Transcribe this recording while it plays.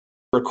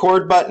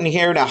record button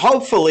here. Now,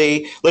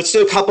 hopefully, let's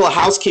do a couple of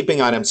housekeeping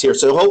items here.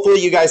 So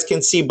hopefully you guys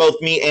can see both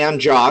me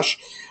and Josh.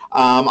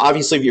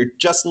 Obviously, if you're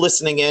just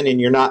listening in and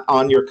you're not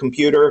on your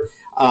computer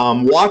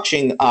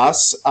watching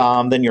us,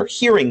 then you're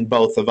hearing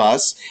both of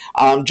us.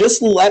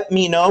 Just let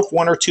me know if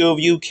one or two of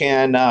you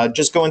can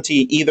just go into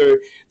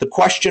either the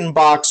question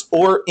box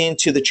or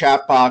into the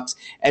chat box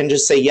and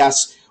just say,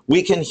 yes,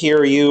 we can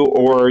hear you,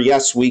 or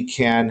yes, we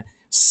can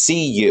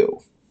see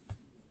you.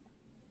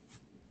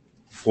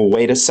 We'll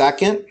wait a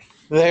second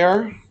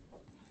there.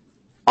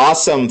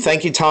 Awesome.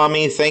 Thank you,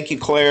 Tommy. Thank you,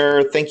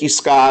 Claire. Thank you,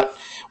 Scott.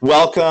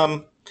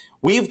 Welcome.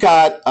 We've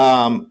got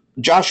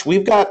Josh.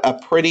 We've got a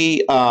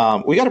pretty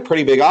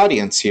big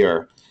audience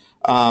here.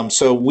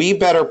 So we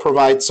better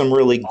provide some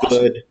really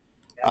good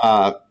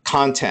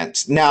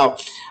content. Now,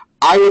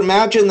 I would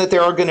imagine that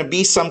there are going to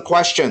be some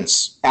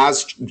questions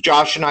as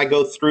Josh and I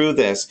go through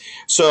this.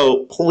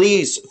 So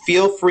please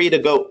feel free to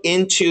go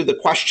into the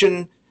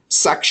question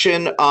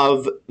section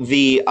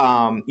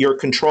questions your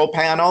control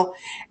panel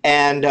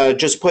and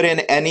just put in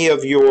any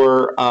of your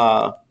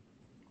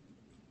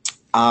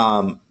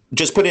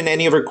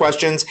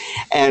questions,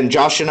 and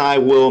Josh and I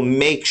will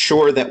make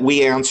sure that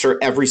we answer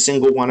every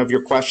single one of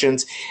your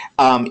questions,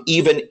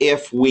 even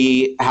if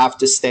we have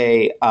to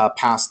stay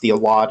past the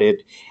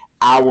allotted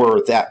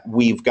hour that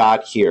we've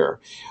got here.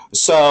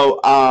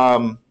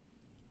 So,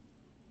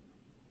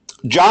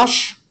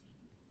 Josh,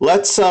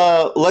 let's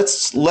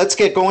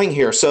get going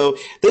here. So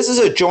this is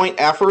a joint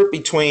effort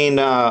between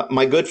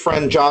my good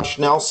friend Josh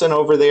Nelson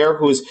over there,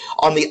 who's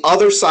on the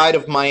other side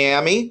of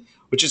Miami,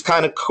 which is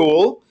kind of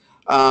cool.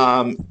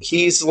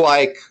 He's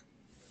like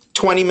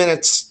 20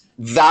 minutes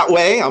that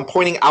way. I'm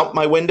pointing out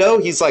my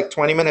window. He's like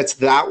 20 minutes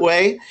that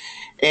way.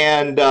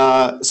 And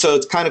so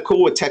it's kind of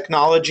cool with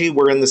technology.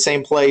 We're in the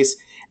same place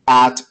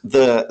at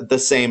the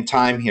same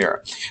time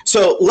here.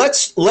 So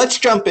let's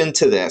jump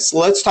into this.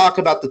 Let's talk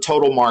about the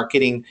total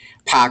marketing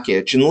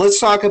package, and let's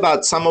talk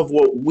about some of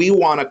what we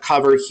want to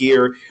cover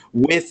here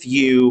with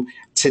you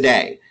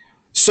today.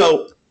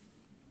 So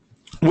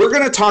we're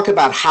going to talk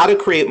about how to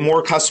create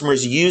more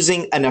customers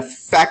using an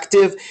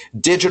effective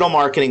digital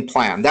marketing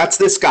plan. That's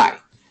this guy.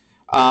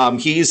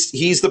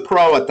 He's the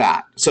pro at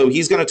that. So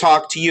he's going to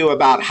talk to you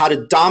about how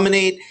to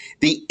dominate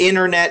the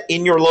internet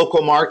in your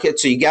local market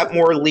so you get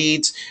more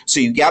leads, so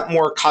you get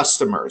more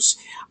customers.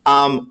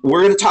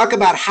 We're going to talk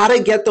about how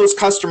to get those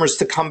customers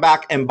to come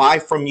back and buy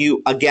from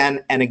you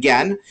again and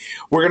again.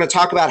 We're going to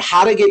talk about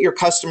how to get your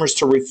customers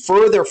to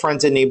refer their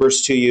friends and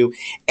neighbors to you.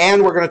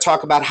 And we're going to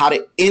talk about how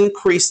to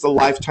increase the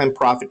lifetime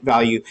profit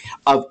value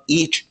of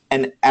each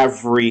and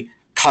every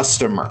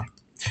customer.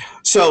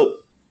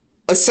 So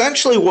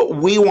essentially what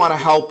we want to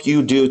help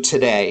you do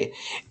today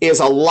is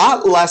a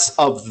lot less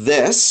of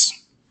this,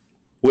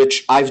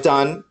 which I've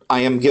done, I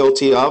am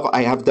guilty of.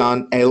 I have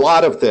done a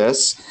lot of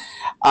this.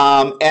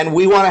 And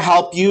we want to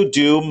help you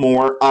do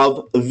more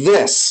of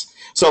this.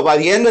 So by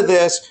the end of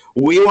this,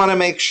 we want to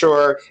make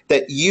sure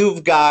that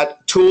you've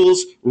got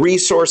tools,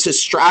 resources,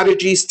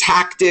 strategies,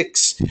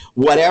 tactics,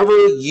 whatever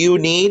you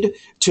need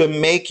to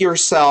make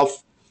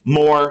yourself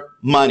more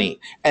money.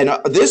 And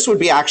this would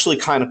be actually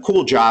kind of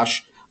cool,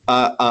 Josh,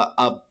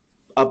 a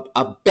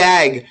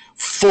bag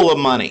full of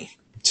money.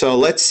 So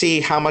let's see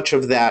how much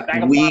of that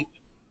bag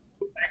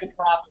of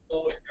profit,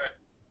 always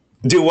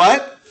good. Do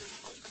what?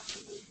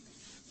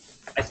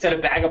 I said a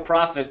bag of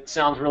profit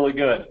sounds really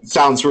good.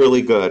 Sounds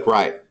really good,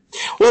 right.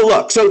 Well,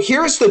 look, so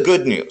here's the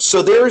good news.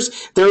 So there's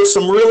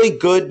some really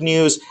good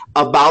news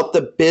about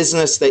the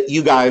business that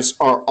you guys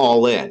are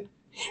all in.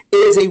 It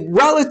is a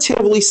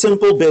relatively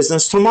simple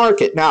business to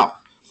market. Now,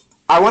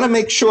 I want to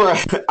make sure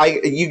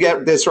you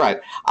get this right.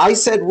 I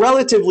said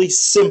relatively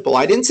simple.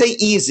 I didn't say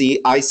easy.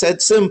 I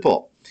said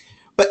simple.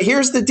 But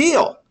here's the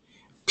deal.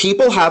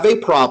 People have a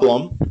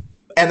problem,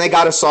 and they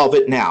got to solve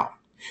it now.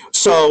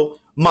 So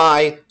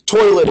my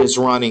toilet is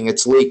running,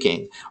 it's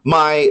leaking.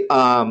 My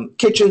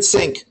kitchen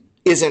sink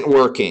isn't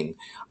working.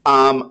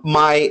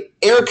 My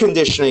air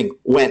conditioning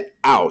went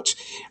out.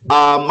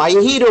 My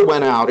heater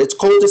went out. It's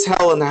cold as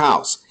hell in the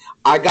house.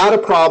 I got a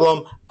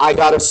problem. I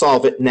got to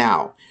solve it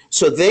now.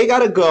 So they got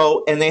to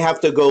go and they have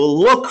to go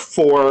look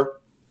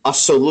for a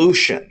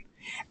solution.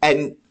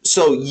 And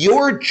so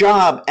your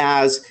job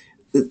as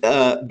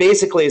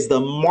basically as the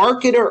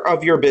marketer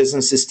of your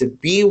business is to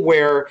be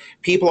where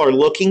people are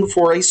looking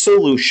for a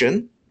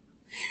solution.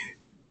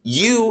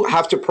 You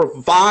have to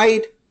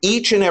provide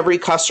each and every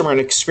customer an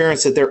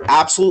experience that they're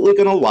absolutely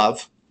going to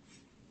love.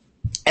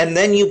 And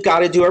then you've got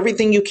to do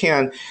everything you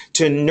can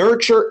to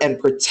nurture and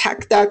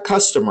protect that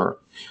customer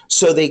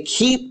so they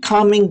keep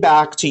coming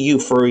back to you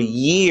for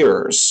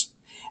years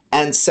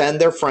and send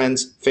their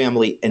friends,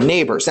 family, and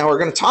neighbors. Now, we're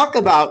going to talk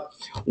about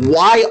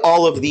why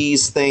all of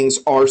these things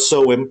are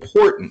so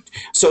important.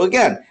 So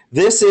again,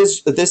 this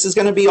is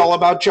going to be all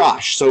about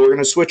Josh. So we're going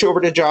to switch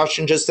over to Josh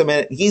in just a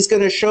minute. He's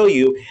going to show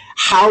you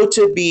how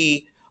to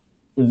be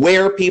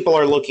where people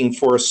are looking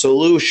for a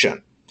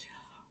solution.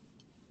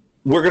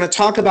 We're going to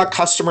talk about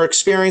customer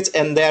experience,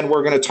 and then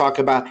we're going to talk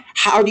about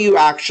how do you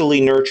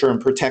actually nurture and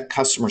protect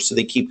customers so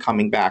they keep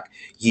coming back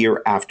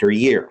year after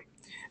year.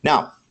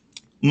 Now,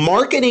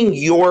 marketing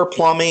your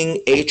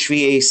plumbing,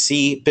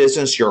 HVAC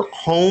business, your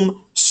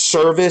home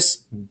service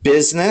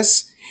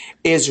business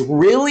is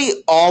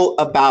really all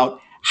about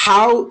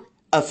how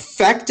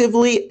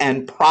effectively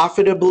and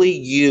profitably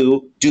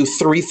you do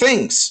three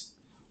things.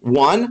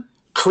 One,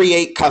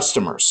 create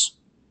customers,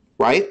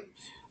 right?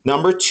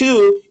 Number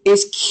two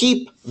is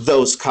keep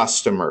those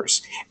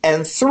customers.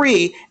 And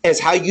three is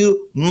how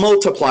you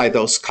multiply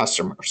those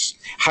customers.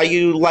 How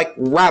you, like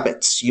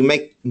rabbits, you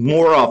make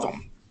more of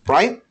them,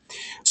 right?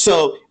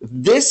 So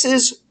this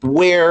is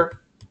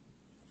where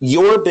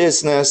your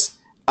business,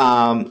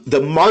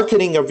 the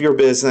marketing of your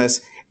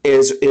business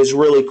is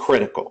really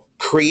critical.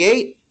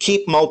 Create,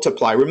 keep,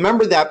 multiply.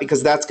 Remember that,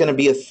 because that's going to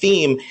be a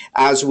theme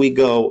as we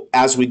go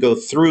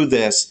through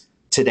this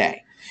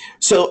today.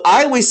 So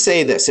I always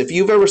say this, if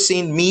you've ever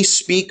seen me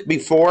speak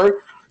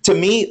before, to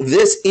me,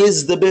 this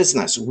is the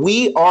business.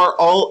 We are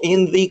all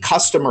in the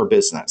customer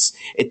business.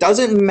 It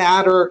doesn't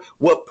matter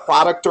what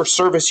product or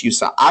service you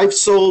sell. I've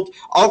sold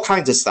all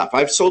kinds of stuff.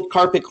 I've sold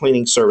carpet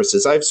cleaning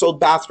services. I've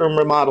sold bathroom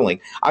remodeling.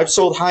 I've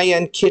sold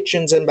high-end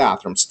kitchens and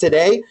bathrooms.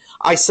 Today,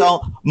 I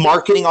sell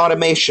marketing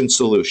automation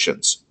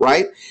solutions,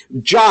 right?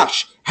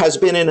 Josh has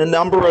been in a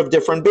number of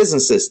different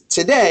businesses.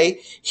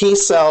 Today, he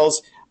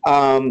sells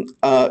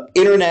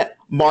internet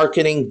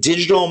marketing,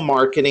 digital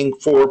marketing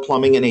for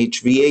plumbing and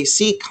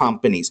HVAC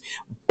companies.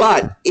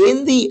 But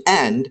in the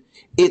end,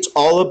 it's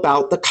all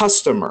about the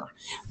customer.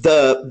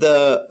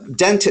 The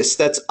dentist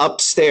that's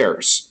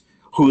upstairs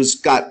who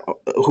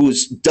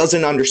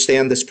doesn't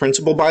understand this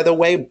principle, by the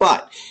way,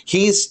 but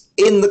he's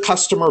in the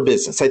customer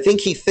business. I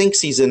think he thinks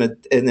he's in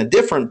a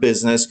different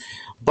business,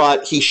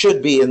 but he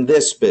should be in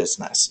this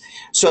business.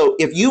 So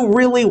if you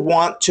really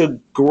want to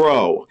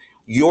grow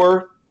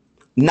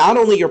not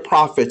only your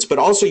profits, but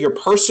also your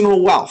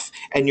personal wealth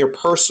and your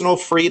personal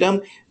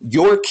freedom,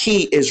 your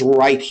key is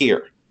right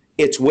here.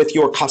 It's with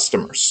your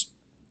customers.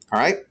 All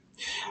right.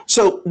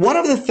 So one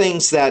of the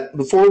things that,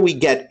 before we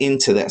get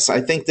into this, I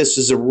think this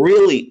is a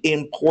really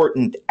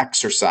important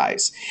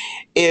exercise,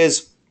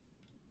 is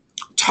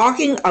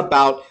talking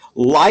about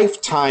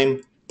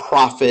lifetime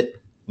profit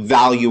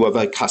value of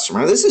a customer.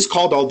 Now, this is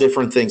called all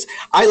different things.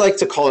 I like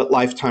to call it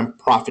lifetime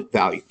profit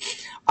value.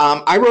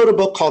 I wrote a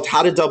book called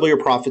How to Double Your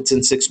Profits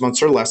in 6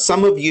 Months or Less.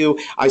 Some of you,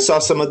 I saw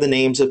some of the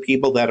names of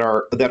people that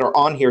are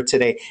on here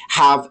today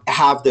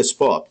have this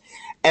book.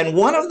 And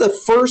one of the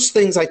first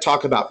things I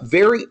talk about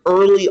very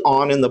early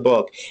on in the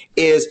book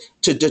is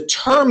to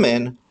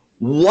determine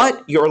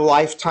what your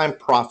lifetime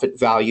profit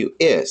value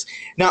is.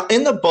 Now,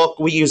 in the book,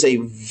 we use a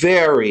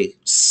very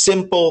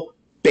simple,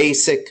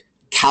 basic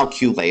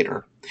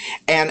calculator.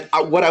 And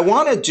what I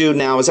want to do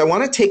now is I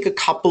want to take a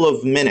couple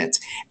of minutes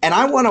and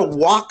I want to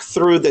walk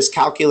through this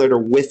calculator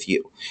with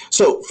you.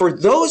 So for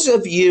those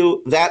of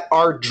you that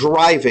are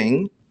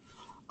driving,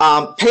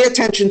 pay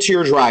attention to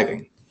your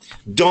driving.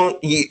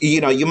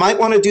 You might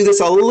want to do this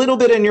a little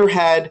bit in your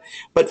head,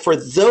 but for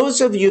those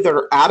of you that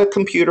are at a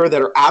computer,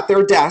 that are at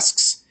their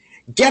desks,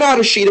 get out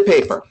a sheet of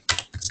paper.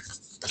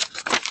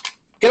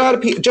 Get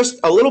out just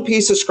a little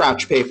piece of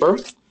scratch paper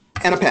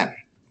and a pen.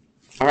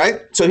 All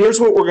right, so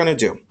here's what we're going to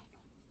do.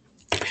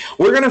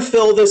 We're going to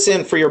fill this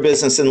in for your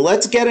business, and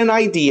let's get an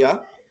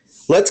idea.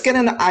 Let's get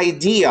an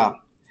idea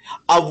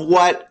of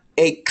what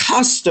a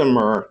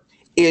customer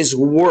is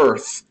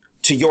worth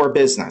to your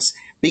business.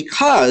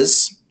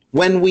 Because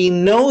when we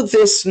know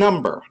this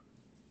number,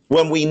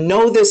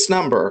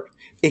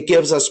 it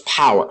gives us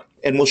power.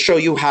 And we'll show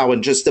you how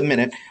in just a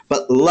minute,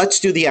 but let's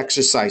do the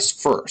exercise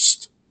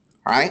first.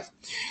 All right.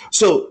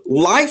 So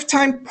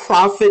lifetime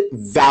profit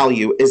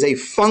value is a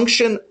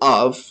function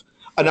of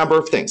a number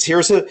of things.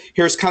 Here's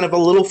kind of a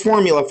little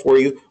formula for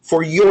you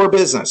for your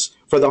business,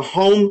 for the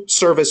home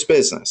service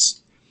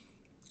business.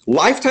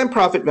 Lifetime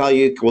profit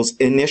value equals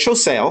initial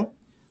sale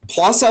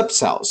plus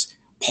upsells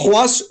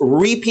plus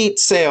repeat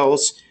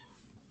sales.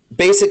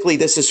 Basically,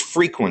 this is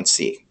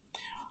frequency,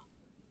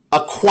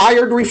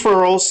 acquired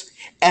referrals,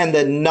 and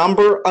the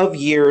number of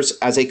years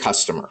as a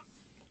customer.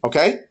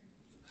 Okay?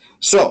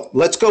 So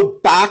let's go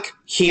back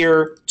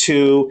here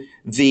to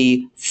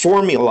the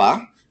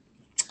formula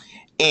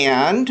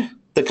and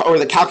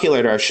the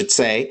calculator, I should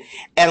say,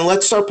 and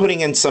let's start putting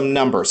in some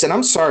numbers. And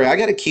I'm sorry, I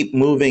got to keep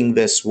moving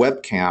this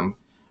webcam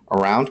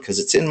around because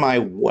it's in my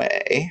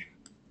way.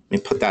 Let me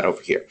put that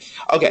over here.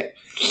 Okay,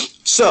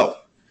 so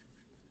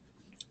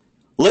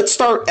let's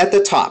start at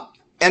the top.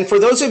 And for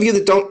those of you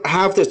that don't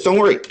have this, don't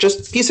worry,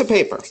 just a piece of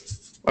paper.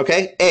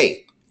 Okay,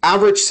 A,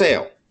 average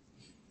sale.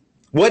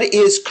 What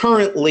is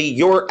currently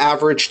your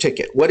average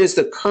ticket? What is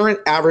the current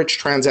average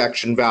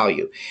transaction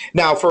value?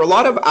 Now, for a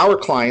lot of our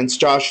clients,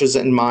 Josh's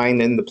and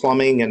mine in the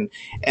plumbing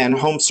and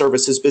home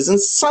services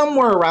business,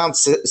 somewhere around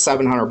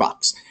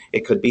 $700.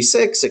 It could be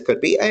 $600, it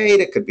could be $800,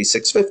 it could be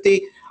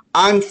 $650.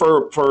 I'm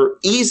for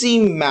easy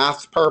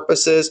math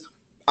purposes,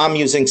 I'm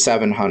using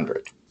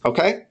 $700.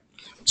 Okay,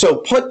 so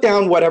put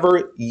down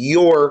whatever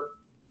yours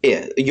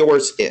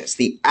is,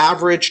 the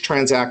average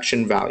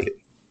transaction value.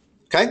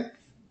 Okay,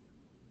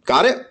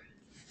 got it?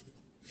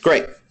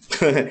 Great.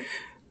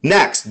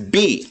 Next,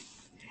 B,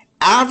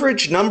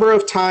 average number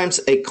of times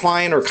a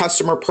client or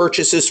customer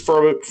purchases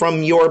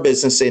from your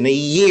business in a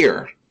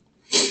year.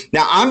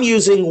 Now, I'm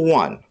using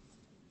one.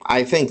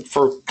 I think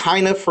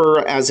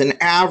for as an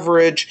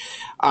average,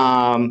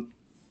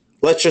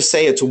 let's just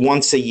say it's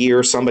once a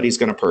year somebody's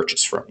going to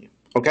purchase from you.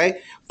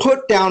 Okay?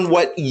 Put down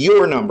what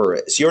your number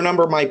is. Your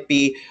number might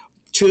be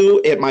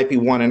 2, it might be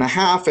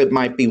 1.5, it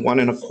might be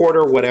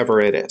 1.25, whatever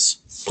it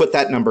is. Put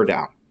that number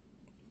down.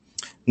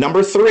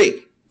 Number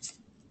 3,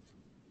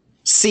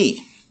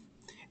 C,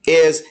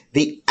 is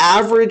the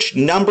average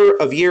number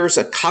of years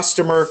a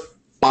customer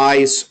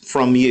buys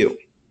from you.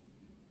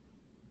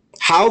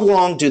 How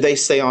long do they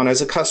stay on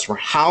as a customer?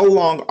 How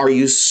long are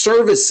you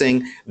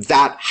servicing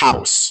that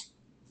house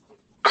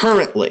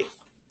currently?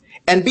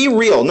 And be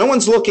real. No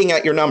one's looking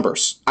at your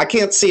numbers. I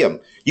can't see them.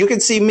 You can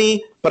see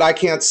me, but I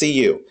can't see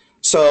you.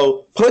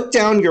 So put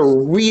down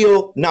your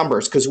real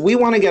numbers because we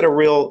want to get a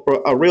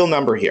real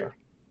number here.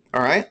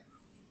 All right?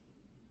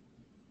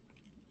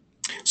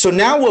 So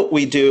now what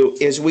we do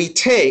is we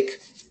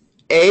take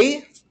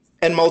A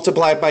and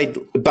multiply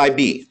by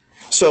B.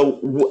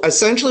 So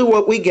essentially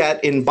what we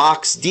get in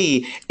box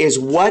D is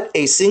what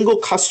a single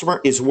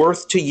customer is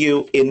worth to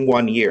you in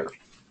 1 year.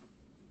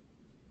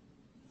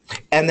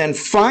 And then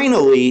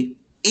finally,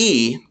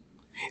 E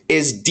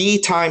is D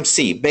times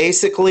C.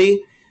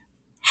 Basically,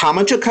 how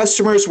much a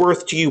customer is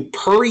worth to you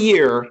per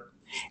year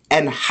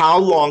and how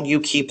long you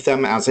keep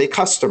them as a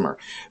customer.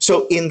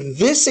 So in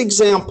this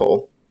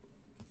example,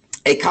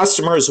 a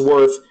customer is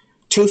worth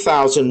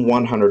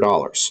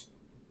 $2,100.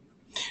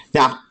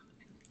 Now,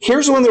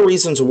 here's one of the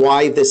reasons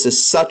why this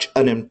is such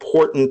an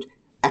important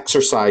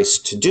exercise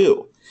to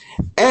do.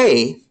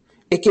 A,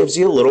 it gives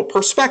you a little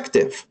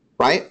perspective,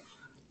 right?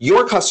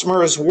 Your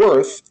customer is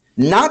worth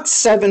not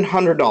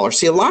 $700.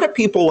 See, a lot of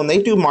people, when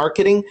they do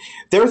marketing,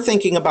 they're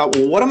thinking about,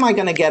 well, what am I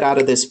going to get out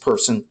of this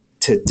person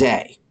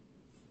today,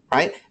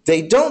 right?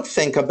 They don't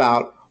think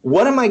about,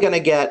 what am I going to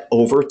get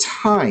over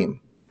time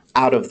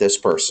out of this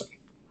person,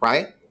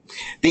 right?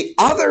 The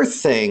other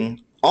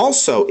thing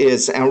also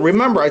is, and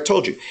remember I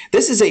told you,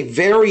 this is a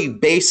very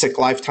basic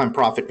lifetime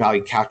profit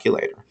value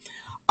calculator.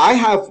 I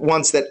have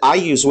ones that I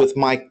use with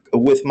my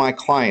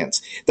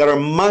clients that are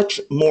much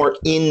more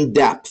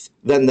in-depth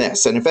than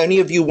this. And if any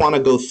of you want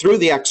to go through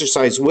the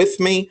exercise with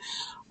me,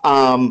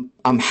 I'm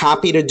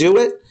happy to do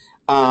it.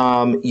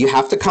 You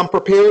have to come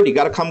prepared. You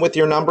got to come with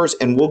your numbers,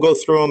 and we'll go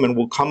through them, and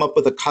we'll come up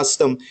with a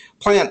custom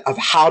plan of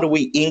how do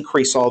we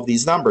increase all of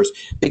these numbers,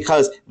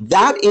 because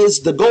that is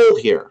the goal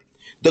here.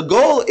 The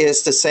goal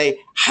is to say,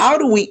 how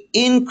do we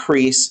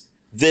increase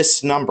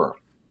this number?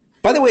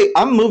 By the way,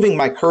 I'm moving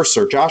my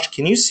cursor. Josh,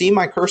 can you see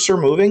my cursor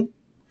moving?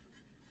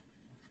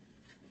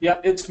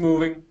 Yeah, it's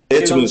moving.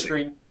 It's on moving. the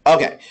screen.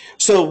 Okay,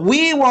 so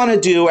we want to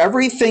do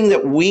everything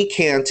that we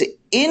can to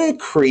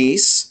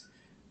increase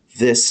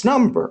this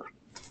number.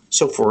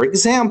 So for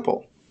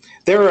example,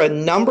 there are a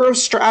number of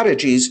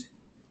strategies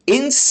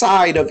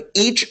inside of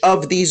each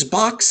of these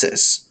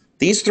boxes,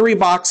 these 3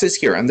 boxes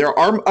here, and there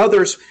are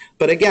others,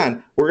 but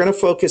again, we're going to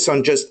focus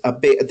on just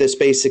this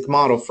basic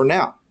model for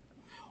now.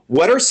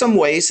 What are some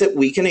ways that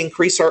we can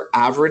increase our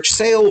average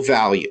sale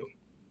value?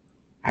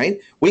 Right?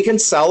 We can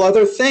sell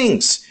other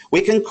things.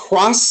 We can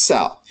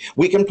cross-sell.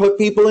 We can put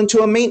people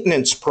into a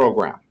maintenance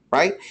program,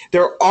 right?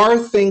 There are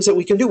things that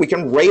we can do. We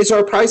can raise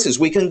our prices.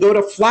 We can go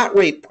to flat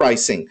rate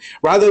pricing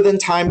rather than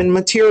time and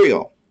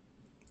material,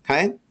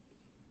 okay?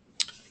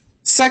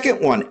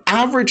 Second one,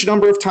 average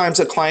number of times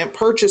a client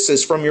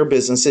purchases from your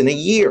business in a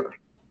year.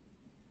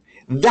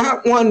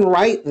 That one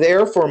right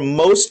there for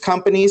most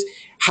companies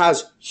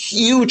has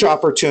huge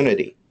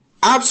opportunity.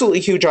 Absolutely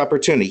huge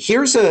opportunity.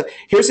 Here's an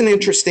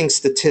interesting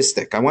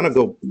statistic. I want to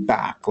go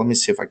back. Let me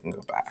see if I can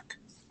go back.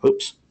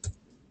 Oops.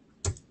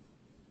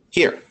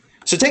 Here.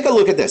 So take a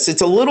look at this.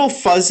 It's a little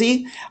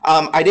fuzzy.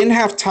 I didn't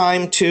have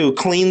time to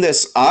clean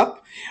this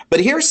up, but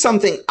here's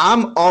something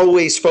I'm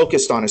always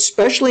focused on,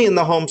 especially in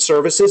the home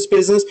services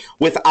business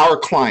with our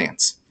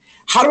clients.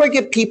 How do I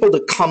get people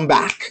to come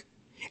back?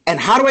 And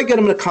how do I get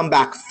them to come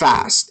back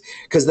fast?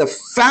 Because the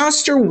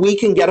faster we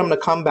can get them to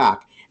come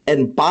back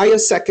and buy a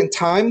second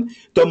time,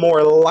 the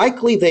more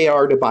likely they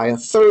are to buy a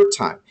third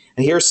time.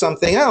 And here's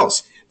something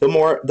else.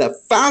 The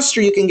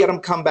faster you can get them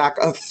to come back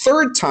a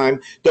third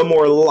time, the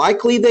more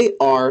likely they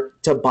are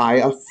to buy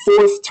a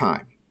fourth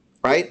time,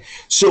 right?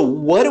 So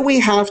what do we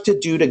have to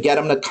do to get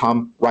them to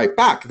come right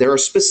back? There are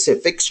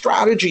specific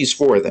strategies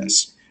for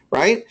this,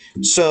 right?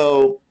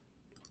 So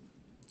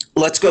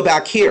let's go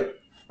back here,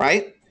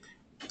 right?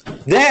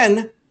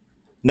 Then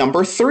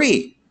number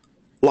 3,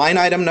 line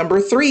item number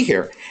 3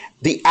 here.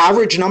 The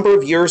average number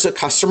of years a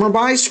customer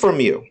buys from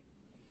you.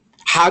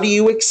 How do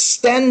you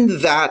extend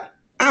that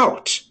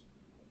out,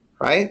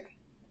 right?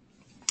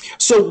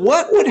 So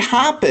what would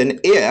happen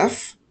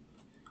if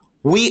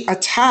we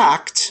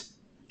attacked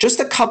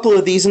just a couple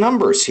of these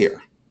numbers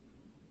here?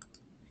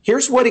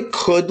 Here's what it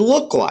could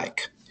look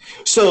like.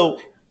 So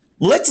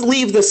let's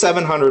leave the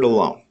 700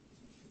 alone.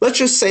 Let's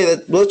just say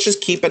that, let's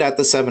just keep it at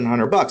the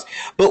 $700.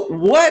 But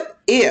what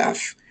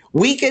if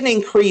We can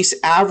increase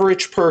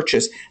average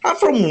purchase, not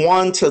from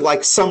 1 to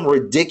like some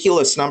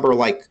ridiculous number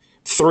like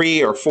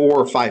 3 or 4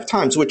 or 5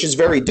 times, which is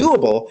very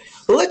doable,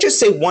 but let's just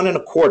say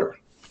 1.25.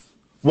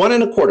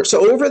 1.25.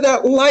 So over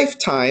that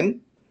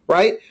lifetime,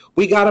 right,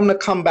 we got them to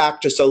come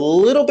back just a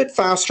little bit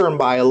faster and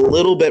buy a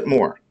little bit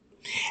more.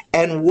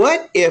 And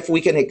what if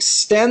we can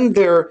extend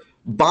their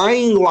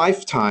buying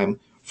lifetime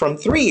from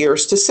 3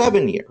 years to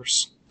 7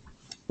 years?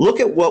 Look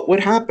at what would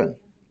happen.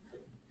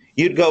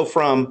 You'd go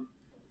from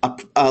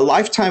a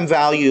lifetime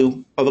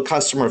value of a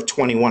customer of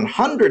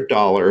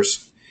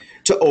 $2,100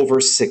 to over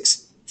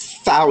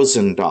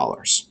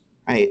 $6,000.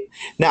 Right?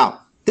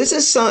 Now, this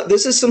is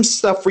some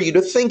stuff for you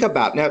to think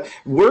about. Now,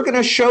 we're going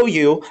to show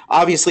you,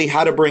 obviously,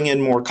 how to bring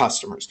in more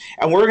customers.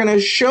 And we're going to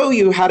show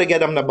you how to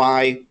get them to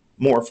buy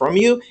more from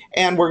you.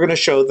 And we're going to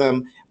show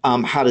them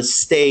how to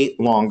stay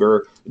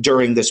longer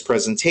during this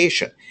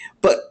presentation.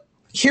 But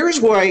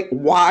here's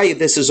why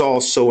this is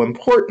all so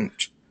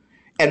important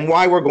and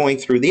why we're going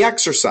through the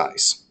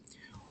exercise.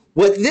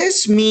 What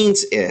this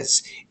means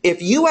is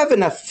if you have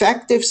an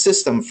effective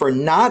system for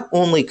not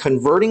only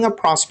converting a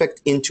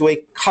prospect into a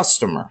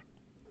customer,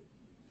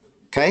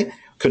 okay,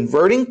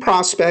 converting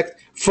prospect,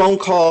 phone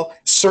call,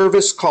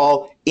 service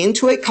call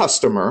into a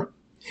customer,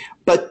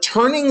 but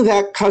turning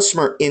that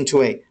customer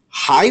into a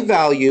high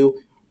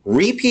value,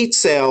 repeat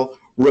sale,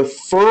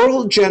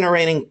 referral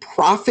generating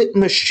profit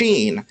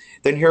machine,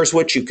 then here's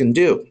what you can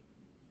do.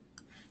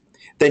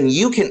 Then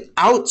you can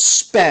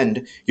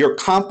outspend your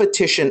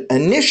competition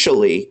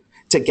initially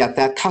to get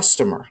that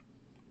customer.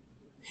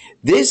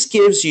 This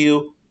gives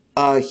you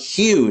a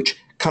huge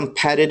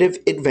competitive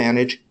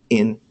advantage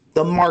in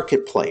the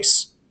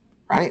marketplace,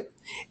 right?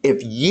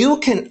 If you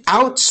can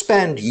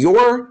outspend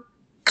your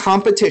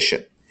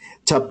competition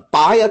to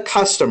buy a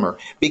customer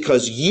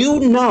because you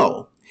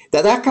know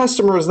that that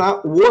customer is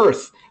not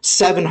worth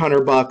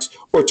 $700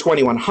 or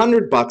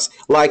 $2,100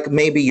 like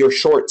maybe your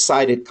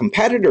short-sighted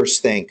competitors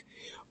think,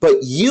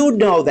 but you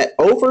know that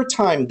over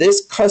time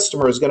this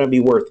customer is going to be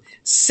worth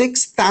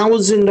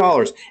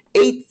 $6,000,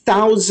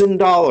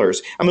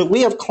 $8,000. I mean,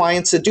 we have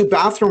clients that do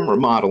bathroom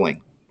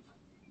remodeling.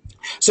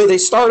 So they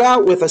start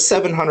out with a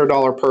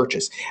 $700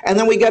 purchase, and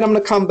then we get them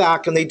to come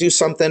back and they do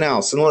something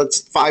else, and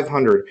it's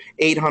 $500,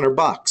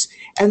 $800.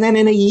 And then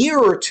in a year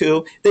or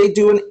two, they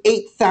do an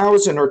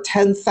 $8,000 or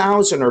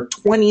 $10,000 or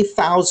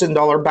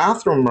 $20,000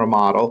 bathroom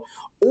remodel,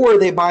 or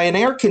they buy an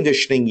air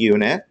conditioning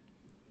unit.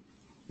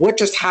 What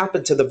just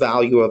happened to the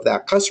value of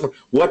that customer?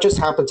 What just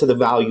happened to the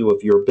value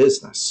of your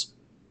business,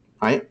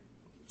 right?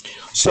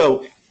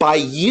 So by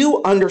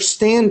you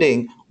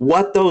understanding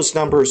what those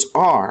numbers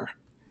are,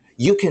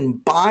 you can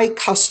buy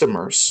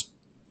customers,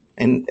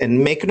 and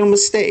make no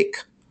mistake,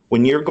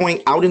 when you're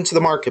going out into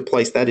the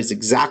marketplace, that is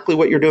exactly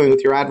what you're doing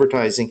with your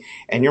advertising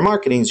and your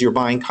marketing is you're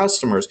buying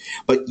customers,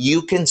 but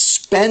you can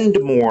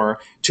spend more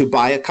to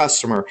buy a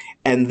customer,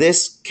 and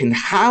this can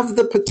have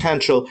the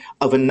potential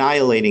of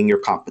annihilating your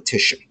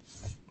competition.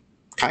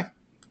 Okay?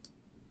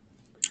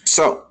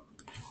 So,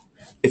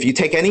 if you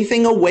take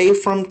anything away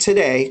from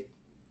today,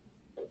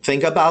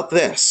 think about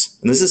this.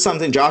 And this is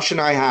something Josh and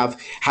I have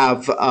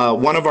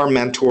one of our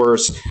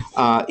mentors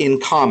in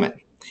common.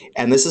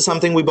 And this is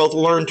something we both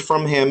learned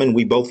from him, and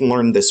we both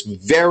learned this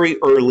very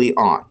early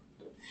on.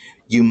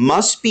 You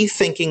must be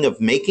thinking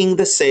of making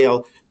the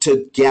sale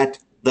to get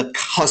the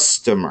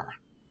customer,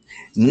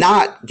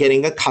 not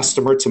getting a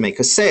customer to make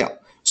a sale.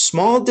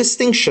 Small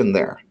distinction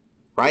there,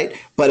 right?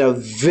 But a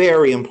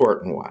very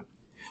important one.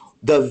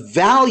 The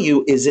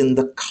value is in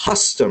the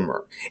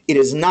customer. It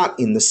is not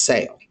in the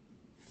sale.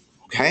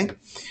 Okay?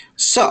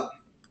 So,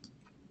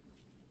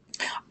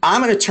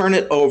 I'm going to turn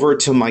it over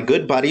to my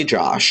good buddy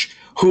Josh,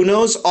 who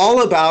knows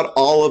all about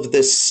all of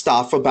this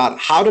stuff about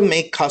how to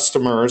make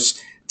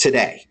customers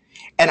today.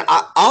 And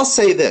I'll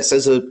say this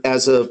as a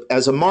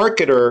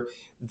marketer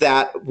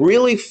that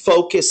really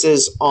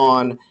focuses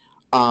on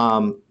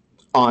old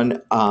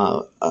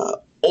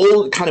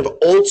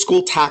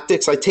school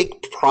tactics. I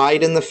take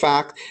pride in the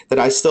fact that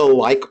I still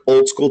like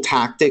old school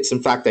tactics.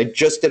 In fact, I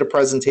just did a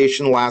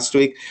presentation last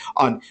week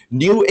on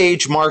new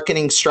age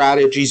marketing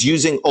strategies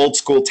using old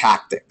school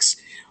tactics.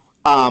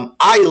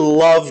 I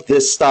love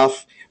this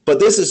stuff, but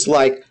this is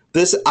like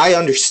this. I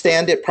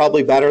understand it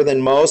probably better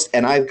than most,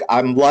 and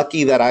I'm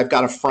lucky that I've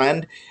got a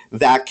friend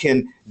that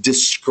can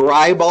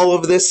describe all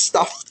of this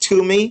stuff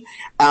to me.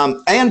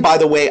 And by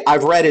the way,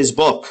 I've read his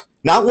book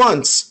not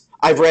once.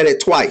 I've read it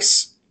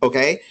twice.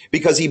 Okay,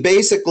 because he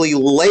basically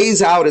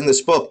lays out in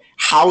this book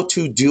how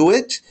to do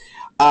it.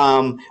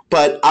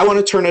 But I want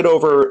to turn it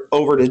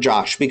over to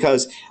Josh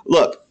because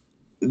look,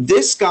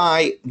 this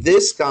guy.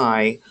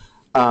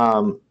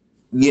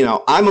 You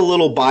know, I'm a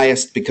little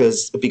biased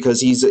because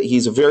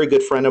he's a very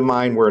good friend of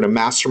mine. We're in a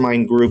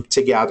mastermind group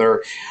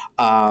together.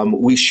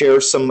 We share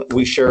some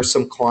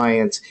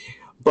clients,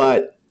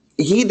 but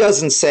he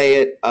doesn't say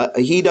it.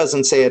 He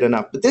doesn't say it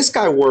enough. But this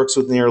guy works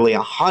with nearly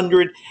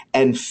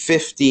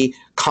 150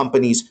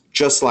 companies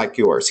just like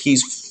yours.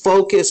 He's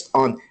focused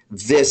on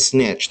this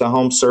niche, the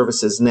home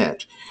services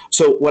niche.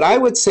 So what I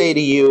would say to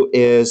you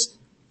is,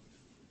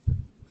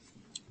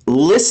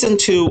 listen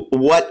to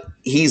what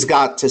he's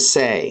got to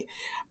say,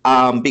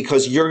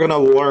 because you're going to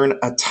learn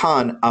a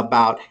ton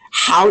about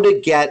how to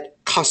get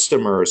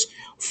customers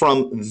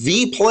from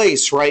the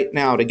place right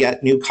now to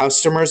get new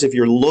customers. If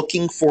you're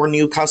looking for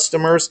new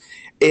customers,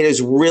 it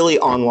is really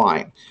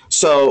online.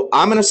 So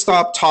I'm going to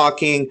stop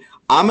talking.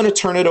 I'm going to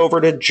turn it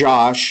over to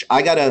Josh.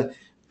 I got to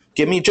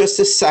give me just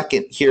a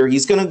second here.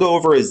 He's going to go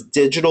over his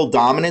digital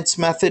dominance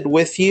method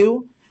with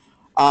you.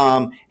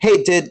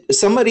 Hey, did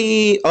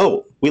somebody,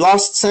 oh, we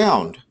lost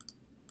sound.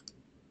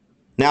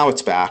 Now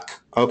it's back.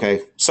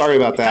 Okay, sorry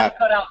about that.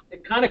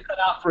 It kind of cut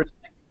out for a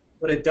second,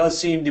 but it does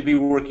seem to be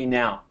working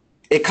now.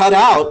 It cut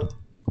out.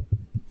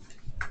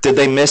 Did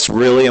they miss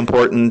really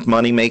important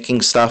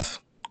money-making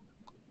stuff?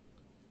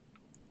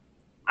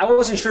 I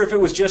wasn't sure if it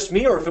was just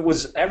me or if it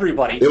was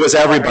everybody. It was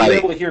everybody. Are you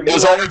able to hear me? It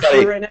was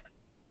everybody. Right now?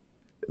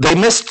 They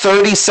missed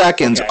 30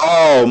 seconds. Okay.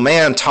 Oh,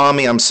 man,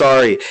 Tommy, I'm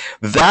sorry.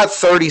 That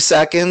 30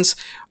 seconds,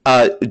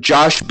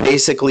 Josh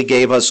basically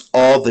gave us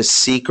all the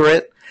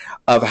secret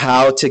of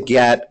how to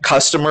get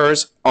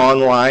customers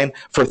online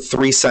for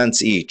 3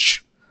 cents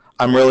each.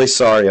 I'm really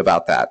sorry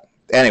about that.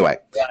 Anyway,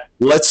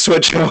 let's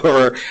switch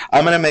over.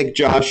 I'm going to make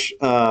Josh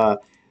the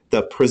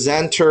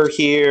presenter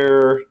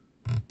here,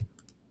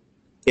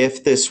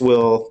 if this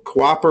will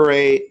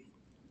cooperate.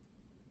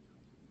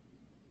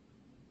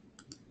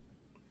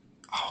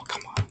 Oh,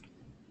 come on.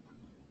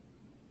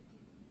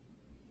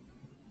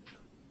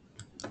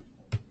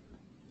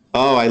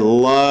 Oh, I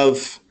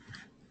love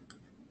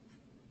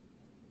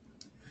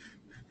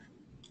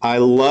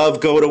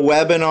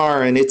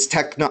GoToWebinar and it's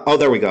techno. Oh,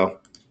 there we go.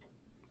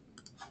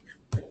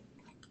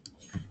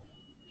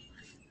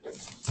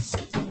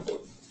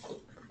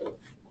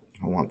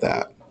 I want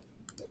that.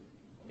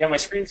 Yeah, my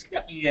screen's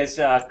got me as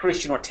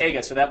Christian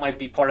Ortega, so that might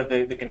be part of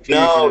the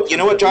confusion. No, you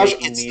know what, Josh?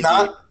 It's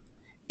not.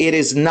 It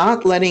is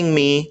not letting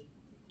me.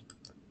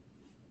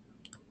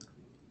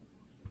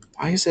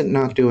 Why is it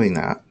not doing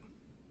that?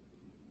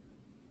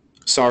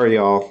 Sorry,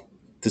 y'all.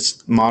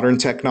 This modern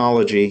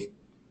technology.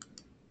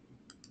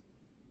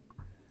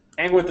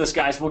 Hang with us,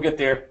 guys. We'll get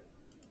there.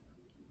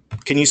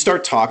 Can you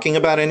start talking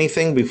about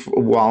anything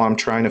while I'm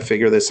trying to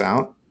figure this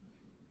out?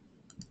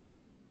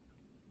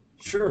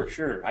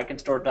 Sure. I can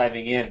start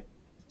diving in.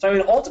 So, I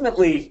mean,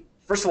 ultimately,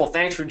 first of all,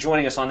 thanks for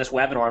joining us on this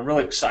webinar. I'm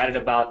really excited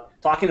about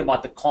talking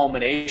about the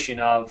culmination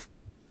of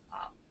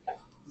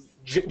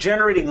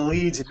generating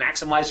leads and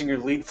maximizing your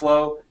lead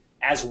flow,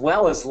 as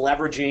well as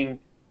leveraging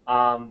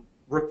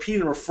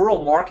repeat and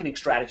referral marketing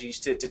strategies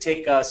to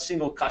take a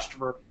single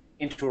customer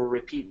into a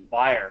repeat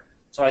buyer.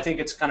 So I think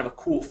it's kind of a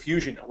cool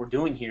fusion that we're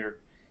doing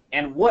here.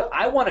 And what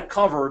I want to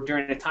cover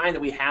during the time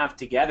that we have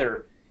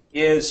together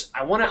is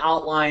I want to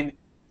outline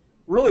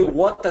really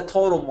what the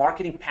total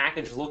marketing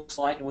package looks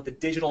like and what the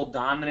digital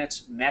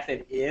dominance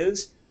method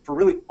is for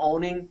really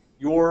owning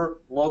your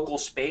local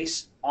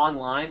space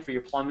online for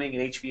your plumbing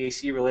and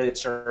HVAC related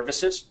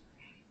services.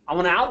 I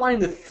want to outline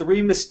the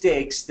 3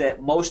 mistakes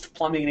that most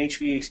plumbing and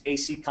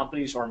HVAC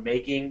companies are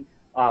making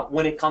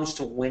when it comes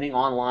to winning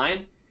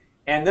online.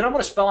 And then I'm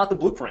going to spell out the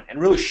blueprint and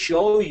really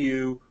show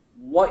you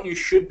what you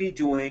should be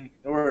doing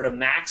in order to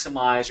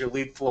maximize your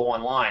lead flow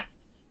online.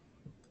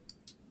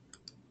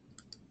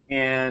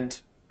 And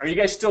are you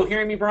guys still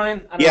hearing me,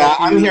 Brian? Yeah,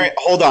 I'm hearing.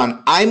 Hold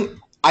on.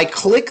 I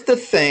click the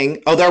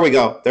thing. Oh, there we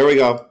go. There we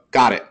go.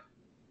 Got it.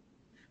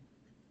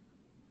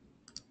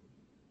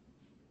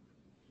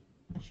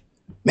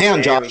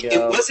 Man, Josh,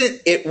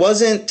 it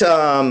wasn't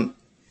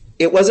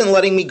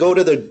letting me go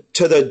to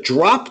the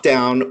drop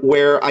down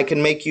where I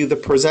can make you the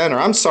presenter.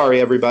 I'm sorry,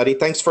 everybody.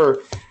 Thanks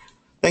for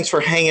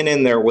hanging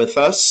in there with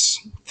us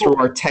through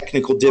our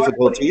technical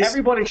difficulties.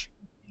 Everybody should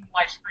see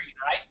my screen,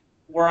 right?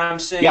 Where I'm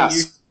saying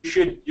yes.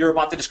 You're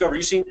about to discover.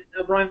 You seen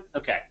it, Brian?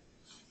 Okay.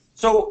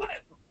 So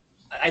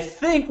I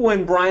think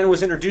when Brian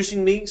was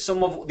introducing me,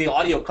 some of the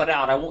audio cut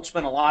out. I won't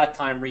spend a lot of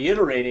time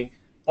reiterating,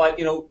 but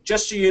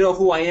just so you know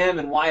who I am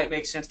and why it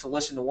makes sense to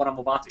listen to what I'm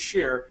about to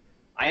share,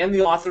 I am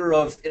the author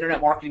of Internet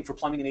Marketing for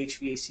Plumbing and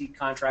HVAC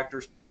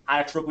Contractors,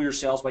 How to Triple Your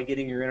Sales by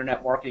Getting Your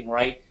Internet Marketing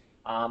Right.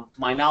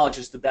 My knowledge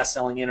is the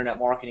best-selling internet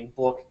marketing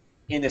book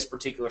in this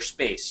particular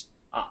space.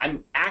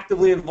 I'm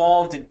actively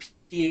involved in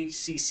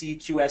PACC,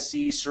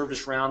 QSC,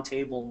 Service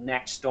Roundtable,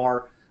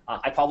 Nexstar.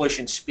 I publish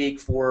and speak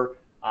for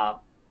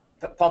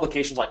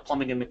publications like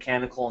Plumbing and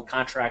Mechanical and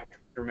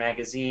Contractor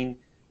Magazine.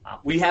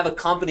 We have a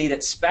company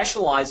that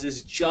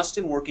specializes just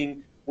in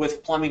working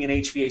with plumbing and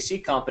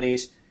HVAC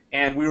companies,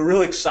 and we were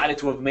really excited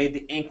to have made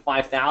the Inc.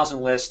 5000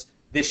 list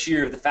this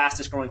year of the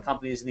fastest growing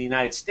companies in the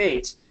United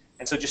States.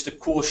 And so just a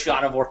cool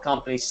shot of our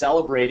company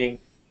celebrating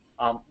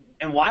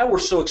and why we're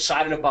so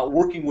excited about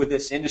working with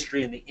this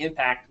industry and the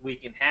impact we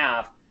can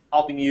have,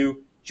 helping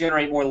you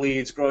generate more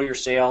leads, grow your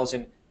sales,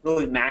 and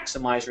really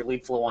maximize your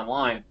lead flow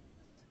online.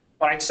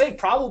 But I'd say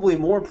probably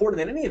more important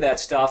than any of that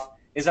stuff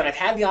is that I've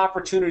had the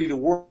opportunity to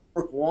work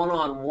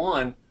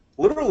one-on-one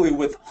literally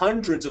with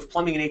hundreds of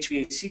plumbing and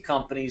HVAC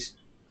companies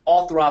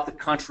all throughout the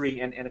country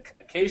and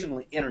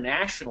occasionally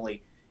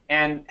internationally,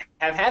 and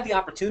have had the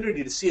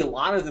opportunity to see a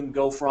lot of them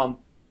go from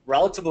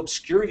relative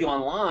obscurity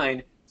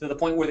online to the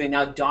point where they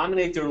now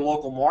dominate their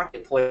local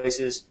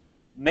marketplaces,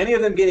 many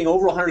of them getting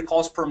over 100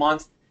 calls per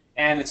month,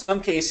 and in some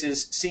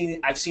cases,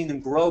 I've seen them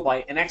grow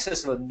by in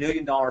excess of $1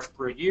 million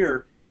per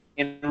year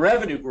in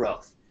revenue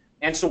growth.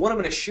 And so what I'm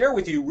going to share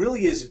with you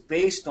really is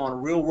based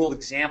on real-world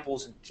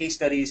examples and case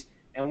studies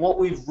and what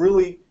we've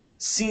really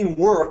seen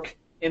work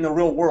in the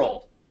real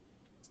world.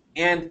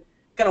 And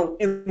kind of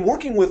in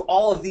working with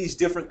all of these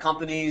different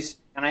companies,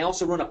 and I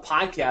also run a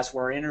podcast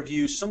where I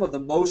interview some of the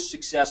most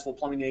successful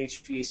plumbing and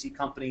HVAC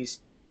companies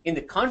in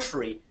the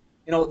country,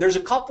 there's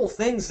a couple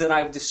things that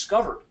I've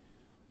discovered.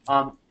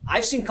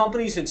 I've seen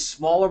companies in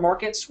smaller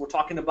markets, we're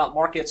talking about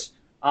markets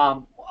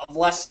of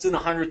less than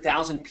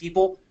 100,000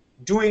 people,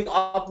 doing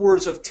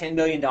upwards of $10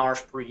 million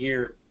per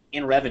year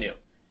in revenue.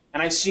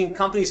 And I've seen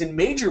companies in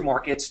major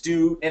markets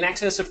do in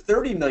excess of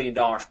 $30 million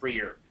per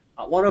year.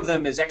 One of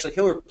them is actually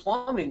Hiller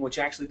Plumbing, which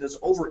actually does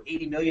over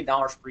 $80 million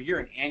per year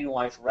in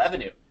annualized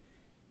revenue.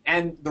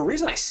 And the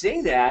reason I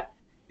say that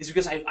is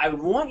because I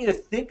want you to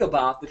think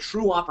about the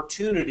true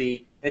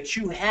opportunity that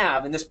you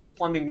have in this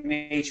plumbing and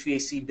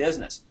HVAC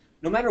business.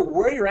 No matter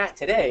where you're at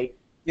today,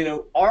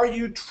 are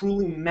you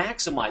truly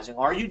maximizing?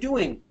 Are you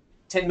doing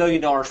 $10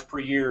 million per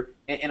year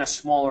in a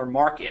smaller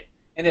market?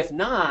 And if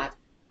not,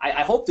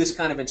 I hope this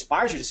kind of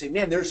inspires you to say,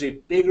 man, there's a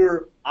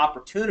bigger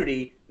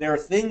opportunity. There are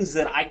things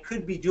that I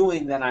could be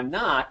doing that I'm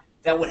not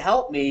that would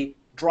help me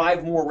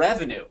drive more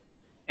revenue.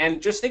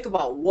 And just think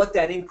about what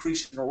that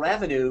increase in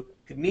revenue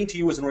could mean to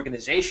you as an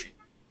organization.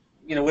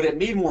 Would it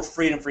mean more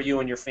freedom for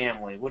you and your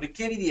family? Would it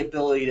give you the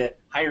ability to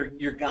hire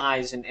your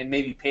guys and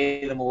maybe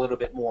pay them a little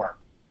bit more?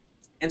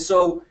 And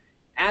so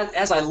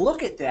as I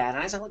look at that,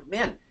 and as I look,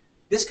 man,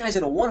 this guy's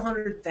in a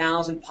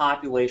 100,000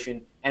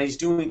 population, and he's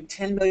doing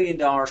 $10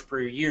 million per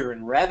year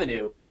in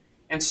revenue.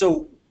 And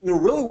so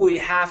really what you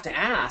have to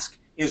ask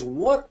is,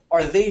 what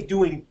are they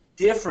doing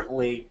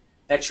differently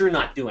that you're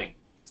not doing?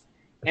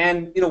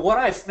 And what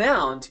I've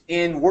found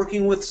in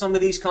working with some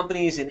of these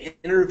companies and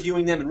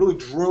interviewing them and really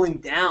drilling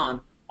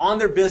down on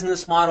their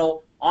business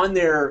model, on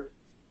their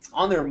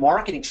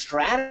marketing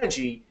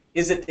strategy,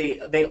 is that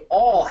they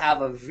all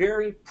have a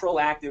very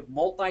proactive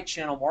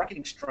multi-channel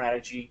marketing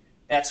strategy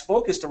that's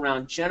focused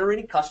around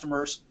generating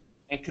customers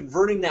and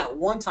converting that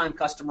one-time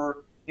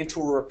customer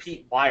into a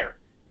repeat buyer.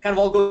 It kind of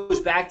all goes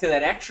back to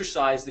that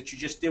exercise that you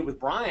just did with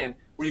Brian,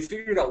 where you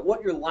figured out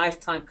what your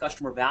lifetime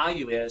customer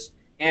value is,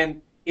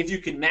 and if you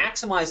can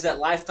maximize that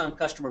lifetime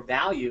customer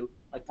value,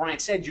 like Brian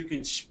said, you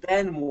can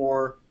spend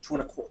more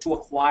to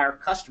acquire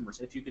customers.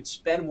 And if you can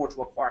spend more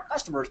to acquire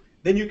customers,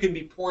 then you can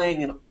be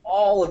playing in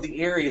all of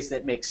the areas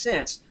that make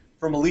sense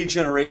from a lead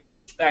generation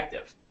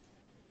perspective.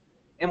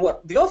 And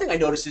the other thing I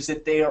noticed is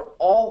that they are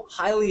all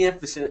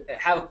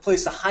have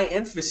placed a high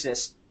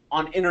emphasis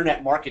on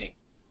internet marketing.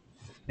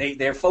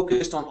 They're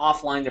focused on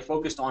offline, they're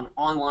focused on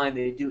online,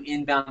 they do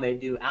inbound, they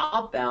do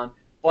outbound,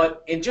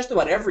 but in just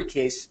about every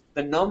case,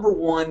 the number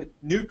one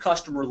new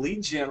customer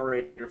lead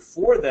generator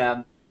for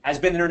them has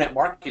been internet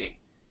marketing.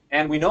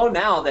 And we know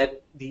now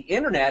that the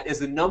internet is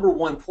the number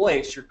one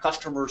place your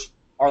customers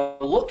are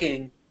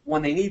looking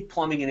when they need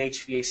plumbing and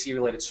HVAC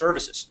related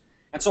services.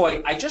 And so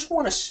I just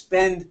want to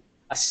spend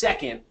a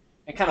second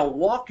and kind of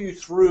walk you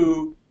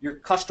through your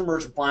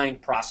customer's buying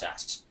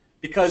process.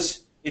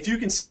 Because if you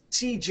can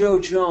see Joe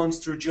Jones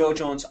through Joe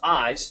Jones'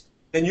 eyes,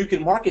 then you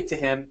can market to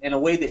him in a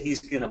way that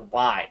he's going to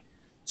buy.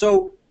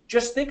 So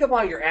just think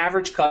about your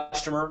average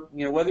customer,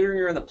 whether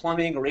you're in the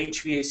plumbing or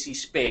HVAC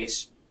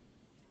space.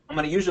 I'm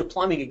going to use a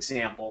plumbing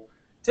example.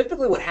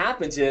 Typically what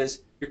happens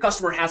is your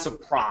customer has a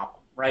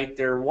problem, right?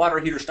 Their water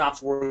heater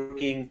stops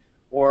working,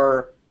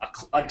 or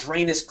a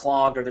drain is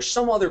clogged, or there's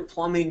some other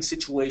plumbing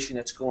situation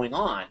that's going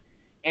on.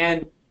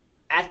 And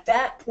at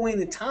that point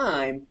in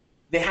time,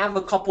 they have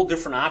a couple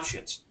different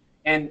options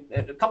and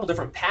a couple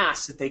different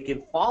paths that they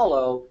can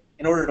follow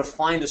in order to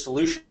find a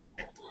solution.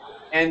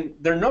 And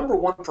their number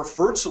one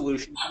preferred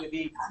solution is going to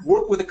be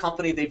work with a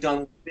company they've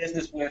done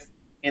business with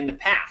in the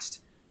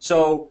past.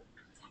 So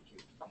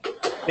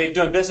they've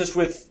done business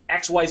with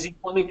XYZ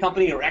Plumbing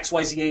Company or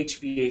XYZ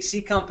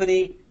HVAC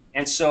Company,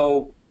 and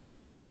so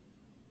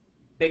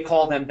they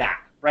call them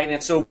back, right?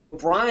 And so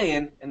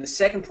Brian, and the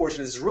second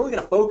portion, is really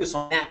going to focus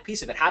on that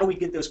piece of it. How do we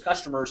get those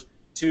customers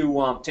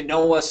to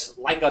know us,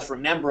 like us,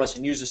 remember us,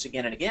 and use us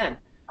again and again?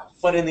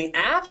 But in the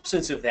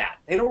absence of that,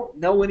 they don't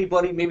know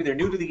anybody, maybe they're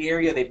new to the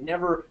area, they've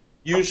never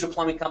used a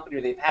plumbing company,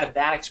 or they've had a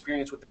bad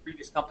experience with the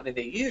previous company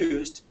they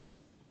used,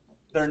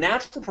 their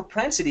natural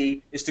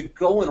propensity is to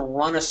go and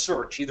run a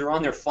search, either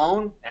on their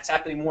phone, that's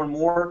happening more and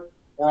more,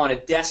 or on a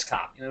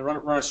desktop,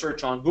 run a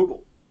search on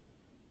Google.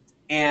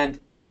 And,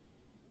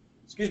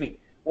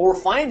 what we're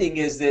finding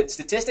is that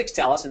statistics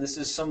tell us, and this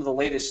is some of the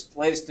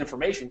latest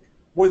information,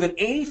 more than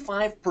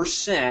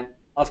 85%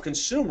 of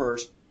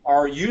consumers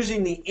are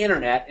using the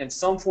internet in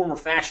some form or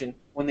fashion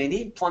when they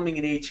need plumbing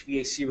and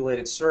HVAC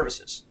related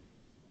services.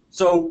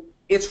 So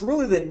it's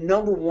really the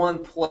number one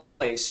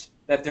place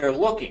that they're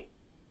looking.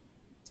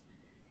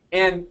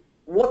 And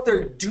what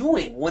they're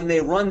doing when they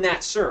run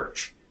that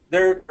search,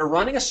 they're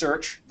running a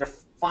search, they're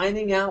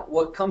finding out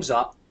what comes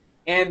up,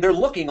 and they're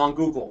looking on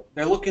Google,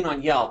 they're looking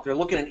on Yelp, they're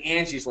looking at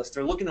Angie's List,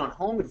 they're looking on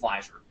Home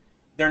Advisor.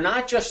 They're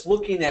not just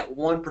looking at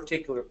one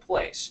particular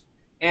place.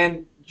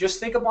 And just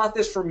think about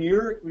this from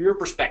your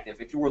perspective.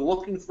 If you were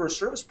looking for a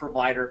service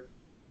provider,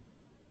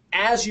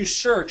 as you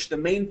search, the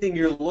main thing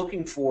you're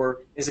looking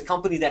for is a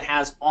company that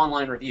has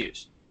online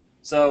reviews.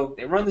 So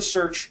they run the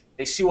search,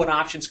 they see what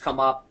options come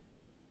up,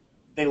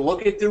 they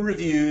look at the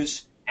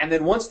reviews, and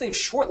then once they've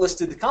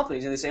shortlisted the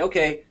companies and they say,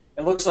 okay,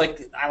 it looks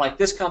like I like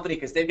this company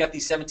because they've got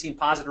these 17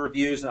 positive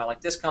reviews, and I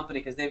like this company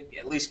because they've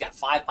at least got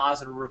 5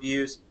 positive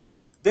reviews.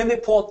 Then they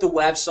pull up the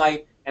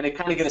website and they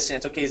kind of get a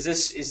sense, okay, is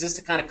this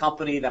the kind of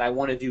company that I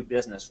want to do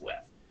business with?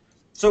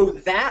 So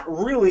that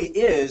really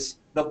is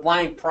the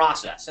buying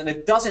process, and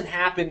it doesn't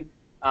happen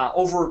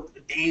over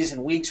days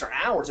and weeks or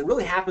hours. It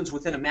really happens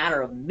within a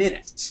matter of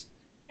minutes.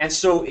 And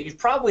so you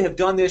probably have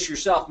done this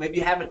yourself. Maybe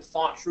you haven't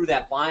thought through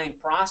that buying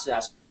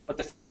process, but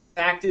the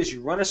fact is you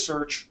run a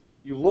search,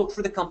 you look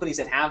for the companies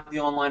that have the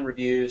online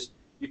reviews,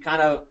 you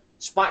kind of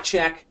spot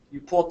check,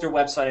 you pull up their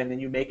website, and then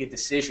you make a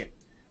decision.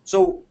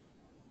 So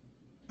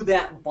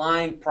that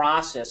buying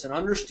process and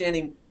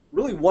understanding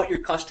really what your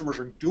customers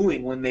are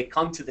doing when they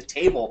come to the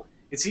table,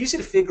 it's easy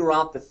to figure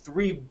out the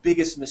 3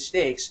 biggest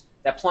mistakes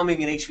that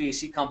plumbing and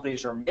HVAC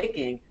companies are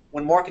making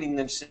when marketing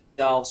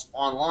themselves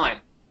online.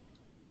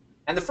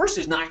 And the first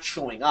is not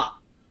showing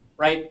up,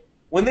 right?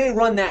 When they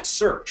run that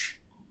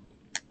search,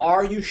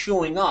 are you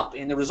showing up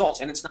in the results?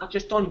 And it's not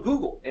just on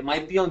Google. It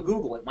might be on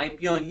Google. It might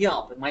be on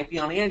Yelp. It might be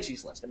on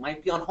Angie's List. It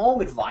might be on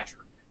Home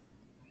Advisor.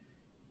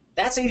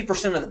 That's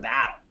 80% of the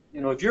battle.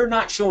 You know, if you're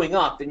not showing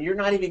up, then you're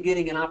not even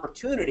getting an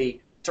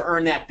opportunity to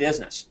earn that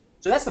business.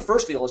 So that's the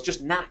first deal, is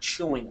just not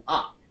showing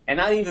up and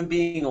not even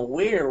being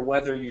aware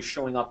whether you're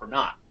showing up or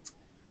not.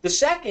 The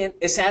second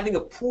is having a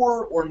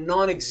poor or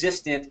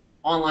non-existent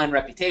online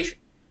reputation.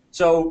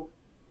 So,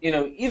 you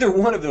know, either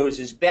one of those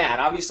is bad.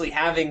 Obviously,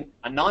 having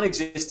a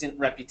non-existent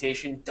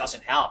reputation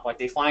doesn't help. Like,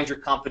 they find your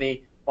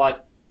company,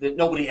 but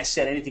nobody has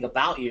said anything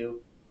about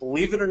you.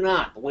 Believe it or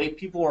not, the way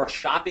people are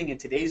shopping in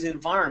today's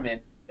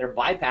environment, they're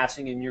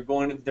bypassing, and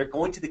they're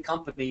going to the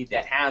company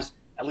that has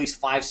at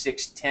least 5,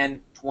 6,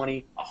 10,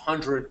 20,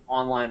 100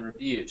 online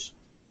reviews.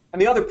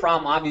 And the other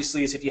problem,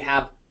 obviously, is if you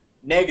have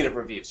negative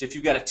reviews. If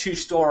you've got a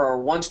 2-star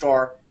or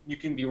 1-star, you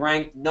can be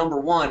ranked number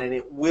 1, and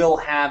it will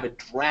have a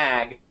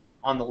drag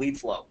on the lead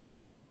flow.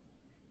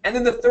 And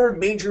then the third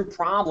major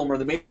problem, or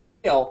the major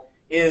fail,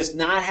 is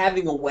not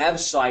having a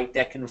website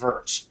that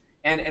converts.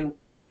 And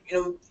you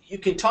know, you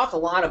can talk a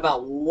lot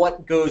about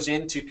what goes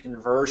into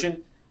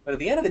conversion, but at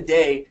the end of the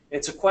day,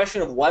 it's a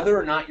question of whether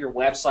or not your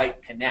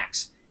website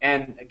connects.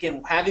 And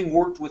again, having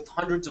worked with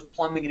hundreds of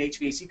plumbing and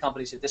HVAC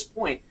companies at this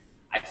point,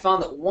 I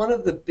found that one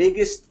of the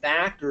biggest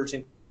factors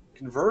in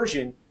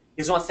conversion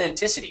is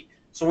authenticity.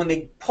 So when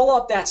they pull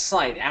up that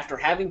site after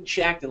having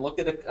checked and looked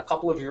at a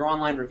couple of your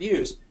online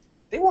reviews,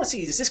 they want to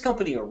see, is this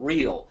company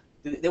real?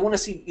 They want to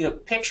see, you know,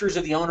 pictures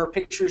of the owner,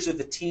 pictures of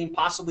the team,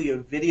 possibly a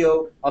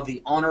video of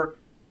the owner.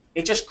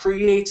 It just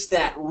creates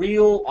that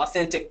real,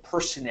 authentic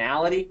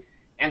personality.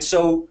 And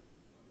so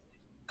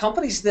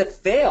companies that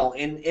fail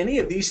in any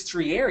of these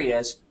 3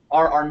 areas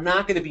are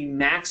not going to be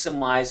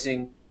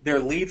maximizing their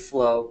lead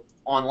flow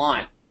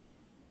online.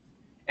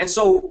 And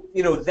so,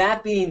 you know,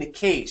 that being the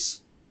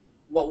case,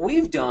 what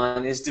we've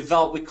done is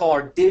develop what we call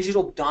our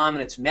digital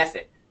dominance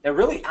method that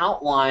really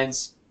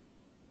outlines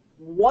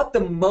what the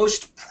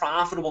most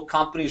profitable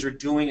companies are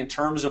doing in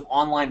terms of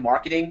online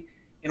marketing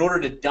in order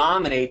to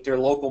dominate their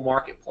local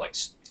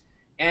marketplace.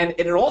 And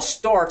it all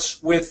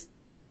starts with,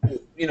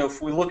 you know,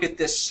 if we look at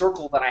this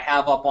circle that I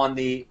have up on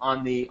the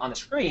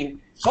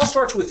screen, it all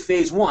starts with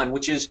phase 1,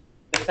 which is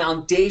the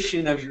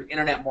foundation of your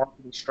internet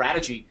marketing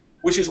strategy,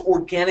 which is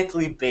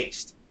organically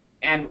based.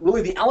 And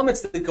really the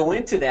elements that go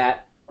into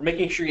that are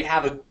making sure you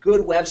have a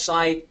good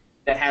website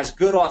that has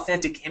good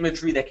authentic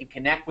imagery that can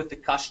connect with the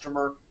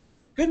customer,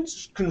 good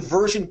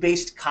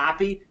conversion-based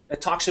copy that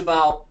talks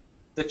about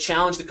the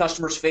challenge the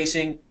customer's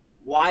facing,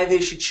 why they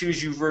should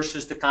choose you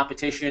versus the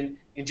competition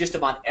in just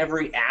about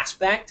every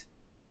aspect.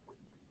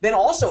 Then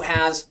also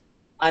has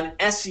an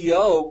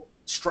SEO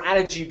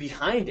strategy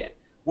behind it,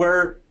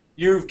 where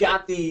you've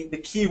got the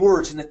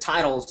keywords and the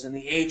titles and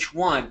the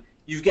H1.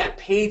 You've got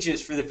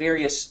pages for the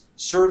various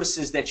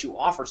services that you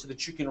offer so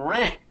that you can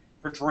rank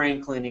for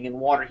drain cleaning and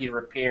water heater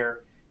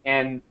repair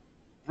and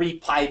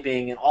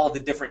repiping and all the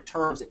different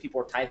terms that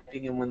people are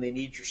typing in when they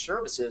need your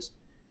services.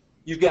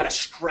 You've got a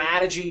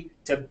strategy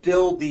to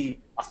build the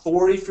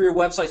authority for your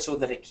website so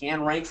that it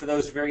can rank for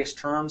those various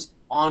terms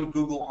on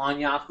Google, on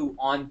Yahoo,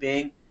 on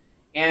Bing,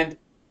 and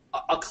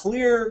a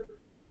clear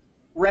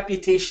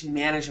reputation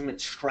management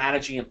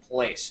strategy in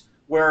place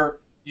where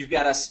you've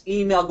got an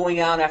email going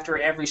out after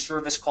every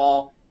service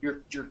call.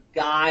 Your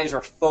guys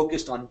are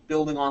focused on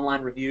building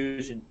online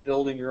reviews and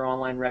building your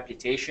online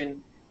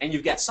reputation, and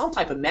you've got some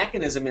type of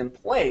mechanism in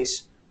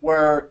place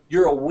where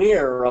you're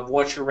aware of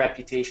what your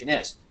reputation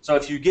is. So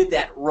if you get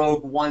that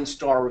rogue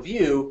 1-star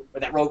review or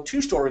that rogue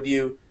 2-star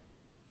review,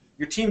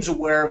 your team's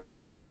aware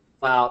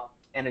about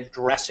and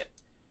address it.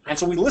 And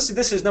so we listed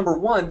this as number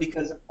one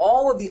because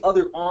all of the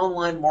other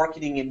online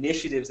marketing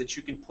initiatives that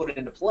you can put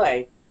into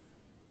play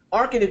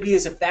aren't going to be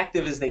as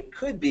effective as they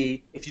could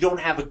be if you don't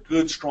have a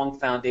good, strong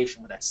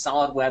foundation with that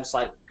solid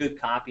website, good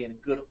copy, and a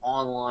good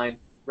online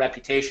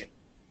reputation.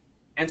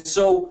 And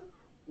so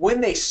when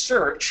they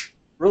search,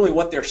 really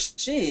what they're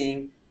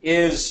seeing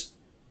is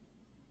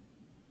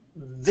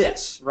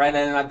this, right?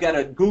 And I've got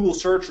a Google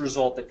search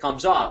result that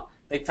comes up.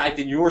 They typed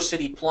in your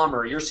city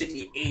plumber, your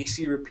city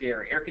AC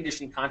repair, air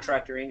conditioning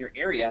contractor in your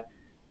area,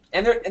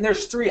 and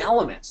there's three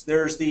elements.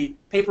 There's the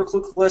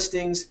pay-per-click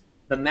listings,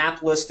 the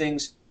map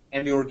listings,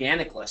 and the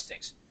organic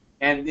listings.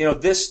 And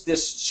this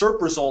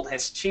SERP result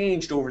has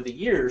changed over the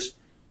years,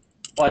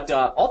 but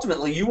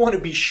ultimately you want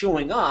to be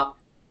showing up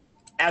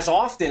as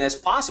often as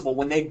possible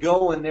when they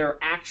go and they're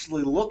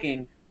actually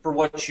looking for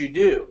what you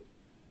do.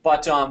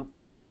 But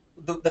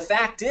the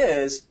fact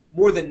is,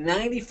 more than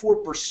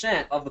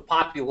 94% of the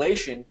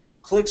population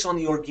clicks on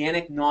the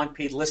organic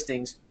non-paid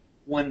listings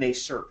when they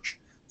search.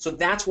 So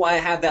that's why I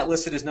have that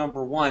listed as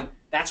number one.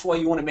 That's why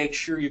you want to make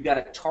sure you've got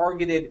a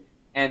targeted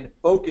and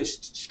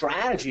focused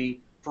strategy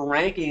for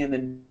ranking in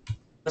the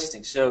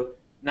listings. So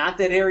not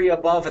that area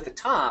above at the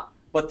top,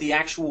 but the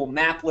actual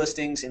map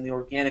listings and the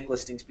organic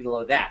listings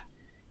below that.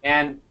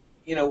 And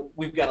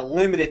we've got a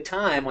limited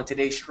time on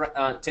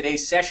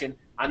today's session.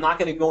 I'm not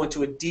going to go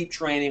into a deep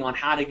training on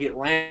how to get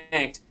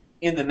ranked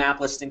in the map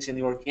listings and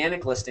the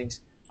organic listings.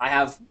 I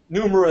have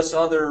numerous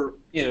other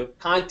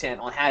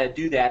content on how to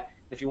do that.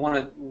 If you want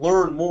to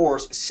learn more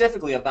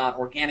specifically about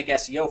organic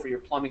SEO for your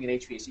plumbing and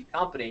HVAC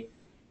company,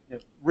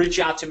 reach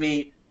out to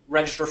me,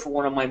 register for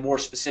one of my more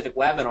specific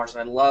webinars,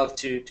 and I'd love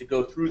to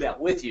go through that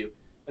with you.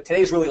 But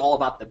today's really all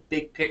about the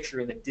big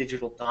picture in the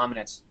digital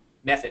dominance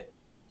method.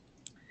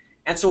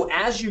 And so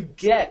as you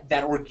get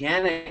that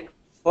organic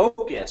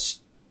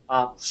focus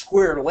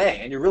squared away,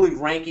 and you're really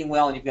ranking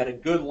well, and you've got a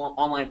good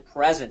online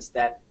presence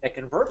that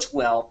converts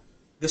well,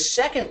 the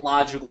second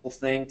logical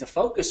thing to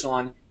focus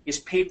on is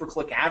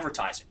pay-per-click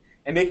advertising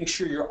and making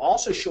sure you're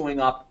also showing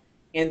up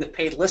in the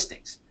paid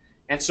listings.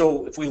 And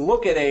so if we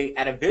look at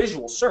a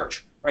visual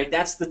search, right,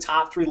 that's the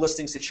top three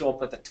listings that show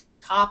up at the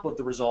top of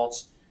the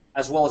results,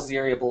 as well as the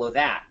area below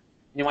that.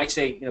 And you might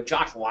say,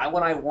 Josh, why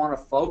would I want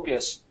to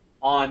focus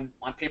on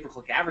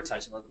pay-per-click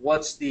advertising? Like,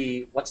 what's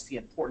the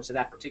importance of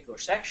that particular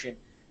section?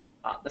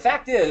 The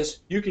fact is,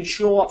 you can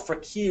show up for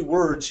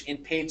keywords in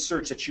paid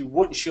search that you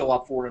wouldn't show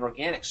up for in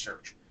organic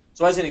search.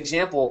 So as an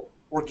example,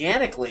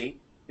 organically,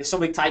 if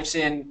somebody types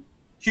in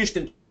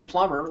Houston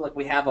plumber, like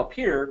we have up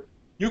here,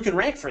 you can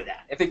rank for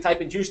that. If they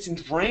type in Houston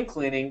drain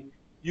cleaning,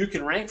 you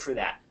can rank for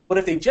that. But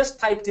if they just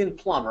typed in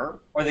plumber,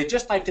 or they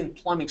just typed in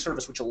plumbing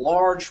service, which a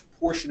large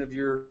portion of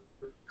your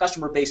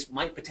customer base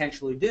might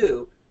potentially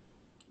do,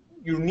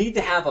 you need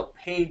to have a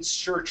paid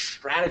search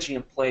strategy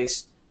in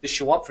place to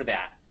show up for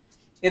that.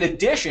 In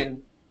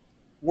addition,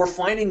 we're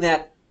finding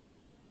that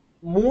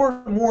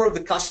more and more of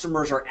the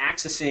customers are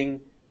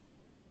accessing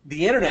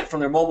the internet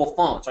from their mobile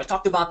phone. So I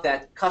talked about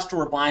that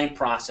customer buying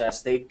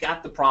process. They've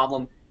got the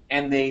problem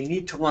and they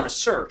need to run a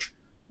search.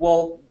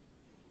 Well,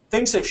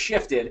 things have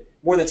shifted.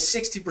 More than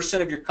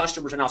 60% of your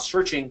customers are now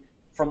searching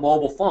from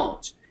mobile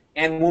phones.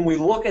 And when we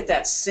look at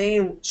that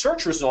same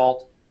search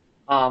result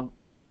on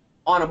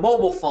a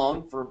mobile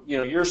phone for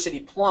your city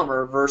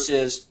plumber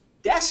versus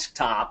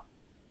desktop,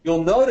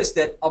 you'll notice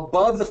that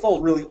above the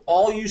fold, really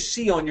all you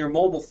see on your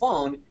mobile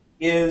phone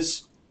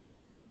is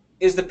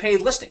the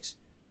paid listings.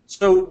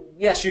 So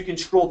yes, you can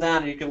scroll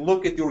down and you can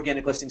look at the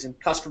organic listings, and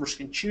customers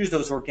can choose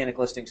those organic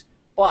listings.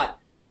 But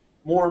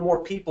more and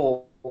more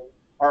people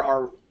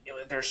are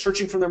they're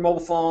searching from their mobile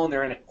phone.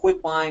 They're in a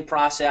quick buying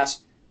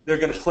process. They're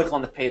going to click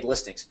on the paid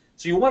listings.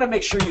 So you want to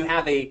make sure you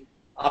have a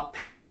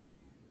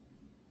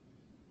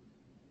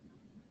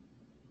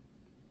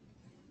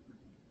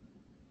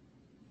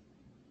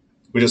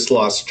We just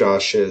lost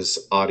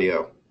Josh's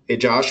audio. Hey,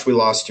 Josh, we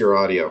lost your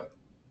audio.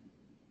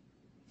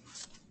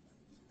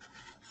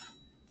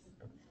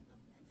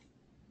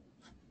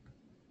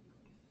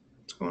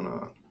 What's going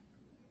on?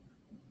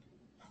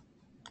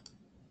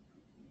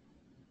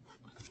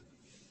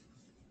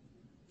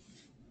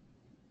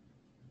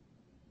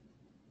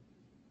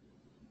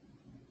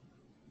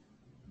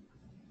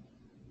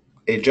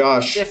 Hey,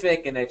 Josh.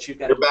 Specific, and that you've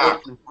got You're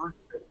back.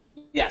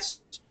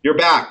 Yes. You're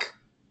back.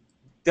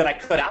 Did I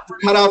cut out?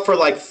 Cut out for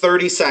like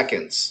 30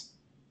 seconds.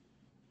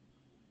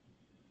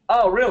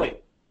 Oh, really?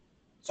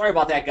 Sorry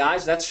about that,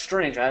 guys. That's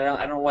strange. I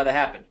don't know why that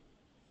happened.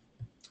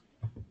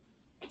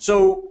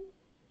 So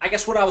I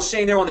guess what I was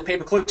saying there on the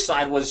pay-per-click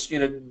side was,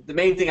 the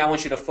main thing I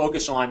want you to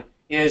focus on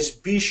is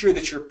be sure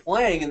that you're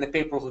playing in the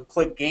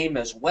pay-per-click game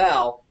as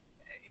well,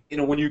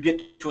 when you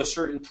get to a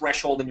certain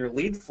threshold in your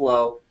lead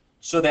flow,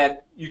 so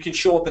that you can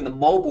show up in the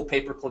mobile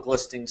pay-per-click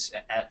listings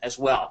as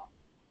well.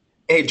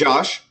 Hey,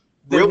 Josh.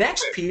 The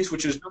next piece,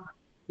 which is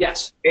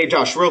yes. Hey,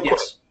 Josh, real quick.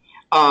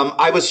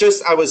 I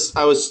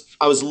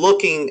was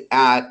looking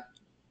at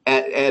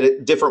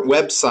different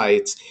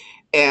websites,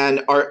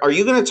 and are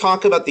you going to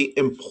talk about the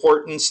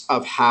importance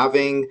of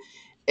having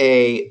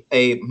a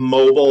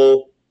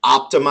mobile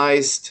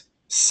optimized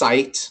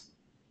site?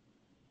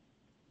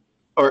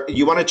 or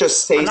you want to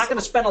just say? I'm not going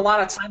to spend a lot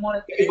of time on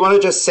it. You want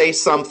to just say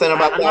something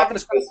about I'm that? not going to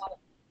spend a lot of.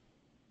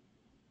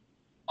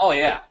 Oh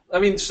yeah, I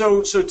mean,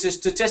 so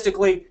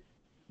statistically,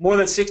 more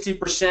than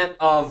 60%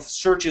 of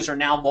searches are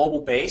now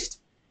mobile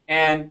based,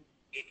 and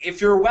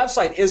if your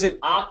website isn't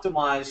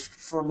optimized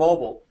for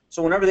mobile,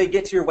 so whenever they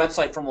get to your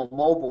website from a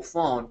mobile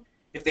phone,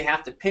 if they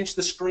have to pinch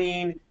the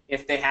screen,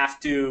 if they have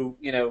to,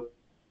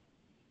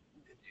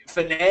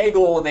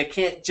 finagle and they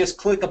can't just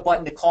click a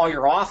button to call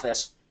your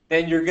office,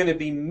 then you're going to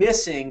be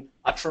missing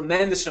a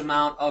tremendous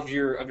amount of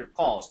your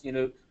calls.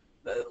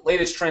 The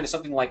latest trend is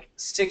something like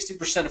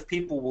 60% of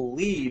people will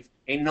leave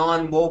a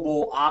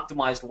non-mobile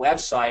optimized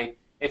website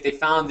if they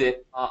found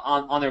it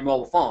on their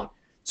mobile phone.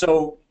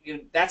 So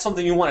that's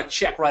something you want to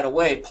check right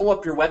away. Pull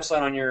up your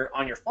website on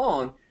your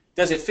phone.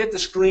 Does it fit the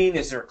screen?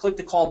 Is there a click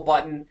to call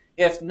button?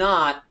 If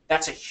not,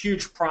 that's a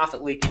huge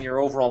profit leak in your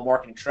overall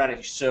marketing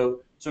strategy. So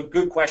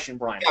good question,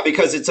 Brian. Yeah,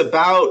 because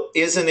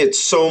isn't it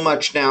so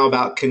much now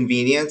about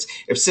convenience?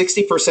 If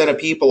 60% of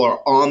people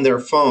are on their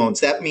phones,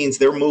 that means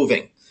they're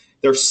moving.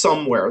 They're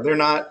somewhere. They're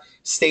not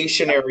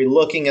stationary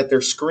looking at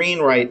their screen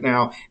right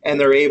now, and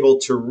they're able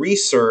to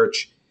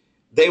research.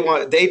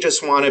 They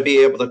just want to be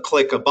able to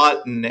click a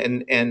button,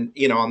 and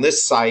on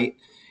this site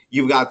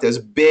you've got this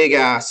big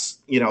ass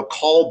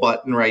call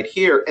button right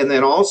here, and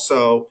then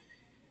also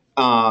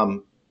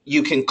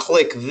you can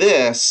click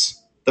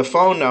the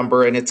phone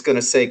number, and it's going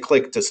to say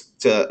click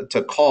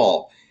to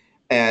call.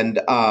 And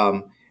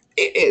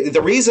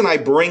the reason I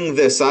bring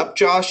this up,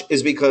 Josh,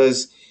 is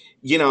because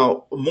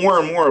more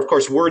and more, of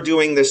course, we're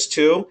doing this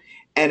too,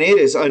 and it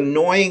is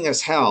annoying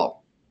as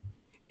hell.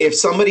 If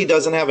somebody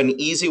doesn't have an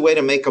easy way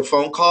to make a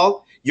phone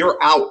call, you're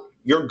out.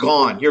 You're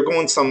gone. You're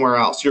going somewhere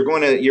else. You're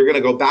going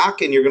to go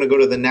back, and you're going to go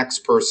to the next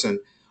person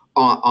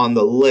on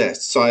the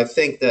list. So I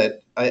think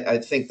that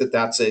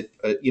that's a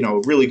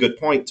really good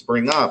point to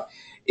bring up.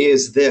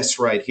 Is this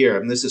right here,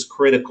 and this is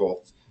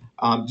critical.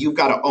 You've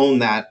got to own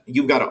that.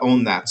 You've got to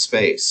own that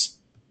space.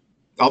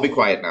 I'll be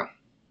quiet now.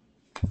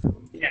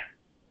 Yeah,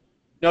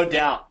 no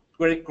doubt.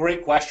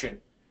 Great question.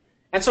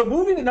 And so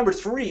moving to number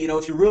 3,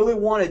 if you really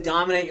want to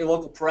dominate your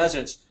local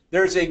presence,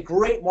 there's a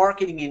great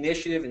marketing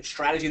initiative and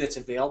strategy that's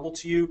available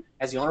to you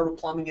as the owner of a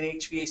plumbing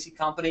and HVAC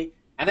company,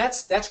 and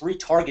that's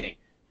retargeting.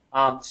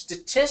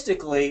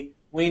 Statistically,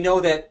 we know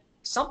that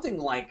something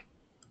like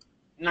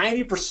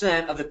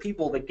 90% of the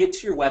people that get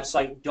to your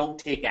website don't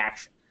take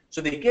action.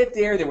 So they get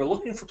there, they were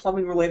looking for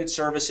plumbing-related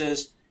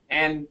services,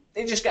 and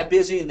they just got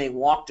busy and they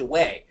walked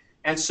away.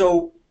 And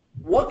so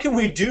what can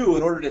we do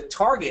in order to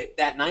target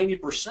that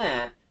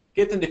 90%,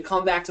 get them to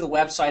come back to the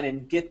website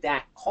and get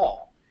that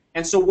call?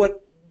 And so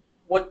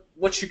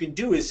what you can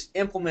do is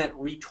implement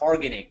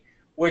retargeting,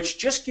 which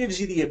just gives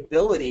you the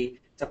ability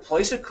to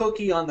place a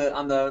cookie on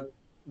the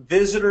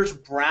visitor's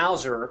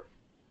browser.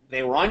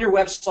 They were on your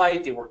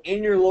website, they were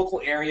in your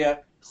local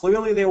area,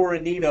 clearly they were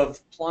in need of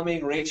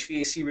plumbing or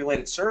HVAC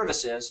related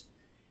services,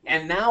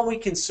 and now we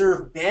can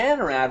serve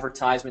banner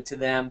advertisement to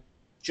them,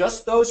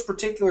 just those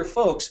particular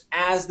folks,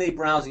 as they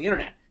browse the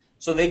internet.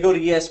 So they go to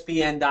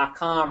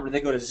ESPN.com or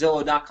they go to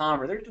Zillow.com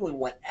or they're doing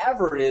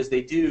whatever it is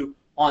they do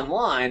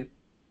online.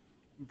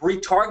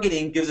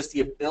 Retargeting gives us the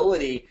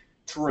ability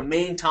to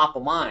remain top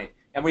of mind,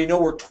 and we know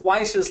we're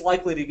twice as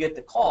likely to get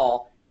the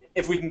call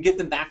if we can get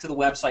them back to the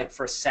website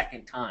for a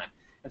second time.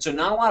 And so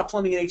not a lot of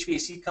plumbing and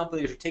HVAC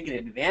companies are taking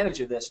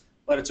advantage of this,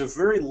 but it's a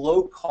very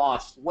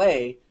low-cost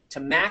way to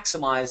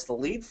maximize the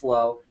lead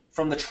flow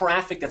from the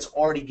traffic that's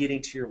already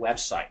getting to your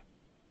website.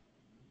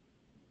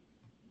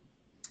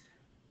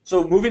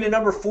 So moving to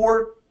number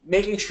 4,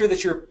 making sure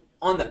that you're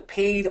on the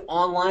paid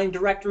online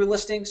directory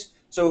listings.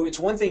 So it's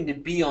one thing to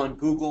be on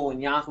Google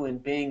and Yahoo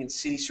and Bing and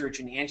CitySearch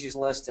and Angie's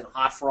List and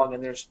HotFrog,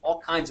 and there's all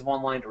kinds of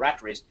online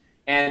directories.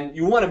 And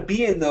you want to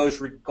be in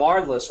those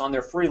regardless on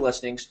their free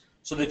listings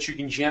so that you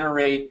can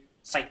generate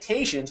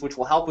citations, which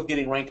will help with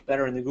getting ranked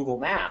better in the Google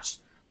Maps.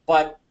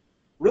 But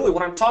really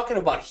what I'm talking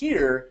about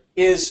here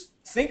is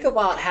think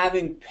about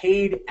having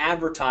paid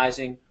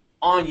advertising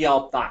on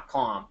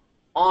Yelp.com,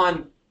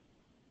 on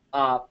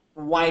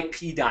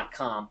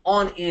YP.com,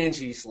 on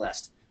Angie's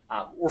List.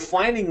 We're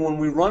finding when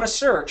we run a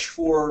search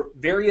for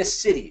various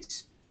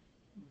cities,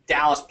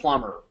 Dallas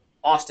Plumber,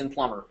 Austin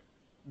Plumber,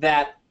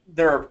 that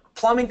there are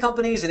plumbing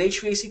companies and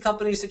HVAC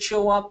companies that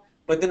show up,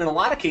 but then in a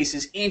lot of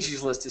cases,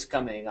 Angie's List is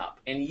coming up,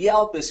 and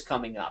Yelp is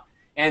coming up,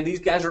 and these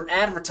guys are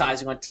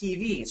advertising on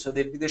TV, so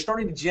they're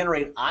starting to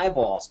generate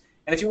eyeballs.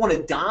 And if you want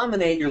to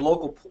dominate your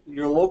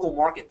local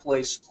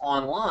marketplace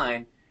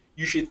online,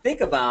 you should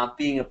think about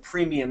being a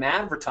premium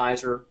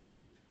advertiser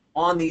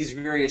on these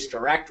various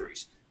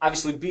directories.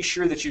 Obviously, be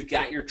sure that you've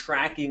got your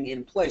tracking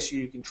in place so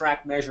you can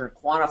track, measure, and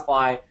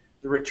quantify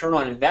the return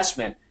on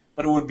investment,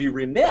 but it would be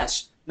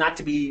remiss not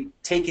to be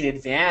taking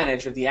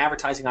advantage of the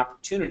advertising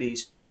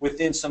opportunities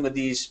within some of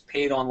these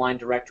paid online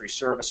directory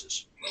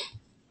services.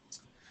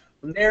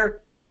 From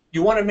there,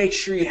 you want to make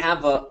sure you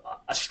have a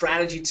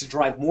strategy to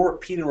drive more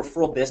repeat and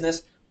referral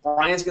business.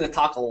 Brian's going to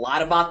talk a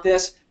lot about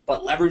this,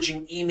 but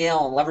leveraging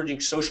email and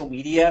leveraging social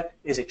media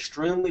is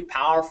extremely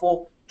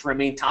powerful to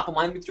remain top of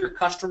mind with your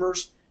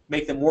customers,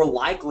 make them more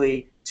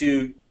likely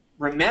to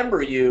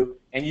remember you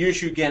and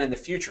use you again in the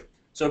future.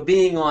 So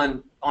being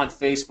on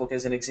Facebook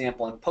as an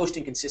example and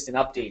posting consistent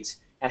updates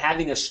and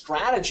having a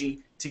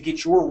strategy to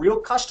get your real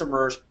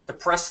customers to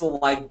press the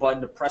like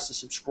button, to press the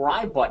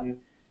subscribe button.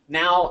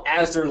 Now,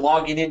 as they're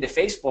logging into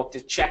Facebook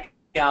to check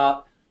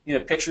out,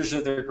 pictures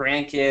of their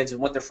grandkids and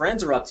what their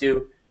friends are up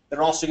to,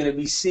 they're also going to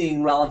be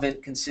seeing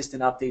relevant,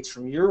 consistent updates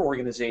from your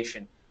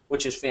organization,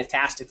 which is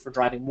fantastic for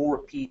driving more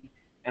repeat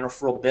and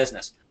referral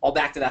business. All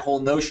back to that whole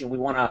notion, we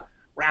want to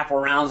wrap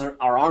our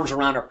arms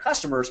around our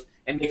customers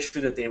and make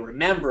sure that they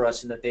remember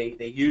us and that they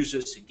use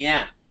us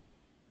again.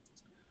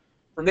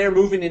 From there,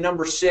 moving to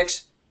number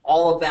 6,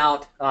 all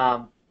about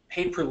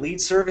pay-per-lead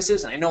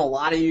services. And I know a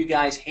lot of you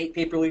guys hate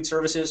pay-per-lead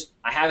services.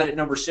 I have it at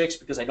number 6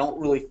 because I don't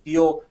really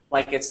feel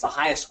like it's the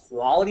highest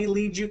quality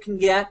lead you can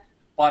get.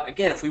 But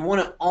again, if we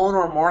want to own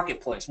our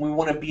marketplace, we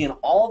want to be in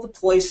all the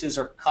places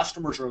our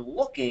customers are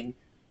looking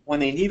when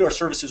they need our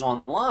services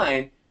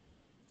online,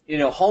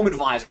 Home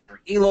Advisor,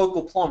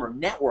 eLocal Plumber,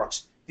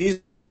 networks, these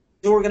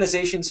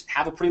organizations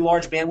have a pretty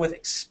large bandwidth,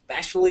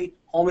 especially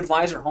Home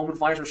Advisor. Home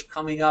Advisor is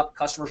coming up.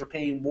 Customers are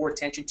paying more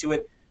attention to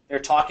it. They're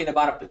talking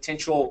about a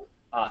potential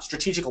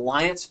strategic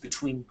alliance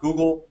between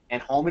Google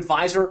and Home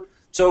Advisor.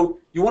 So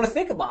you want to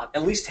think about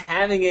at least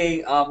having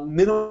a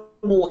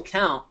minimal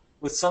account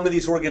with some of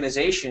these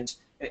organizations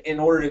in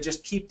order to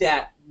just keep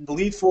that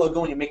lead flow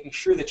going and making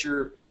sure that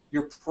you're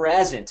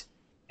present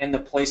in the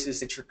places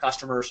that your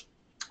customers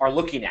are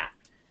looking at.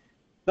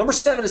 Number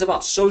 7 is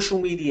about social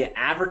media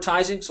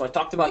advertising. So I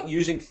talked about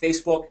using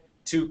Facebook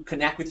to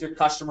connect with your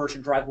customers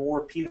and drive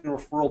more repeat and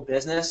referral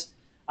business.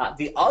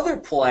 The other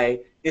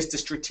play is to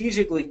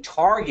strategically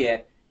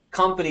target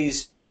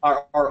companies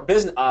or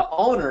business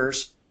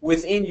owners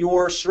within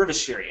your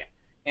service area.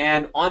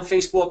 And on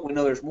Facebook, we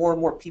know there's more and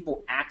more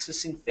people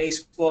accessing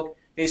Facebook.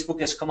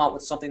 Facebook has come out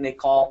with something they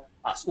call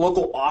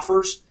local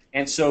offers.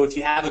 And so if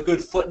you have a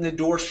good foot in the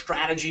door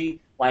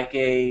strategy, like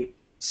a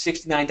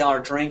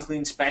 $69 drain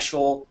clean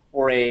special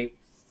or a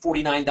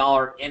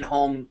 $49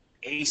 in-home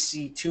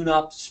AC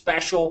tune-up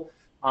special,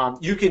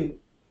 you can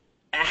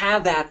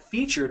have that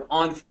featured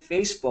on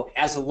Facebook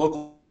as a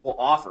local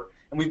offer.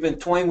 And we've been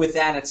toying with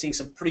that and seeing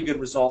some pretty good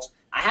results.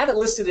 I have it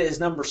listed as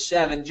number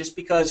 7 just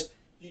because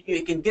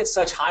you can get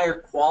such higher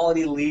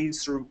quality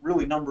leads through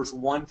really numbers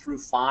 1 through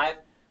 5.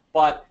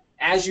 But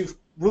as you've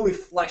really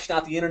fleshed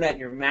out the internet and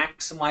you're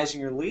maximizing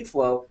your lead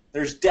flow,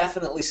 there's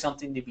definitely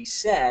something to be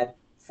said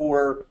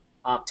for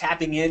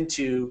tapping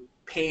into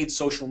paid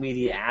social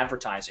media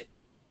advertising.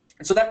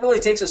 And so that really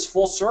takes us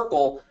full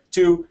circle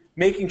to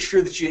making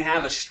sure that you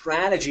have a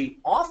strategy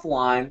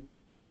offline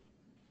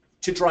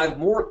to drive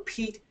more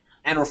repeat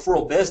and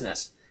referral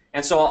business.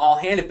 And so I'll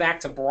hand it back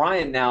to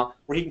Brian now,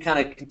 where he can kind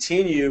of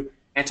continue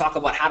and talk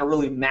about how to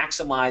really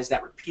maximize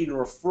that repeat and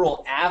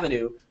referral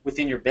avenue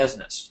within your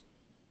business.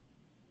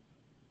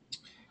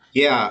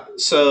 Yeah,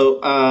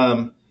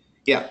 so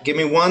give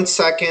me 1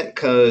 second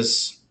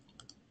because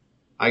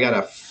I got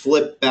to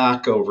flip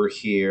back over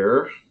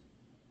here.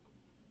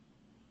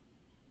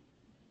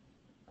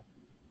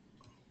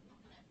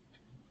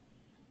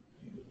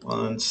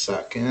 One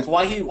second. So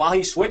while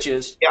he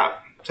switches,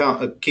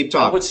 keep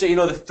talking. I would say,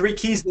 the 3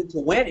 keys to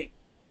winning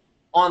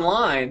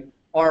online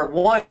are,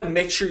 1,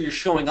 make sure you're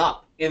showing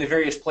up in the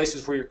various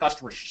places where your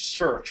customers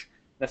search.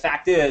 The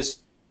fact is,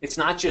 it's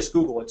not just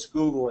Google,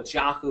 it's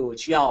Yahoo,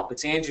 it's Yelp,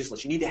 it's Angie's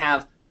List. You need to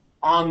have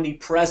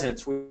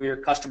omnipresence where your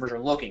customers are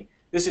looking.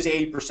 This is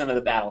 80% of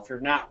the battle. If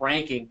you're not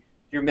ranking,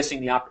 you're missing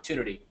the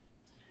opportunity.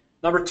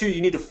 Number 2,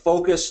 you need to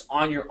focus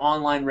on your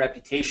online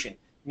reputation.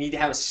 You need to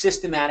have a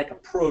systematic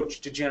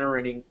approach to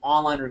generating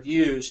online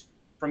reviews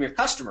from your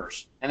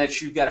customers, and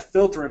that you've got a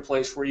filter in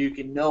place where you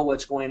can know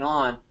what's going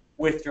on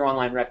with your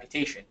online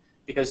reputation,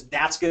 because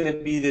that's going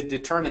to be the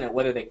determinant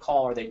whether they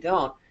call or they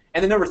don't.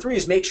 And then number 3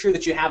 is make sure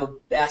that you have a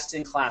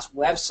best-in-class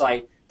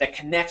website that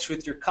connects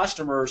with your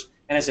customers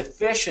and is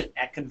efficient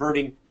at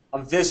converting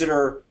a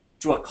visitor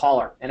to a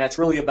caller. And that's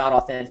really about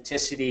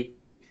authenticity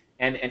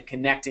and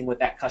connecting with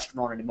that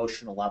customer on an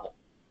emotional level.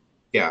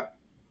 Yeah.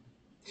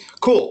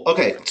 Cool.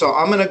 Okay, so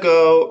I'm going to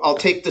go, I'll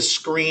take the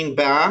screen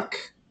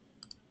back.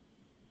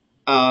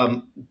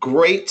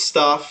 Great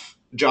stuff,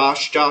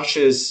 Josh. Josh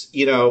is,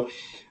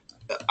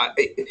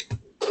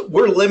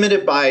 we're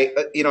limited by,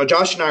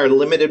 Josh and I are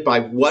limited by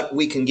what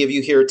we can give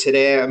you here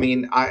today. I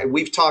mean,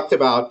 we've talked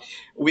about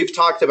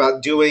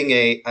doing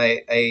a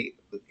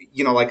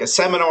like a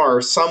seminar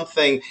or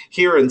something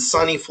here in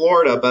sunny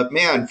Florida, but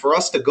man, for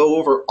us to go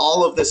over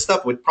all of this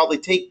stuff would probably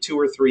take 2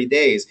 or 3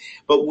 days.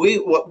 But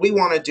what we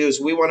want to do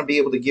is we want to be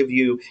able to give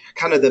you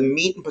kind of the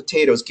meat and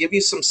potatoes, give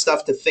you some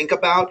stuff to think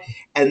about,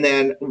 and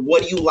then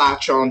what do you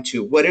latch on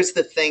to? What is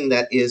the thing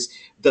that is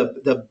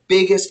the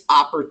biggest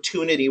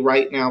opportunity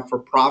right now for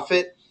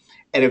profit?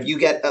 And if you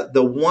get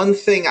the one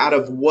thing out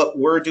of what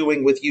we're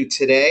doing with you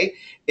today,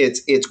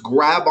 it's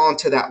grab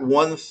onto that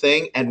one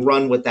thing and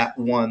run with that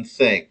one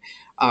thing.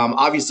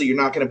 Obviously, you're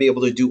not going to be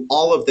able to do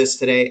all of this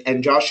today,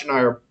 and Josh and I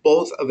are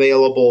both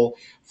available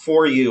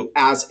for you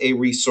as a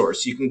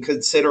resource. You can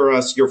consider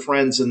us your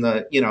friends in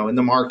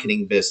the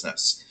marketing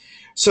business.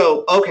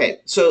 So, okay,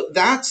 so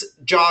that's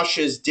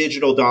Josh's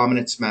digital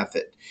dominance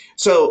method.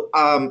 So,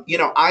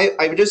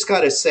 I just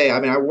got to say, I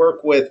mean, I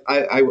work with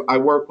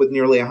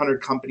nearly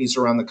 100 companies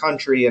around the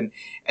country,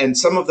 and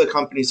some of the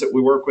companies that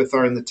we work with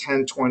are in the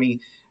 10,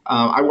 20.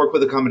 I work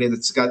with a company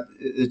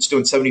it's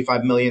doing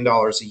 $75 million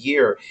a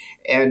year,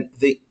 and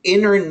the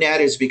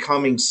internet is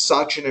becoming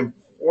such an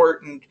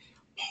important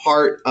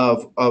part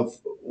of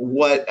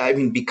what I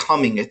mean,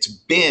 becoming. It's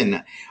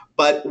been,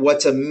 but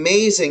what's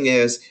amazing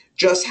is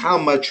just how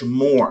much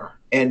more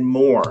and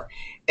more.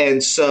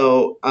 And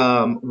so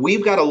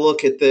we've got to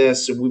look at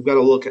this, and we've got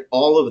to look at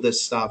all of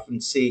this stuff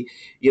and see,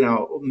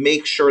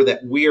 make sure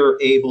that we're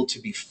able to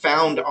be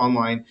found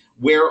online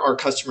where our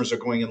customers are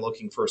going and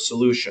looking for a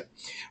solution.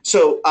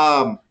 So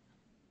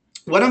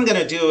what I'm going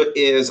to do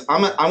is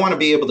I want to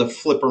be able to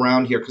flip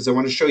around here because I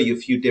want to show you a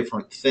few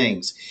different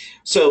things.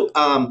 So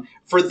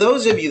for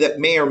those of you that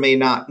may or may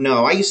not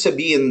know, I used to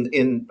be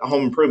in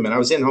home improvement. I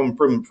was in home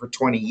improvement for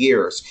 20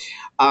 years.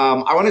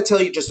 I want to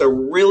tell you just a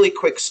really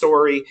quick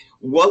story,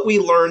 what we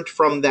learned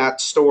from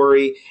that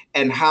story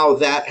and how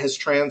that has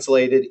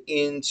translated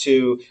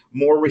into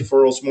more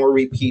referrals, more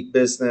repeat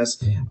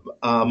business,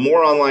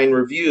 more online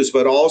reviews,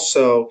 but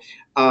also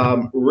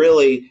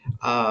really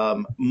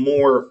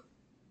more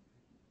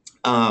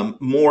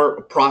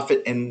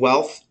profit and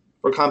wealth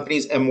for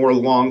companies and more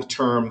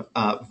long-term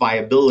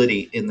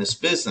viability in this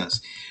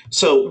business.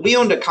 So we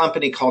owned a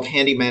company called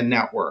Handyman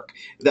Network.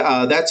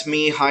 That's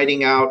me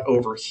hiding out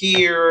over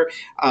here.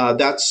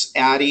 That's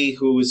Addie,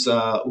 who's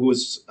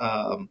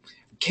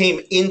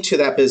came into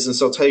that business.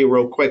 I'll tell you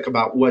real quick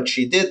about what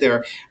she did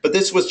there. But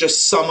this was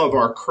just some of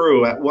our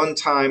crew. At one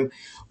time,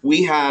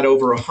 we had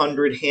over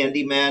 100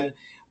 handymen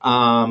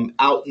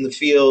out in the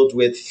field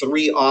with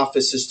 3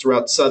 offices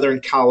throughout Southern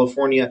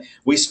California.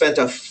 We spent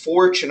a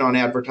fortune on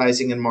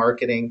advertising and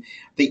marketing.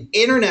 The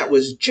internet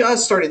was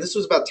just starting. This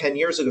was about 10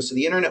 years ago. So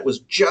the internet was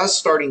just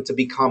starting to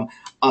become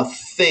a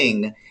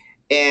thing.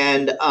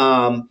 And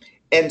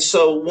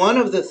so one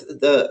of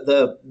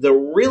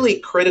the really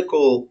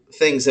critical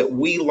things that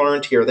we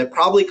learned here that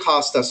probably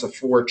cost us a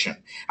fortune.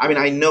 I mean,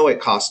 I know it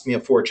cost me a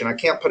fortune. I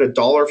can't put a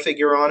dollar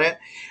figure on it.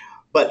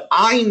 But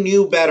I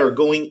knew better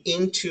going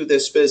into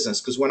this business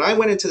because when I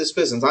went into this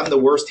business, I'm the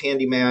worst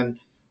handyman.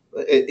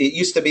 It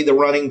used to be the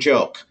running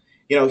joke.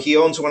 He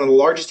owns one of the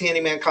largest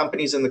handyman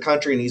companies in the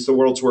country, and he's the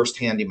world's worst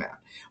handyman.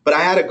 But I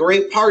had a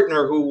great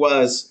partner who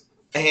was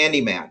a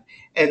handyman.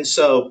 And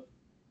so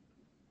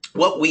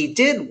what we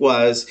did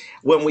was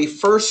when we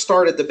first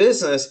started the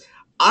business,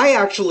 I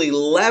actually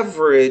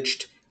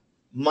leveraged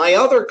my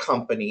other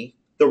company,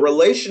 the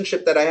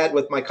relationship that I had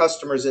with my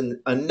customers in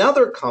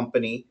another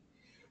company,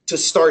 to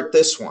start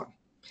this one.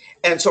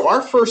 And so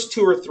our first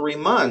 2 or 3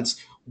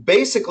 months,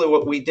 basically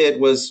what we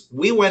did was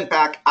we went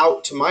back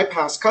out to my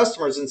past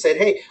customers and said,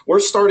 hey,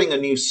 we're starting a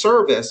new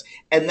service.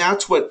 And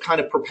that's what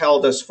kind of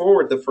propelled us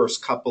forward the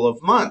first couple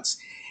of months.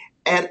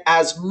 And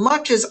as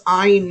much as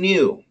I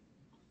knew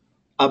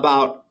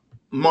about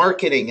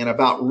marketing and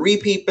about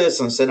repeat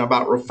business and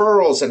about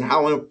referrals and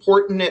how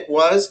important it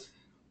was,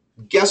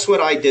 guess what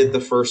I did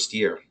the first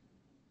year?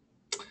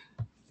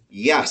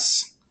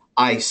 Yes,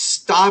 I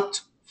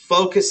stopped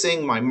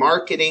focusing my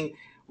marketing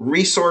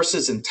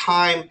resources and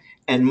time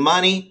and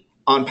money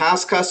on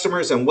past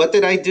customers. And what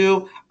did I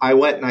do? I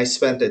went and I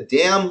spent a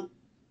damn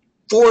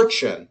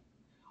fortune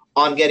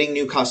on getting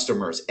new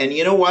customers. And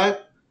you know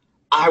what?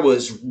 I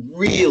was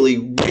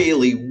really,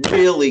 really,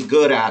 really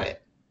good at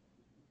it.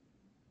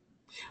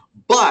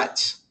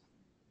 But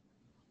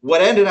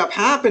what ended up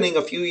happening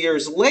a few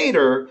years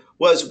later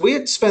was we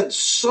had spent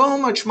so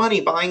much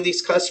money buying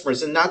these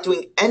customers and not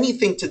doing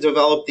anything to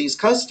develop these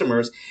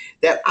customers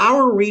that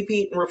our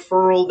repeat and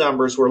referral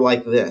numbers were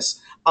like this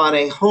on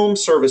a home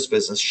service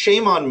business.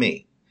 Shame on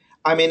me.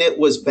 I mean, it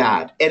was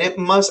bad. And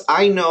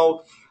I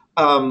know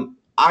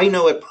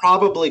it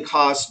probably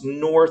cost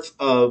north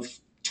of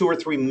 $2 or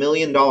 $3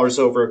 million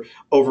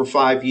over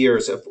 5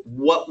 years of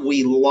what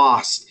we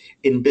lost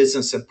in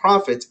business and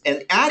profits.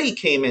 And Addie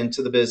came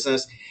into the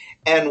business,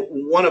 and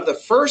one of the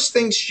first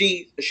things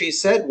she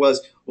said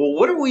was, well,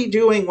 what are we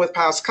doing with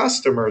past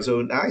customers?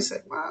 And I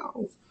said,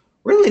 wow,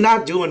 really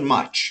not doing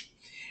much.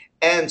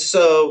 And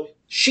so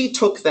she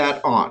took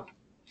that on.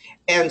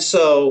 And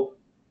so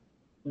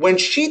when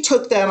she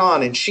took that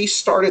on and she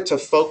started to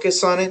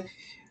focus on it,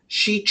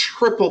 she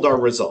tripled our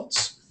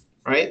results,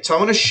 right? So I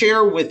want to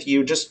share with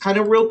you just kind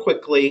of real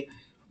quickly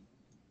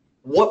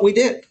what we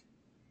did,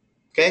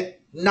 okay?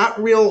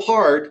 Not real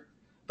hard,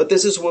 but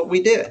this is what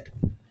we did.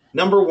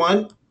 Number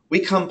one, we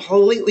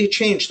completely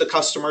changed the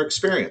customer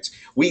experience.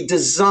 We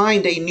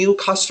designed a new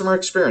customer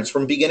experience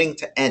from beginning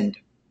to end.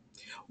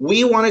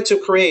 We wanted to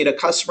create a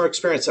customer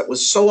experience that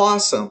was so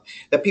awesome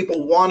that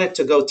people wanted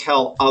to go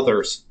tell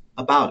others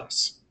about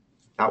us.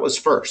 That was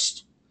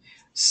first.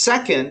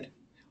 Second,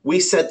 we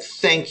said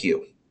thank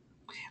you.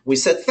 We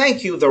said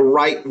thank you the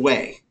right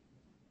way.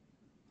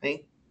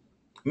 Okay?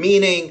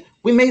 Meaning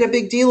we made a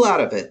big deal out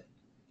of it.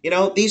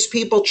 These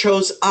people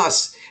chose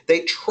us.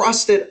 They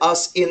trusted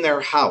us in their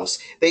house.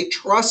 They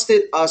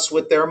trusted us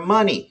with their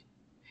money.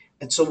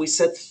 And so we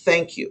said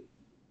thank you.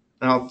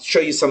 And I'll show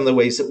you some of the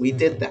ways that we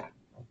did that.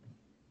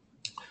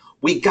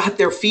 We got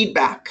their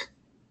feedback.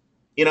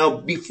 You know,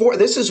 before,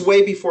 this is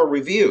way before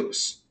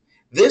reviews.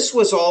 This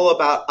was all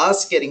about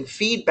us getting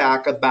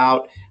feedback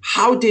about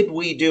how did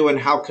we do and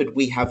how could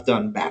we have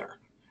done better,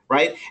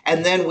 right?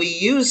 And then we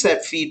use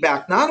that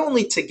feedback not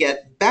only to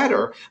get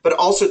better, but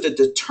also to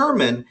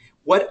determine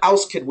what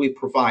else could we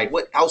provide?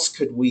 What else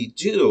could we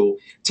do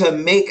to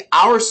make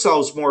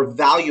ourselves more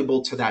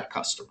valuable to that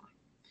customer?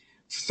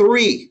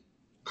 3,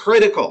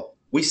 critical,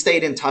 we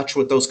stayed in touch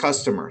with those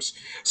customers.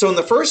 So in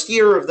the first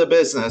year of the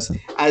business,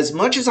 as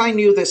much as I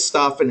knew this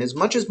stuff and as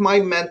much as my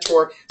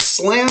mentor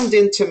slammed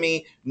into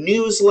me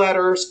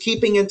newsletters,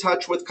 keeping in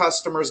touch with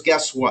customers,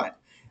 guess what?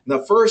 In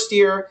the first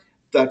year,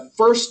 the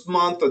first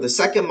month or the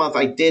second month,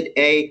 I did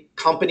a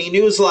company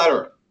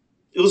newsletter.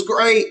 It was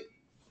great.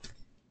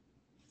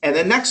 And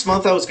the next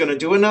month I was going to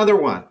do another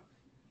one,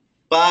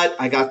 but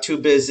I got too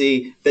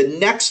busy. The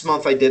next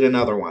month I did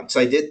another one. So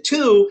I did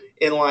 2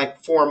 in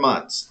like 4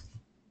 months.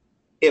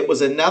 It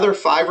was another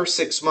 5 or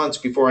 6 months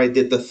before I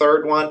did the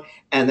third one.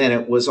 And then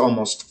it was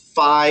almost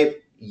 5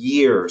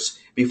 years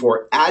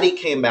before Addie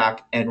came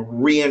back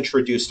and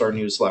reintroduced our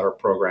newsletter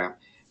program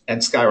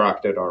and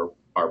skyrocketed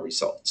our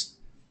results.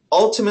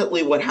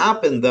 Ultimately, what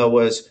happened though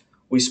was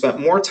we spent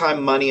more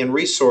time, money, and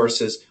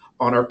resources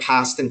on our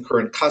past and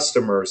current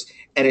customers,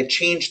 and it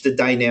changed the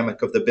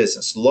dynamic of the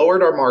business,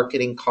 lowered our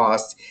marketing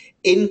costs,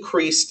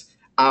 increased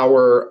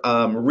our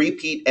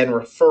repeat and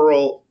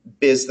referral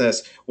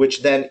business,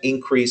 which then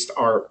increased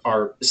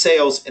our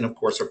sales and, of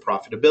course, our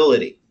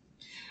profitability.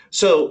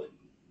 So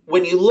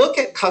when you look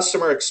at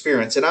customer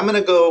experience, and I'm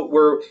going to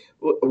go,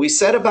 we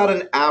said about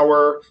an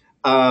hour.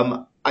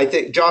 I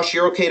think, Josh,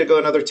 you're okay to go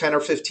another 10 or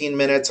 15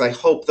 minutes. I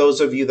hope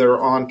those of you that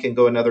are on can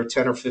go another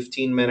 10 or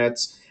 15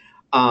 minutes.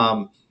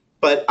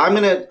 But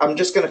I'm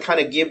just going to kind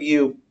of give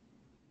you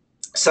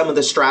some of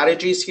the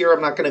strategies here.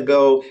 I'm not going to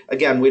go,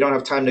 again, we don't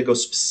have time to go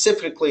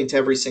specifically into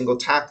every single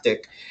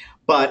tactic,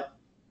 but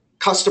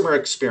customer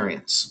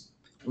experience.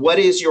 What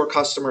is your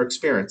customer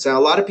experience? Now,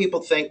 a lot of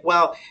people think,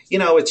 well, you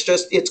know,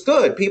 it's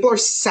good. People are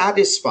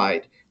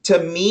satisfied.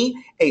 To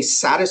me, a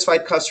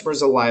satisfied customer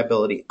is a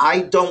liability.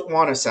 I don't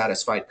want a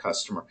satisfied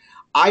customer.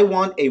 I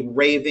want a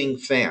raving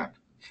fan.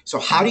 So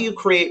how do you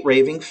create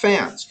raving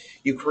fans?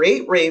 You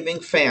create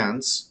raving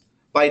fans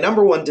by,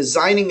 number one,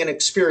 designing an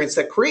experience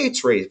that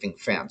creates raving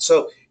fans.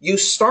 So you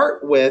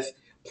start with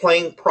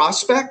playing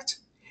prospect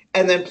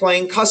and then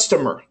playing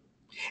customer.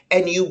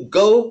 And you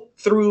go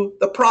through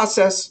the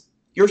process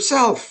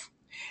yourself.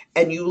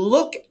 And you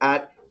look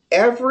at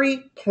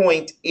every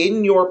point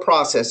in your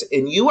process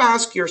and you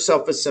ask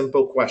yourself a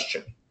simple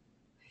question.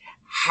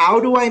 How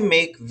do I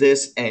make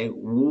this a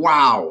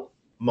wow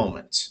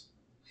moment?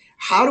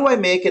 How do I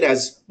make it,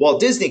 as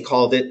Walt Disney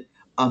called it,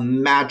 a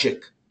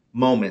magic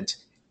moment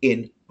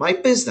in my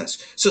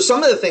business? So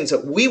some of the things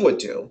that we would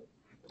do,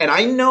 and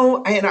I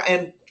know,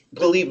 and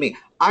believe me,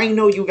 I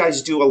know you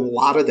guys do a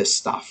lot of this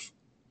stuff,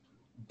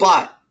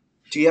 but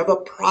do you have a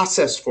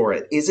process for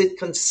it? Is it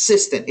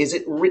consistent? Is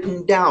it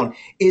written down?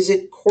 Is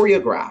it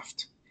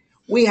choreographed?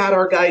 We had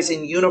our guys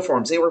in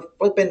uniforms. They were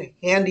flipping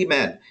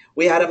handymen.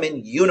 We had them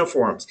in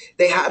uniforms.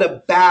 They had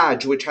a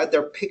badge which had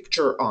their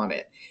picture on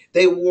it.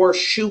 They wore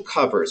shoe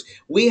covers.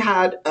 We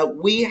had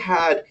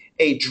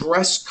a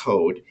dress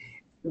code.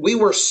 We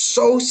were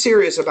so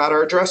serious about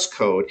our dress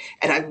code,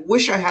 and I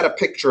wish I had a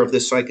picture of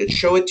this so I could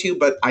show it to you,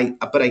 but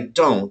I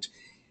don't.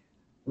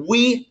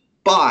 We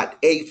bought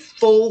a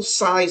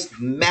full-sized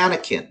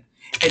mannequin,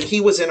 and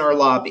he was in our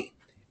lobby,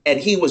 and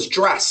he was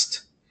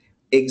dressed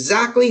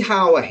exactly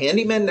how a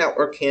Handyman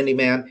Network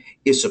handyman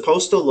is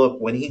supposed to look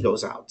when he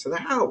goes out to the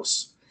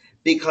house,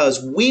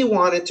 because we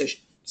wanted to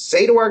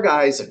say to our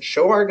guys and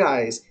show our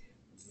guys,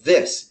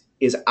 this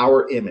is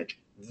our image.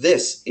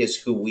 This is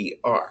who we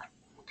are.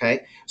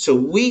 Okay, so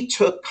we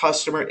took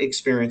customer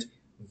experience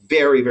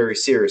very, very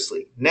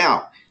seriously.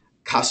 Now,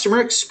 customer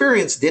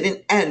experience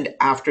didn't end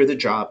after the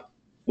job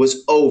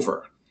was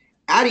over.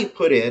 Addie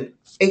put in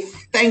a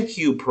thank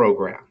you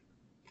program.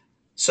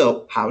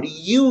 So how do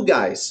you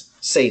guys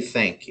say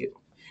thank you?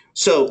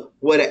 So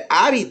what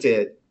Addie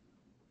did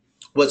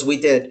was we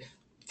did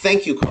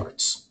thank you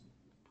cards,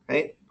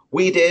 right?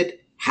 We did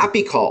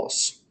happy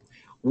calls.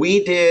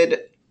 We did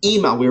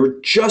email. We were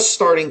just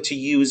starting to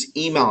use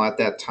email at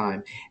that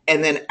time.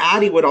 And then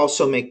Addie would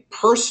also make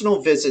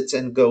personal visits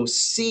and go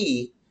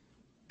see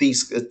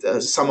these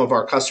some of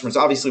our customers.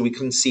 Obviously, we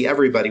couldn't see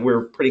everybody. We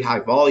were pretty high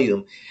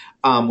volume.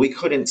 We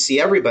couldn't see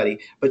everybody,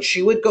 but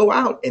she would go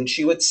out and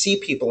she would see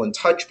people and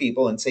touch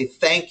people and say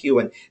thank you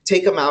and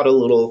take them out a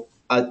little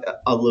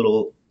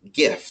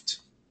gift.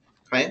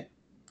 Okay?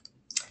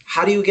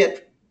 How do you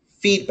get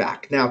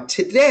feedback? Now,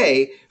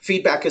 today,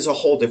 feedback is a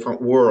whole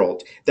different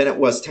world than it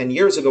was 10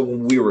 years ago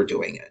when we were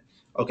doing it.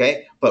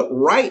 Okay? But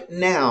right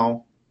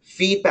now,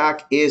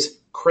 feedback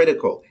is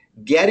critical.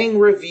 Getting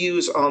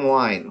reviews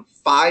online,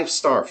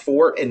 5-star,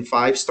 4 and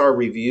 5-star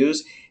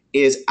reviews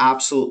is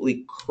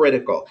absolutely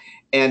critical.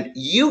 And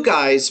you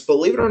guys,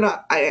 believe it or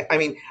not, I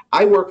mean,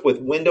 I work with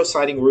window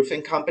siding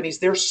roofing companies.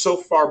 They're so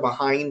far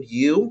behind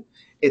you.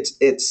 It's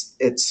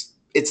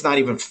it's not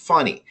even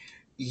funny.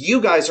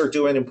 You guys are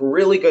doing a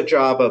really good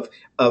job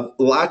of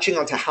latching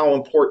onto how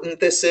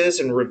important this is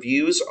and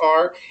reviews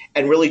are,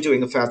 and really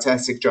doing a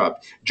fantastic job.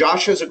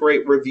 Josh has a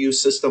great review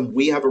system.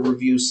 We have a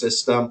review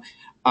system,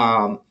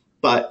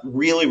 but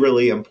really,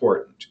 really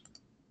important.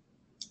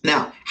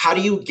 Now, how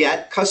do you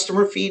get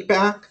customer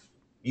feedback?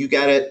 You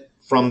get it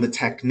from the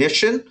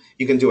technician.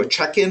 You can do a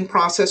check-in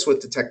process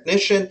with the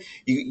technician.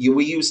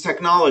 We use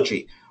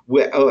technology.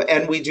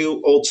 And we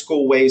do old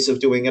school ways of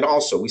doing it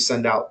also. We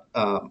send out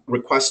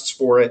requests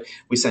for it.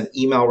 We send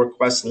email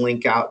requests,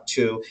 link out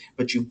to,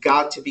 but you've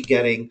got to be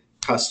getting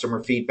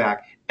customer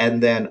feedback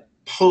and then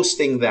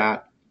posting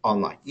that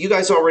online. You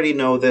guys already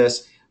know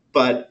this,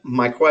 but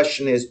my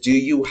question is, do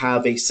you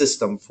have a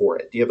system for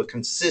it? Do you have a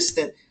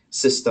consistent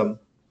system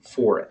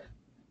for it?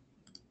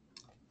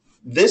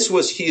 This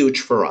was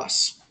huge for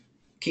us,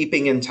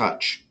 keeping in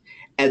touch.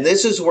 And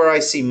this is where I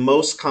see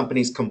most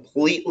companies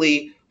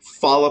completely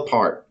fall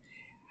apart.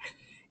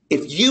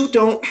 If you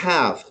don't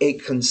have a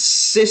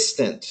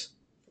consistent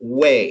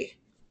way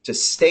to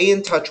stay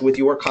in touch with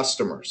your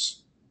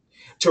customers,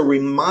 to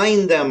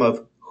remind them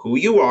of who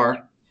you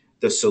are,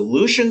 the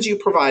solutions you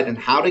provide, and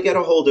how to get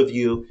a hold of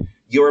you,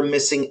 you're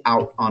missing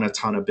out on a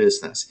ton of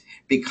business.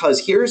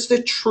 Because here's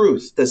the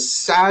truth, the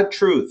sad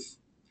truth.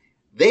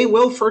 They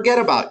will forget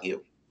about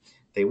you.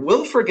 They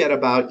will forget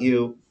about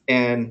you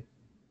in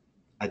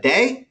a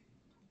day,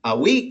 a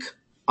week,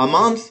 a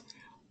month,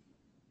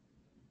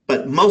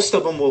 but most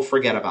of them will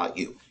forget about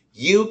you.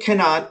 You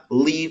cannot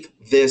leave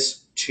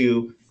this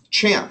to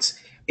chance.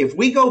 If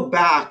we go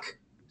back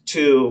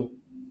to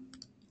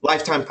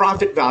lifetime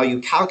profit value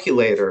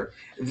calculator,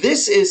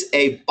 this is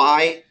a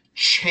by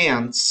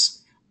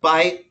chance,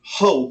 by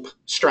hope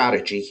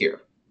strategy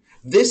here.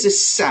 This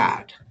is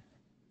sad,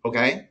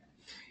 okay?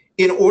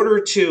 In order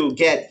to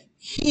get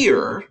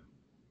here,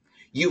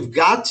 you've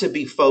got to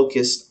be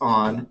focused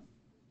on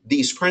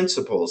these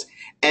principles.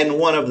 And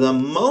one of the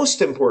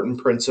most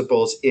important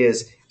principles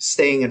is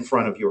staying in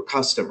front of your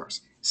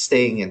customers,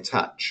 staying in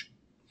touch.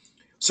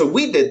 So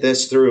we did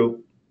this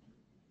through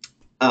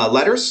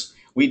letters.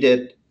 We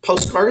did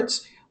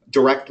postcards,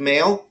 direct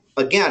mail.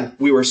 Again,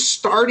 we were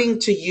starting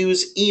to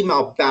use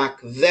email back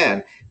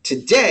then.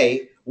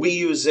 Today, we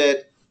use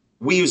it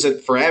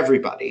for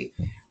everybody.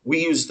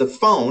 We use the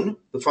phone.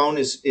 The phone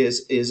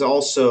is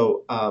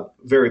also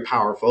very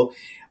powerful.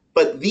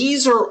 But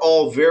these are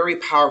all very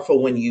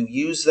powerful when you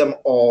use them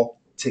all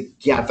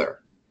together.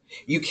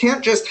 You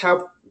can't just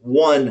have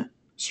one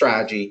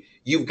strategy.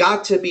 You've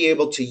got to be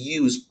able to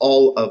use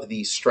all of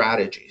these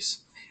strategies.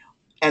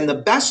 And the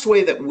best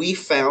way that we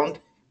found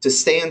to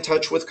stay in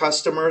touch with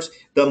customers,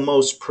 the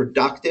most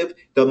productive,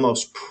 the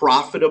most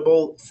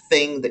profitable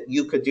thing that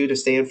you could do to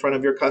stay in front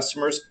of your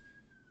customers,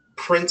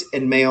 print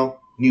and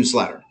mail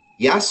newsletter.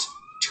 Yes,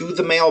 to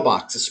the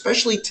mailbox,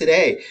 especially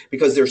today,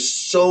 because there's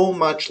so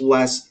much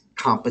less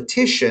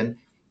competition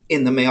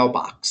in the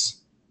mailbox.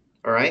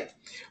 All right.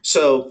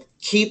 So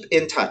keep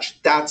in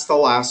touch. That's the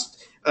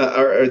last,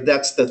 or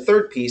that's the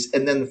third piece.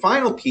 And then the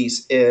final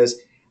piece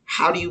is,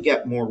 how do you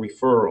get more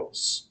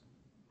referrals?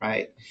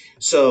 Right.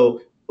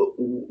 So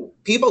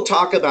people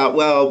talk about,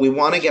 well, we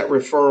want to get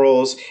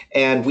referrals,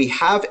 and we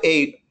have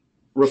a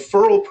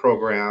referral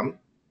program.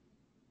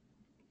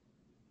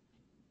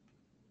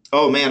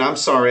 Oh man, I'm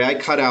sorry. I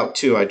cut out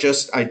too. I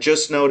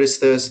just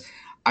noticed this.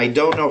 I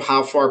don't know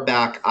how far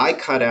back I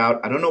cut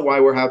out. I don't know why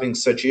we're having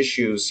such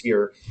issues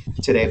here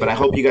today, but I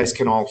hope you guys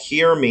can all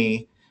hear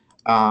me.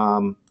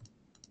 I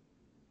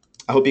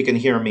hope you can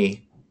hear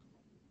me.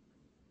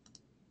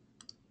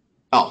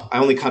 Oh, I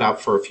only cut out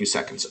for a few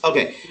seconds.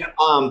 Okay.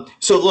 Yeah.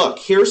 So look,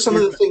 here's some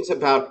of the things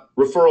about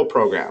referral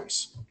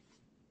programs.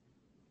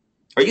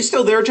 Are you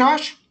still there,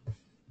 Josh?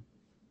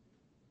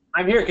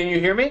 I'm here. Can you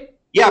hear me?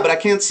 Yeah, but I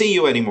can't see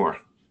you anymore.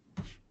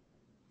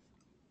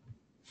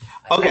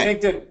 Okay. I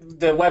think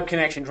the web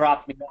connection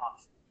dropped me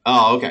off.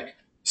 Oh, okay.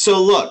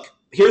 So look,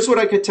 here's what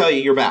I could tell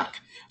you. You're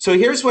back. So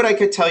here's what I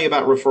could tell you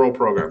about referral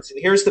programs. And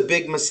here's the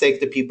big mistake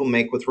that people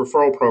make with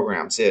referral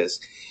programs is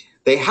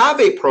they have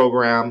a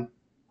program.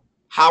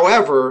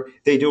 However,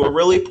 they do a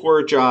really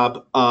poor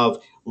job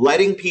of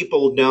letting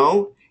people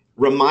know,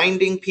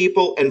 reminding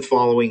people, and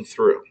following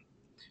through.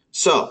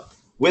 So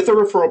with a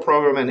referral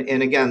program,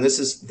 and again,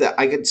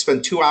 I could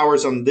spend 2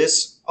 hours on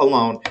this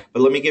alone,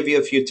 but let me give you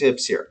a few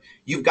tips here.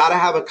 You've got to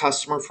have a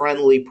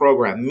customer-friendly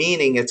program,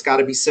 meaning it's got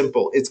to be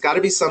simple. It's got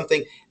to be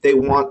something they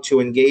want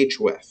to engage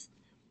with.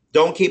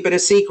 Don't keep it a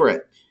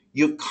secret.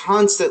 You've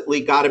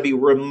constantly got to be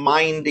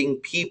reminding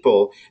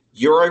people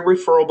you're a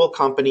referable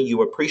company,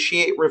 you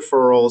appreciate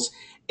referrals,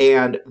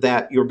 and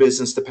that your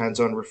business depends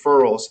on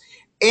referrals,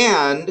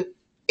 and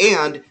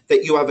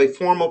that you have a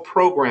formal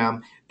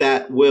program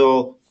that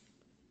will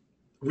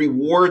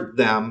reward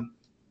them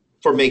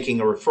for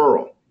making a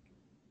referral.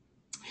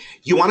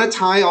 You want to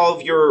tie all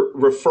of your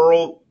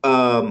referral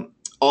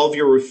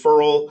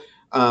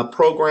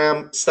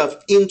program stuff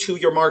into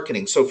your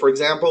marketing. So for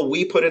example,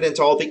 we put it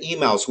into all the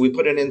emails, we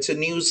put it into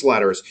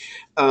newsletters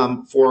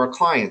for our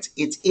clients.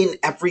 It's in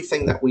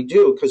everything that we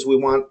do because we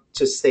want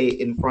to stay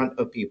in front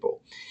of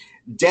people.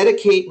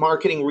 dedicate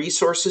marketing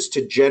resources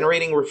to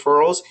generating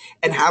referrals,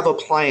 and have a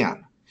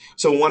plan.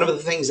 So one of the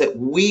things that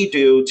we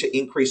do to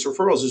increase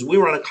referrals is we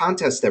run a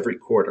contest every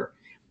quarter.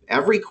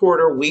 Every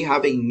quarter we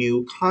have a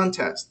new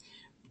contest.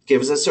 It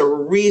gives us a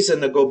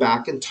reason to go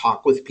back and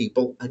talk with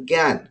people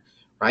again,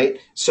 right?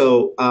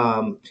 So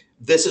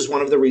this is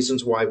one of the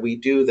reasons why we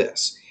do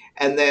this.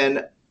 And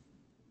then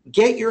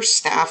get your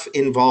staff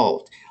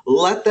involved.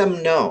 Let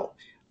them know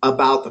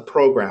about the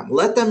program.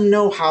 Let them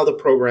know how the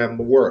program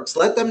works.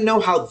 Let them know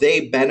how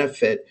they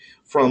benefit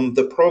from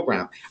the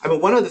program. I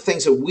mean, one of the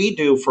things that we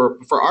do for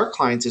our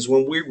clients is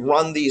when we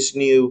run these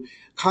new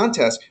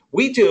contests,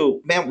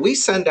 we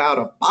send out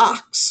a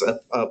box,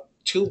 a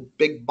two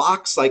big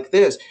box like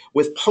this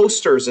with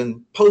posters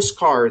and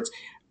postcards.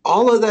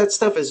 All of that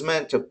stuff is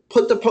meant to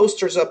put the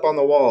posters up on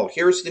the wall.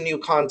 Here's the new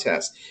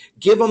contest.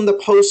 Give them the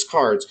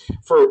postcards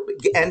for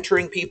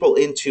entering people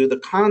into the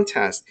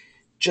contest,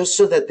 just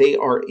so that they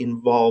are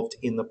involved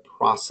in the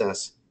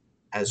process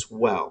as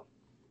well.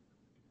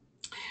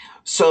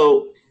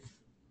 So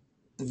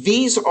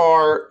these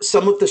are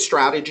some of the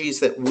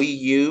strategies that we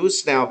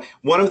use. Now,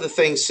 one of the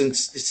things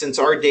since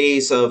our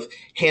days of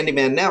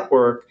Handyman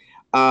Network,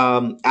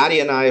 Adi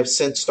and I have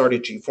since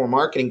started G4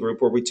 Marketing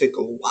Group, where we took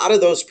a lot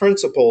of those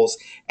principles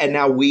and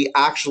now we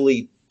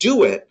actually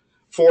do it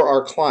for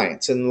our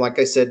clients. And like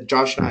I said,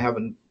 Josh and I have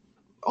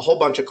a whole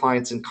bunch of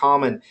clients in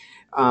common,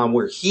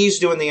 where he's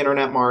doing the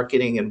internet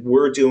marketing and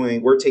we're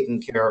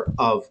taking care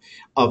of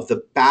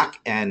the back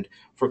end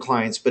for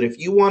clients. But if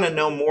you want to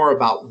know more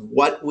about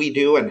what we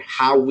do and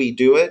how we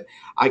do it,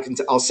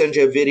 I'll send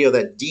you a video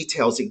that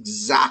details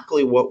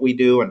exactly what we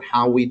do and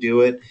how we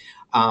do it.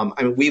 I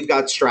mean, we've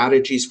got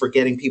strategies for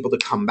getting people to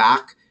come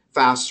back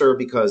faster,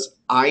 because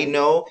I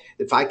know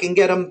if I can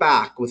get them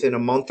back within a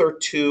month or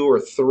 2 or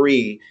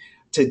 3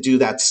 to do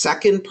that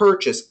second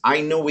purchase,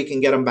 I know we can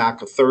get them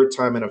back a third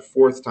time and a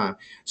fourth time.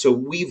 So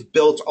we've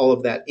built all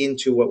of that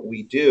into what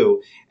we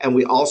do. And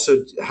we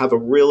also have a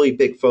really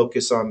big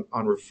focus on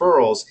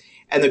referrals.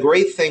 And the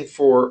great thing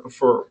for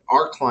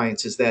our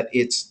clients is that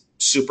it's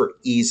super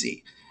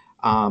easy.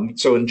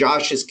 So in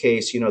Josh's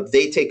case,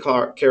 they take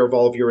care of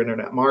all of your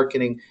internet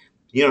marketing.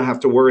 You don't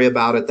have to worry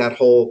about it. That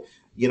whole,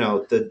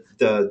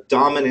 the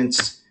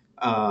dominance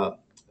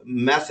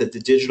method, the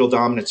digital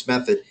dominance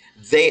method,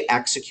 they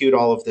execute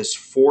all of this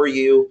for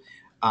you,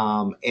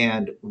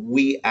 and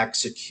we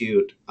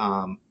execute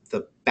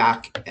the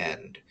back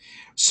end.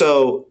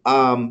 So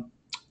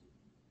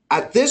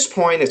at this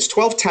point, it's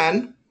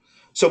 12:10.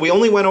 So we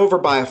only went over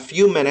by a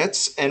few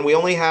minutes, and we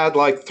only had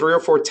like 3 or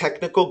 4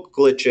 technical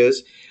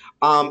glitches.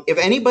 If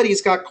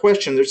anybody's got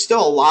questions, there's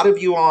still a lot of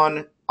you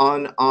on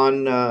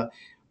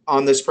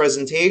this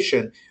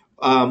presentation.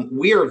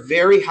 We are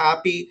very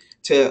happy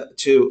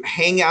to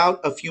hang out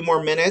a few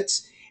more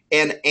minutes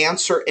and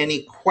answer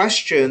any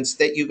questions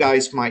that you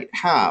guys might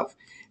have.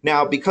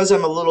 Now, because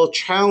I'm a little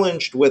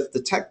challenged with the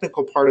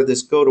technical part of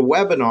this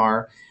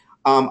GoToWebinar,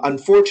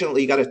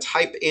 unfortunately, you got to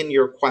type in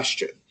your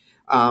question.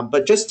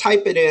 But just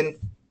type it in,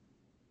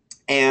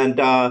 and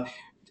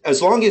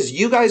as long as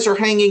you guys are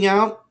hanging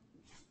out,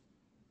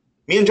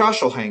 me and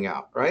Josh will hang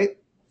out, right?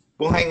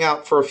 We'll hang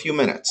out for a few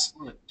minutes.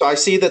 So I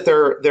see that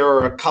there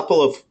are a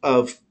couple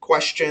of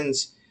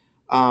questions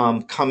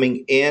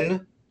coming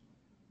in.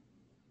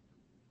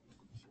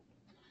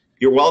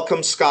 You're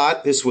welcome,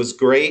 Scott. This was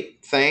great.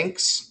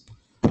 Thanks.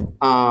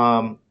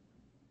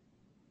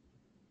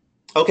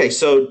 Okay,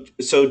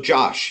 so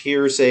Josh,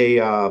 here's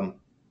a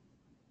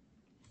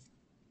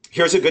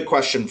good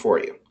question for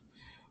you.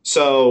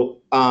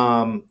 So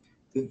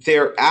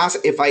they're asked,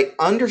 if I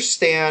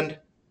understand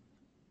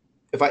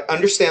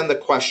the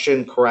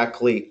question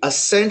correctly,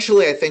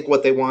 essentially I think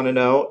what they want to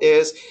know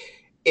is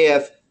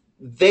if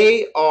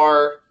they're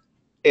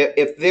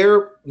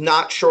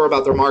not sure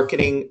about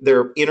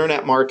their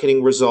internet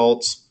marketing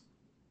results,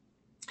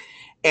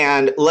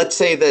 and let's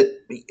say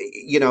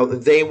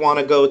that they want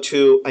to go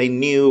to a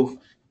new,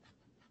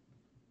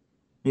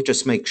 let me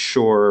just make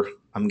sure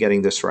I'm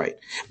getting this right.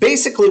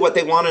 Basically what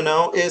they want to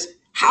know is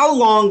how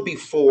long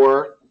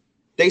before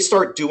they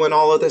start doing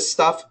all of this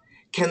stuff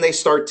can they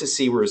start to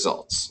see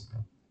results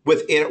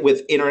with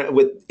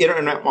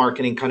internet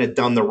marketing kind of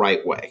done the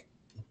right way.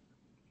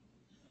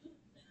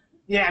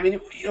 Yeah, I mean,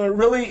 it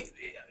really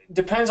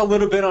depends a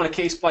little bit on a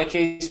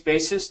case-by-case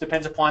basis.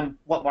 Depends upon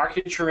what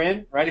market you're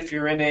in, right? If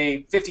you're in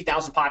a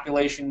 50,000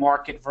 population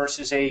market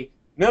versus a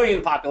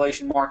million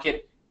population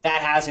market,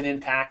 that has an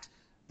impact.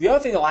 The other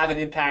thing that will have an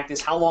impact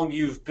is how long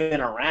you've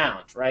been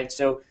around, right?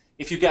 So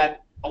if you've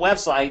got a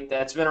website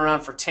that's been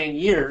around for 10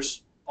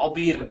 years,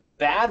 albeit a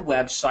bad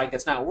website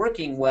that's not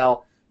working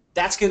well,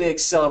 that's going to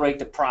accelerate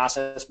the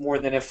process more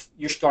than if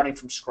you're starting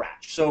from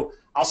scratch. So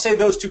I'll say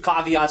those 2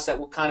 caveats that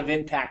will kind of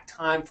impact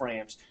time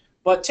frames.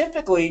 But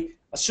typically,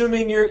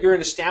 assuming you're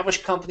an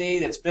established company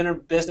that's been in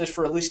business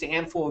for at least a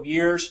handful of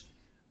years,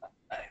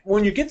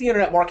 when you get the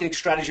internet marketing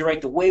strategy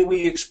right, the way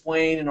we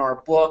explain in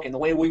our book and the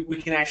way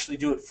we can actually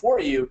do it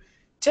for you,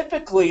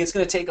 typically it's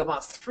going to take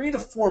about 3 to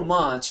 4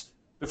 months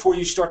before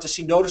you start to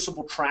see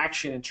noticeable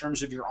traction in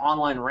terms of your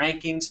online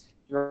rankings,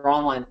 your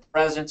online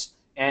presence,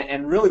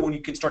 and really when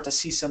you can start to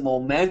see some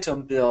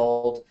momentum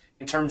build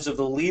in terms of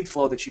the lead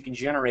flow that you can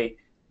generate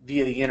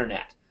via the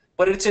internet.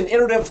 But it's an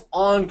iterative,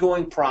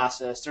 ongoing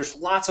process. There's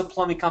lots of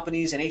plumbing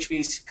companies and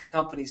HVAC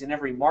companies in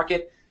every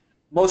market.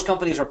 Most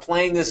companies are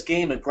playing this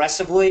game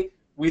aggressively.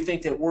 We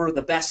think that we're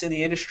the best in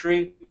the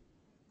industry,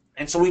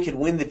 and so we can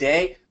win the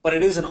day. But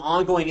it is an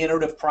ongoing,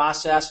 iterative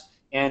process,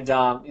 and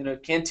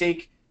it can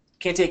take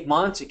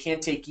months, it can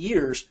take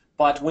years.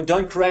 But when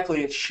done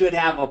correctly, it should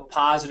have a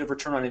positive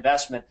return on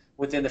investment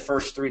within the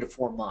first 3 to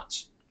 4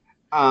 months.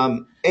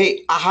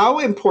 Hey, how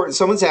important?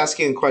 Someone's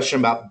asking a question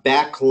about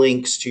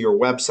backlinks to your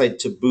website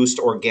to boost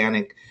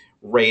organic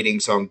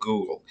ratings on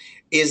Google.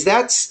 Is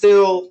that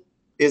still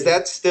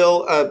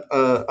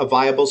a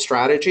viable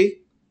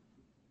strategy?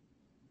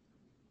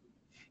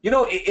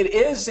 It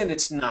is and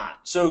it's not.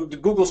 So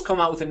Google's come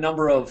out with a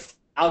number of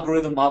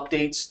algorithm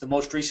updates. The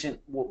most recent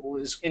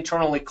was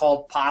internally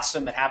called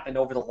Possum. It happened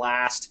over the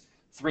last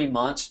 3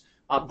 months.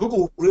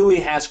 Google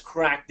really has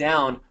cracked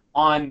down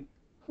on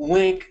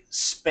link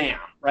spam,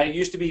 right? It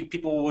used to be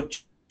people would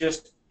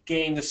just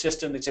game the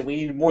system. They'd say we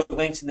need more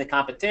links than the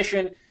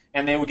competition,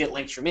 and they would get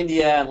links from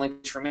India and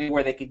links from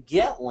anywhere they could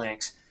get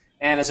links.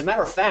 And as a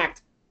matter of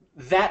fact,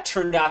 that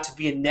turned out to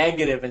be a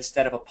negative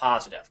instead of a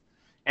positive.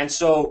 And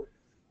so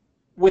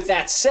with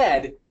that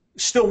said,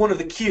 still one of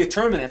the key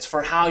determinants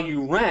for how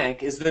you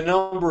rank is the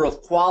number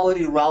of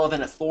quality,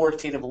 relevant,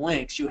 authoritative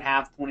links you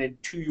have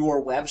pointed to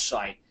your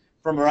website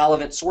from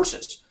relevant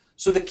sources.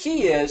 So the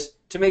key is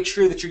to make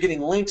sure that you're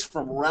getting links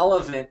from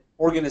relevant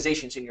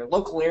organizations in your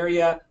local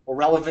area or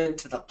relevant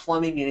to the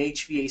plumbing and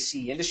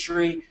HVAC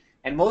industry.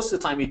 And most of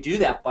the time you do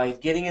that by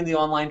getting in the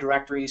online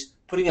directories,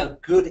 putting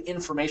out good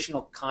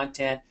informational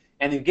content,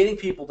 and then getting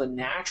people to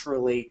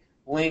naturally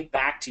link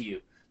back to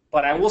you.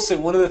 But I will say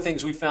one of the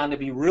things we found to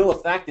be real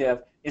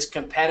effective is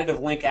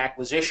competitive link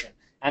acquisition.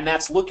 And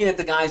that's looking at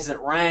the guys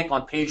that rank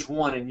on page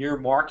 1 in your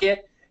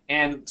market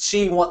and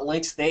seeing what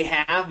links they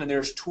have. And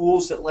there's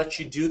tools that let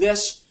you do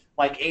this,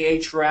 like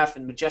Ahref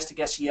and Majestic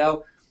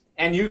SEO.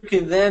 And you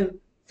can then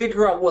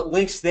figure out what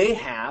links they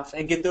have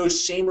and get those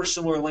same or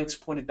similar links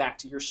pointed back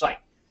to your site.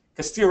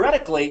 Because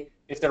theoretically,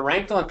 if they're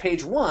ranked on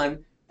page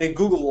 1, then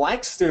Google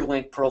likes their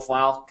link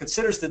profile,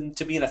 considers them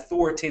to be an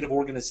authoritative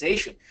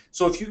organization.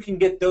 So if you can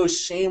get those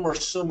same or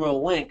similar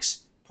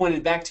links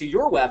pointed back to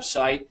your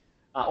website,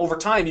 over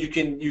time you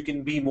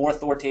can be more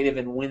authoritative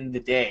and win the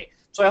day.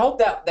 So I hope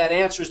that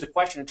answers the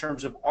question in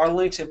terms of are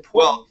links important?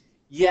 Well,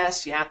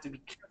 yes, you have to be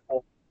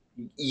careful.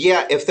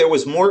 Yeah, if there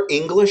was more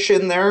English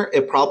in there,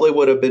 it probably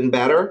would have been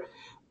better.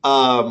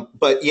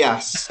 But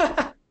yes.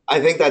 I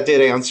think that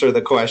did answer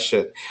the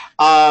question.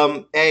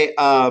 Hey,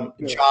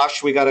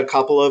 Josh, we got a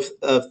couple of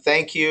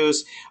thank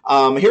yous.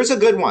 Here's a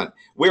good one.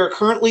 We are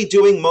currently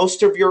doing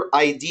most of your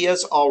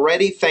ideas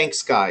already.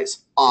 Thanks, guys.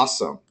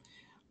 Awesome.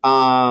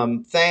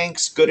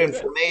 Thanks. Good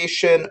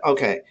information.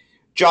 Okay.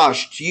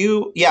 Josh, do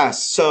you?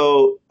 Yes.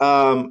 So,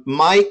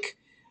 Mike,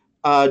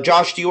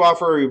 Josh, do you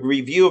offer a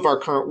review of our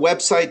current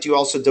website? Do you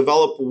also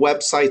develop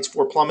websites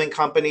for plumbing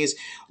companies?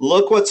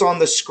 Look what's on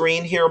the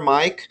screen here,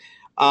 Mike.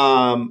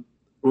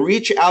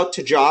 Reach out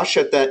to Josh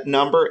at that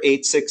number,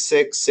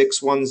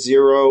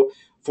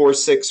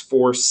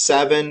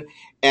 866-610-4647,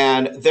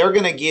 and they're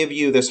going to give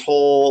you this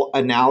whole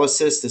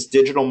analysis, this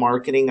digital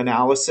marketing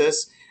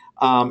analysis.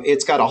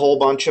 It's got a whole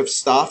bunch of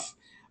stuff,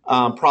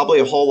 probably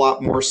a whole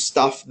lot more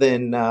stuff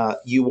than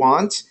you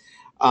want,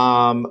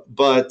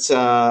 but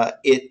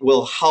it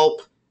will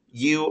help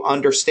you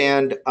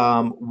understand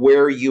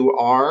where you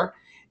are.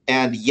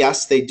 And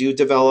yes, they do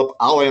develop,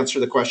 I'll answer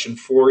the question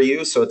for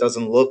you so it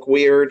doesn't look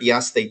weird.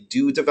 Yes, they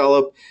do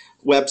develop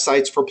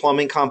websites for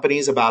plumbing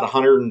companies, about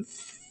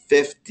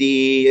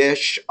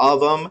 150-ish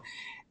of them,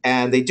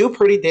 and they do a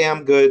pretty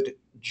damn good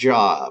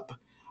job.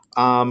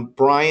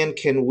 Brian,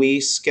 can we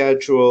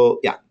schedule?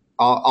 Yeah,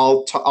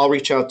 I'll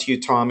reach out to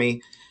you,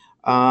 Tommy.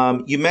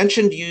 You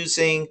mentioned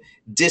using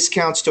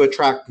discounts to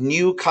attract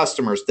new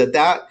customers.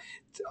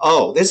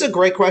 Oh, this is a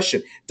great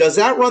question. Does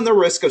that run the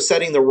risk of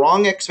setting the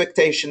wrong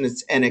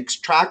expectations and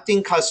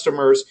attracting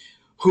customers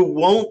who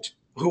won't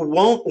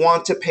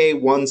want to pay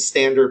one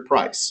standard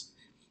price?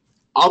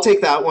 I'll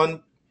take that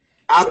one.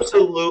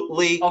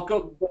 Absolutely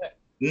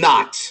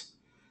not.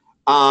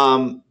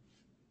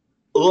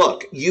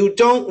 Look, you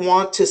don't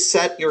want to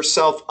set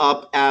yourself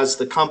up as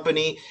the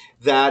company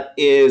that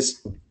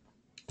is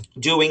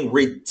doing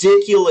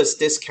ridiculous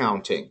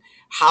discounting.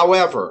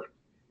 However,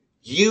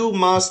 you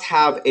must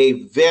have a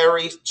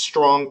very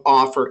strong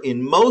offer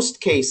in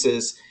most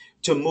cases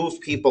to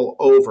move people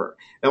over.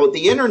 Now with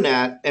the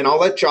internet, and I'll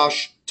let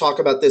Josh talk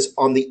about this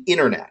on the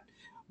internet,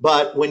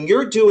 but when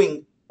you're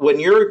doing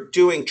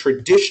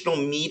traditional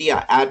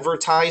media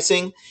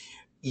advertising,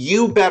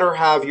 you better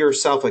have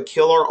yourself a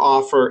killer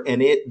offer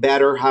and it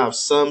better have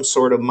some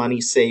sort of money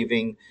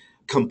saving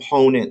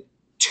component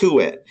to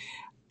it.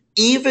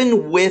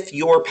 Even with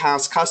your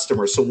past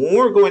customers. So when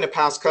we're going to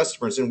past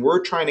customers and we're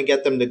trying to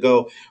get them to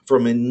go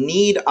from a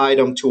need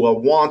item to a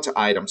want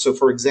item. So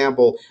for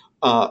example,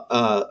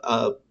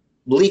 a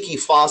leaky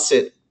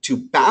faucet to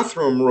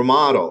bathroom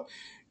remodel,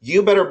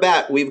 you better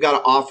bet we've got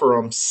to offer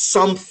them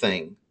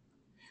something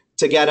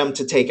to get them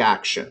to take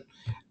action.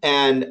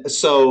 And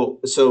so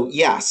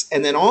yes.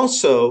 And then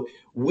also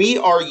we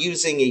are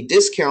using a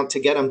discount to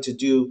get them to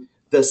do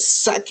the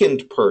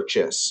second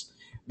purchase,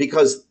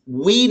 because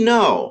we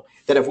know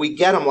that if we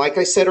get them, like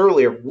I said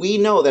earlier, we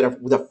know that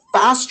if the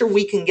faster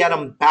we can get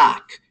them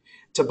back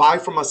to buy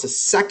from us a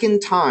second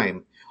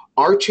time,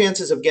 our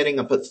chances of getting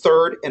up a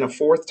third and a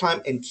fourth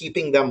time and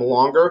keeping them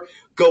longer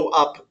go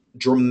up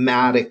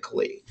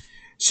dramatically.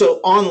 So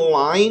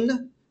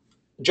online,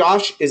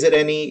 Josh, is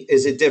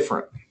it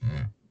different?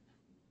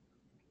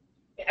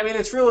 I mean,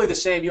 it's really the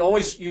same. You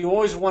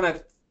always want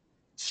to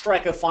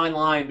strike a fine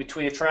line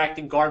between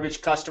attracting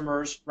garbage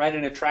customers, right,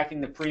 and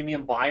attracting the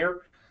premium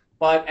buyer.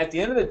 But at the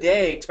end of the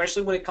day,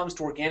 especially when it comes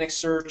to organic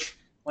search,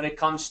 when it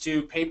comes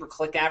to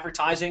pay-per-click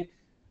advertising,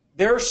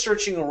 they're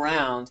searching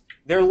around.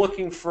 They're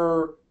looking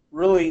for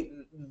really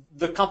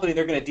the company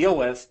they're going to deal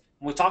with.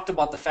 And we talked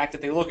about the fact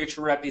that they look at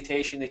your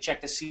reputation, they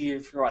check to see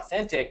if you're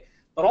authentic.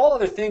 But all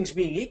other things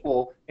being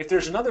equal, if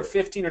there's another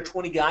 15 or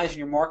 20 guys in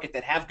your market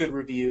that have good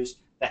reviews,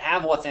 that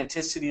have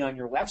authenticity on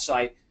your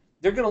website,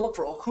 they're going to look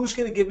for who's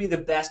going to give me the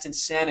best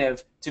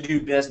incentive to do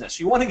business.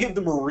 You want to give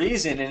them a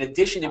reason, in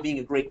addition to being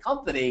a great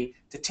company,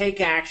 to take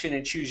action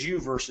and choose you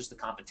versus the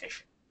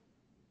competition.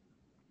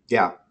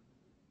 Yeah.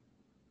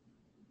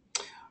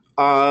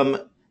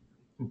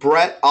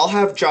 Brett, I'll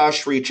have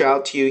Josh reach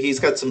out to you. He's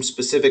got some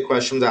specific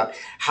questions about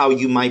how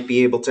you might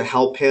be able to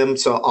help him.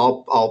 So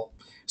I'll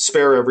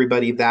spare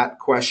everybody that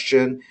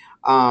question.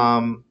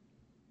 All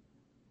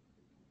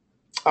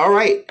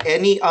right.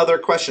 Any other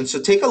questions? So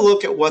take a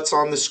look at what's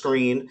on the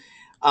screen.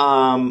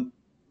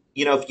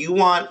 If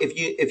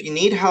you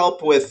need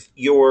help with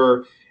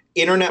your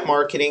internet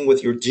marketing,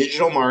 with your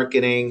digital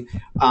marketing,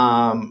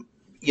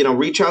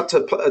 reach out to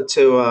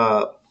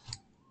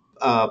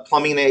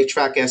Plumbing and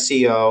HVAC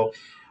SEO.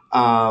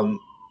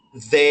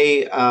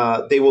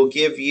 They will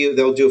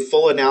they'll do a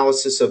full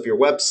analysis of your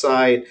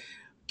website,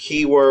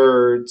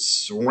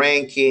 keywords,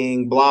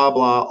 ranking, blah,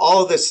 blah,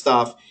 all of this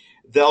stuff.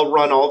 They'll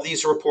run all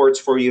these reports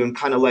for you and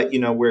kind of let you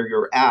know where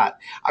you're at.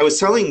 I was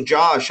telling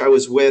Josh, I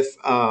was with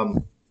a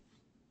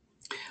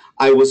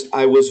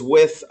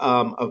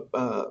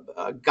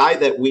guy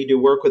that we do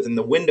work with in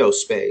the window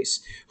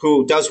space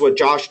who does what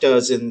Josh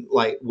does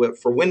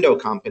for window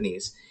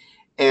companies.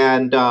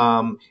 And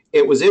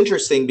it was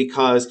interesting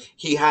because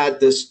he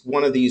had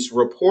one of these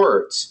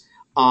reports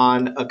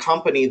on a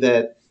company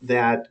that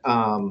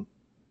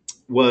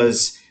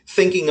was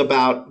thinking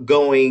about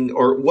going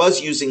or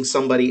was using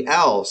somebody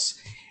else,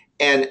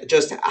 and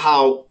just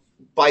how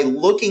by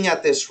looking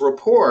at this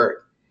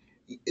report,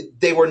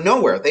 they were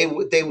nowhere. They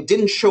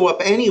didn't show up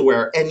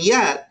anywhere. And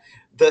yet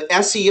the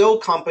SEO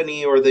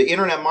company or the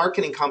internet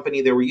marketing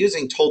company they were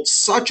using told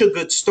such a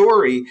good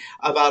story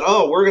about,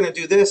 oh, we're going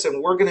to do this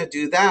and we're going to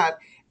do that.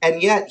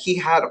 And yet he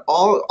had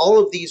all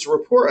of these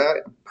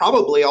reports,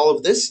 probably all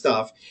of this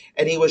stuff.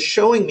 And he was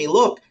showing me,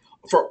 look,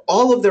 for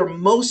all of their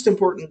most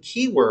important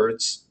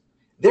keywords,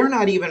 they're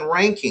not even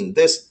ranking.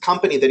 This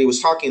company that he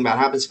was talking about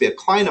happens to be a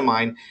client of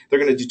mine. They're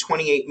going to do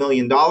 $28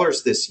 million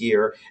this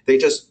year. They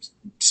just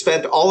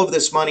spent all of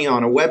this money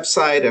on a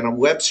website and a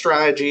web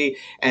strategy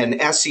and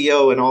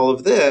SEO and all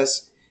of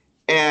this,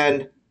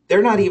 and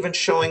they're not even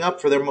showing up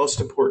for their most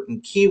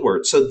important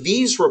keywords. So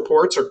these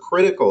reports are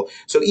critical.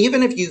 So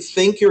even if you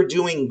think you're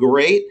doing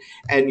great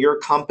and the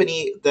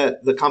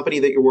company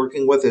that you're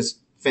working with is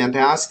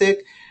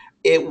fantastic,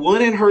 it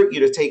wouldn't hurt you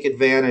to take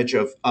advantage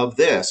of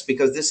this,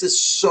 because this is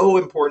so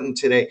important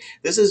today.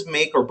 This is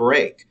make or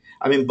break.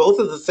 I mean, both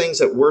of the things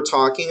that we're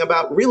talking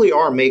about really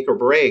are make or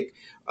break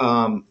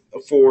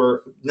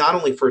for not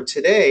only for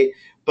today,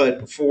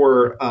 but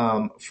for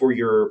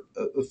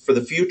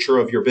the future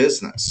of your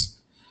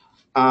business.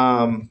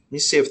 Let me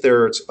see if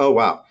there's, oh,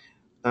 wow.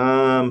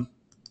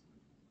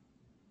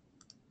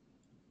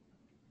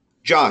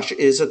 Josh,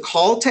 is a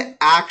call to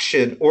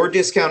action or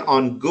discount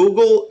on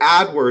Google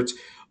AdWords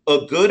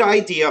a good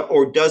idea,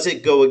 or does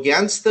it go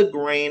against the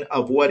grain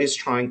of what is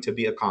trying to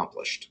be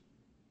accomplished?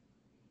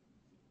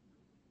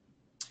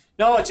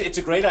 No, it's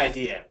a great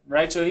idea,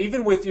 right? So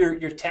even with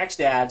your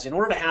text ads, in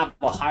order to have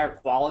a higher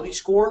quality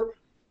score,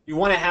 you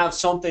want to have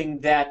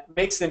something that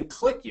makes them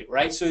click you,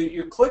 right? So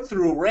your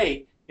click-through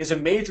rate is a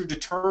major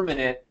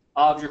determinant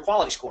of your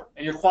quality score,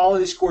 and your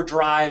quality score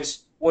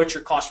drives what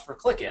your cost per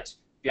click is.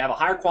 If you have a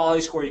higher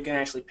quality score, you can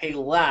actually pay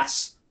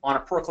less on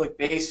a per-click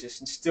basis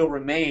and still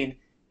remain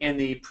in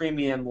the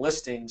premium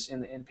listings,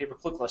 in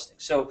pay-per-click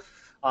listings. So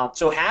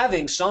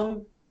having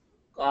some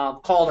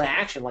call to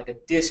action, like a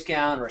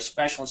discount or a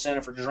special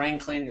incentive for drain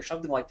cleaning or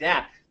something like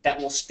that, that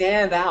will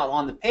stand out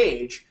on the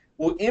page,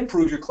 will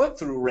improve your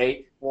click-through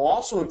rate, will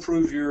also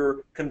improve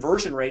your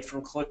conversion rate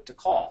from click to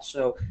call.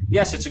 So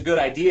yes, it's a good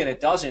idea, and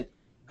it doesn't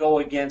go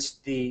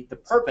against the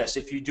purpose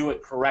if you do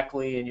it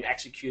correctly and you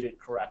execute it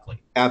correctly.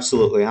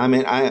 Absolutely. I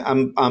mean,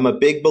 I'm a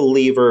big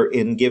believer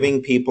in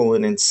giving people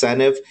an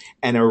incentive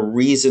and a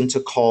reason to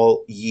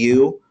call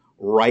you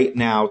right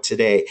now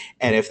today.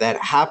 And if that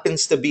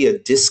happens to be a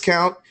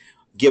discount,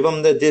 give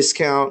them the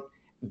discount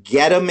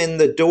get them in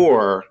the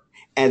door,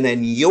 and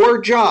then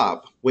your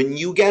job when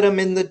you get them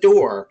in the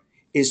door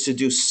is to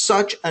do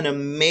such an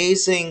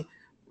amazing,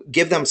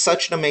 give them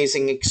such an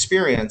amazing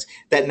experience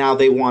that now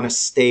they want to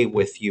stay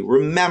with you.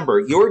 Remember,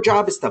 your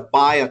job is to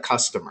buy a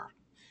customer.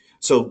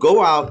 So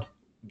go out,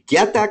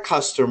 get that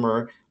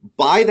customer,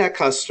 buy that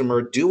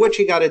customer, do what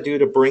you got to do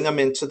to bring them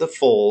into the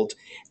fold.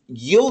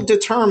 You'll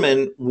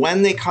determine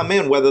when they come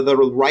in whether they're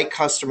the right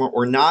customer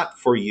or not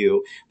for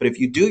you. But if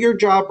you do your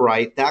job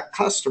right, that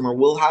customer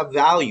will have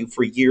value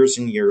for years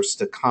and years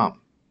to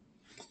come.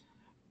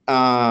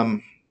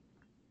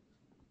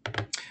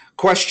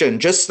 Question,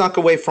 just snuck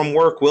away from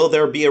work. Will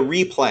there be a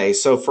replay?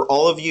 So for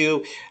all of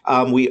you,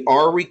 we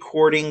are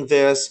recording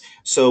this,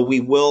 so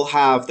we will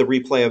have the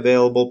replay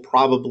available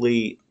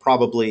probably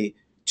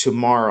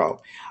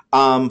tomorrow.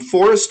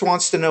 Forrest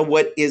wants to know,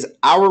 what is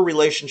our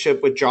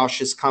relationship with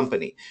Josh's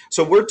company?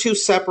 So we're two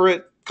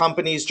separate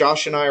companies.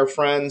 Josh and I are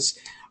friends.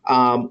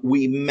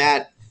 We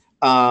met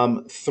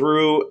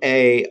through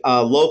a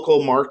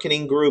local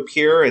marketing group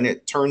here, and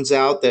it turns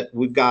out that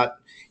we've got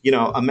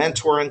a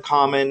mentor in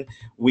common.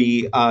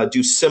 We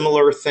do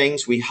similar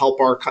things. We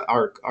help our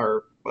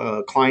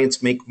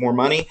clients make more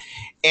money,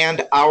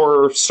 and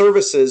our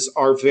services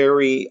are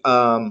very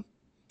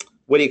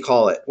what do you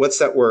call it? What's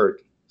that word?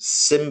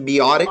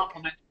 Symbiotic?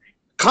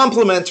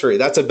 Complementary.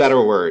 That's a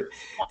better word.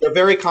 They're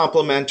very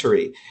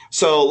complementary.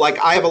 So, like,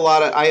 I have a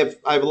lot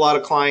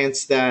of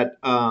clients that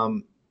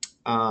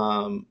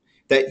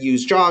that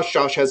use Josh.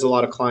 Josh has a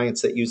lot of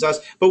clients that use us,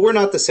 but we're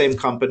not the same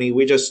company.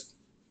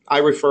 I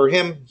refer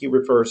him, he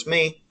refers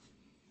me.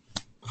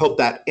 Hope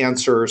that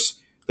answers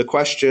the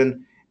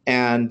question.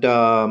 And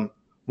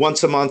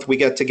once a month we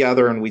get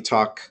together and we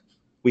talk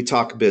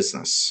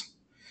business.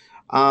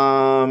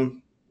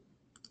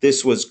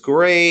 This was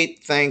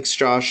great. Thanks,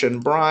 Josh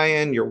and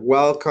Brian. You're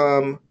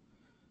welcome.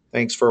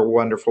 Thanks for a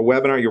wonderful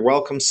webinar. You're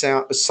welcome,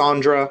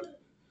 Sandra.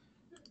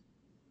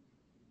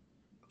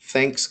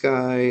 Thanks,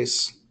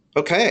 guys.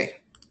 Okay.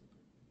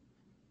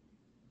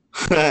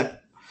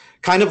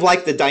 Kind of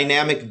like the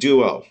dynamic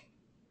duo.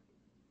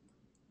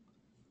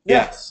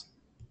 Yes.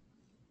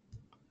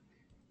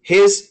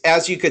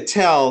 As you could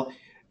tell,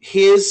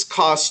 his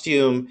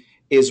costume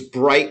is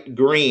bright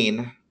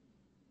green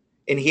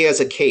and he has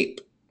a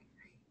cape.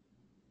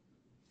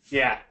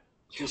 Yeah.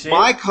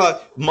 My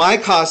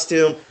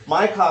costume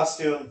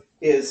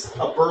is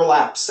a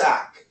burlap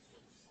sack.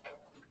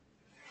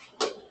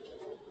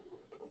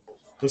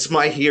 It's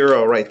my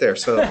hero right there.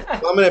 So if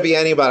I'm going to be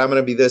anybody, I'm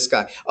going to be this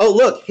guy. Oh,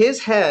 look,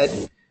 his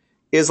head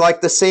is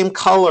like the same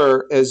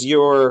color as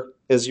your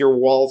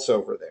walls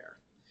over there.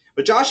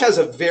 But Josh has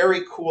a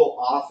very cool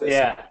office.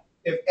 Yeah.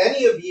 If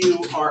any of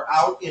you are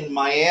out in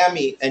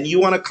Miami and you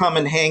want to come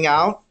and hang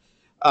out,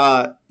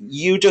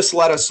 you just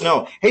let us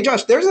know. Hey,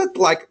 Josh, there's a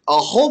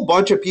whole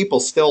bunch of people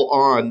still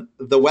on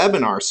the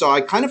webinar. So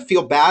I kind of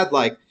feel bad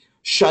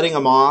shutting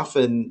them off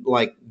and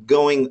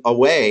going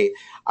away.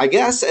 I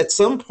guess at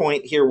some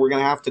point here, we're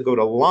going to have to go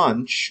to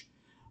lunch.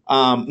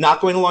 Not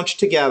going to lunch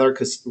together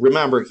because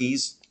remember,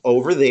 he's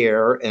over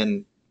there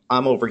and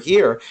I'm over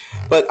here.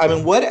 But I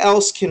mean, what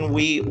else can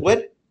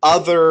what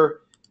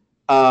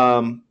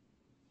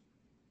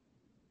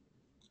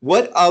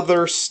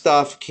other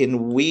stuff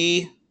can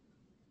we,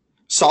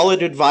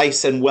 solid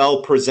advice and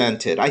well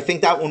presented. I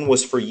think that one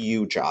was for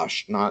you,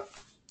 Josh, not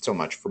so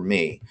much for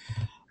me.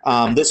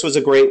 This was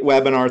a great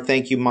webinar.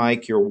 Thank you,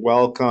 Mike. You're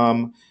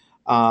welcome.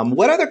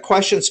 What other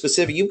questions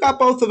specific? You've got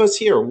both of us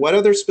here. What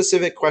other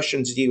specific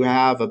questions do you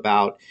have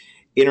about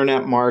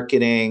internet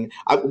marketing?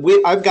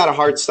 I've got a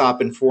hard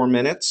stop in 4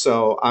 minutes,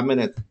 so I'm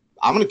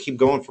gonna keep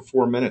going for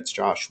 4 minutes.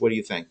 Josh, what do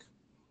you think?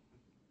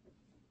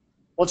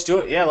 Let's do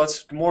it. Yeah,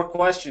 let's more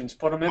questions.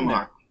 Put them in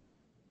there.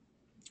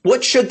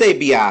 What should they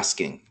be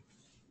asking?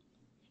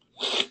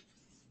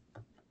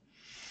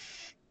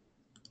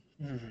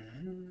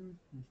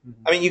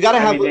 I mean, you got to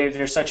have.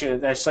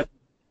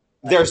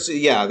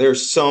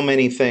 There's so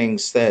many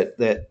things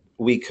that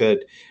we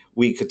could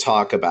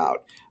talk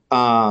about.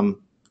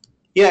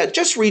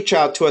 Just reach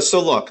out to us. So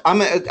look, I'm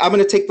going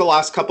to take the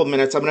last couple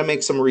minutes. I'm going to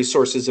make some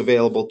resources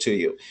available to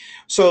you.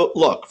 So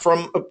look,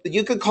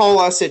 you could call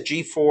us at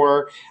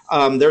G4.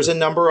 There's a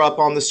number up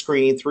on the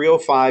screen,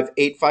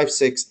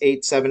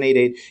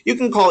 305-856-8788. You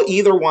can call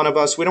either one of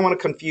us. We don't want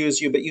to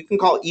confuse you, but you can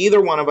call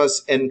either one of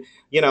us. And,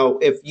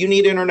 if you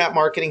need internet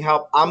marketing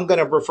help, I'm going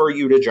to refer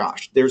you to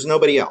Josh. There's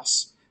nobody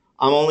else.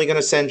 I'm only going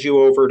to send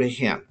you over to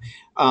him.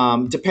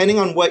 Depending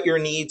on what your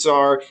needs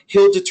are,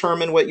 he'll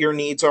determine what your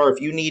needs are. If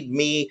you need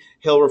me,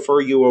 he'll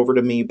refer you over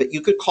to me. But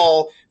you could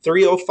call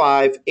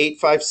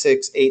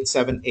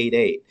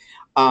 305-856-8788.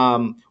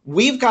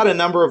 We've got a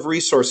number of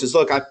resources.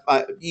 Look,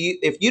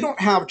 if you don't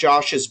have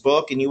Josh's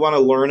book and you want to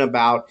learn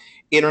about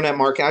internet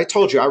marketing, I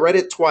told you, I read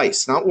it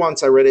twice. Not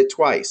once, I read it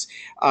twice.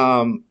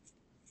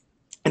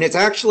 And it's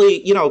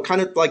actually, kind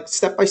of like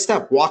step by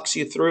step, walks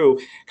you through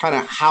kind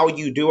of how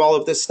you do all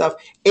of this stuff.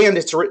 And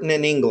it's written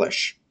in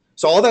English.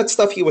 So all that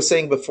stuff he was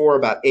saying before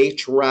about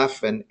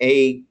Href and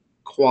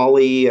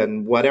A-Quali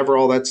and whatever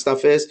all that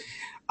stuff is,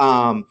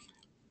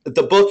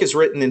 the book is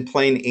written in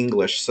plain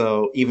English,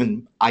 so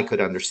even I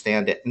could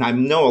understand it. And I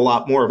know a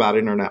lot more about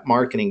internet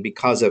marketing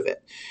because of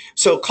it.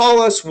 So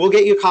call us. We'll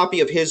get you a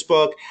copy of his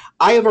book.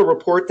 I have a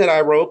report that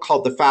I wrote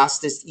called The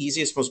Fastest,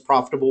 Easiest, Most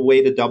Profitable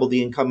Way to Double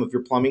the Income of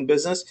Your Plumbing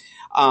Business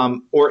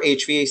or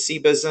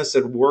HVAC business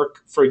that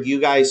work for you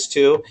guys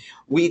too.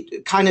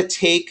 We kind of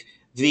take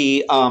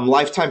the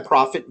lifetime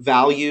profit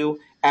value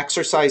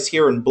exercise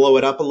here and blow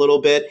it up a little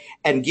bit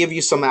and give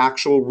you some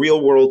actual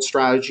real world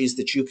strategies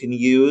that you can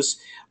use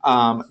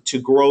to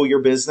grow your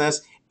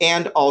business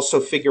and also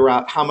figure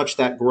out how much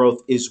that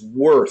growth is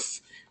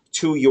worth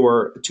to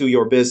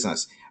your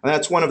business. And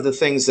that's one of the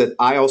things that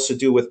I also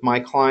do with my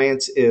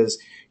clients is,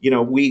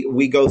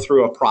 we go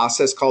through a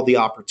process called the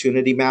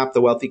opportunity map,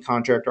 the Wealthy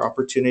Contractor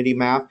Opportunity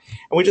Map.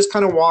 And we just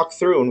kind of walk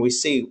through and we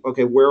see,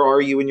 okay, where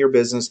are you in your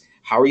business?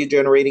 How are you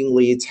generating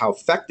leads? How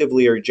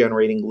effectively are you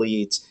generating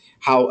leads?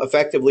 How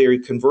effectively are you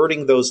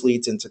converting those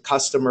leads into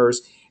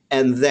customers?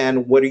 And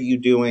then what are you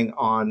doing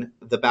on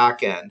the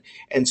back end?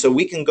 And so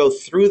we can go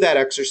through that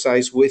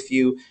exercise with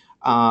you.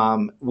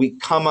 We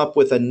come up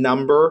with a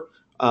number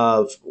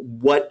of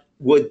what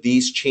would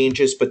these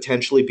changes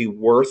potentially be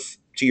worth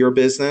to your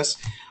business.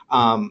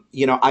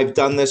 I've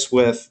done this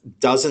with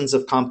dozens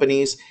of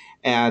companies,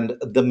 and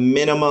the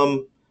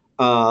minimum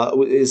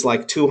is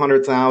like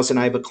 200,000.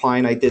 I have a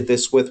client I did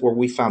this with where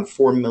we found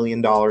 $4 million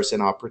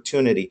in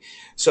opportunity.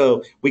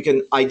 So we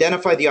can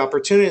identify the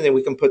opportunity, and then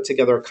we can put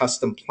together a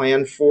custom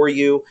plan for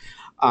you.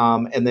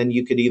 And then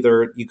you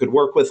could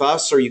work with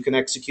us, or you can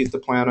execute the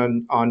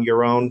plan on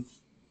your own.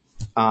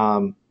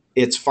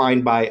 It's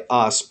fine by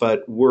us,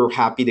 but we're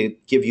happy to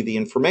give you the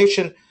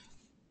information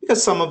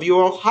because some of you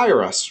will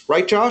hire us,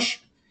 right, Josh?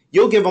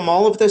 You'll give them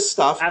all of this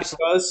stuff.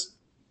 Absolutely. Because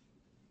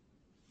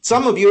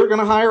some of you are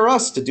going to hire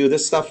us to do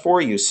this stuff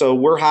for you. So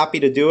we're happy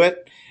to do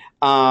it.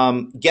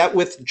 Get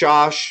with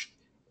Josh.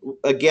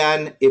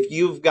 Again,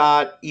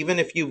 even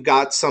if you've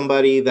got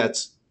somebody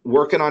that's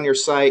working on your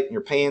site and you're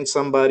paying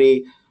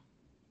somebody,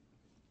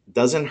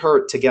 doesn't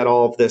hurt to get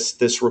all of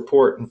this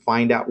report and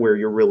find out where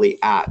you're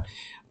really at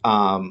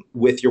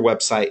with your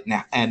website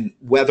and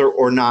whether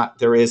or not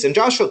there is. And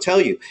Josh will tell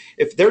you,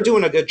 if they're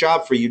doing a good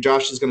job for you,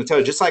 Josh is going to tell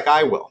you, just like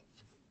I will.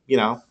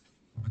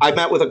 I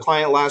met with a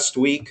client last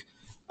week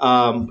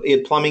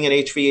in plumbing and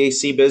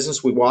HVAC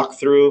business. We walked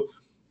through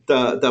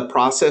the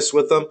process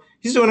with them.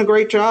 He's doing a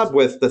great job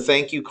with the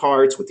thank you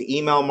cards, with the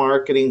email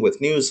marketing, with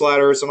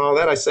newsletters and all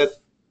that. I said,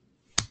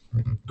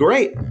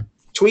 great.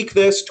 Tweak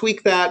this,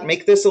 tweak that,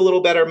 make this a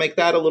little better, make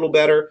that a little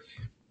better.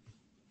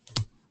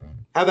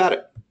 Have at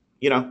it.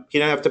 You don't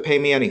have to pay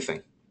me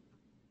anything.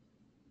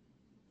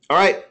 All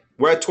right.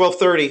 We're at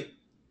 12:30.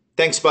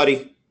 Thanks,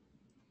 buddy.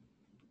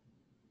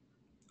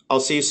 I'll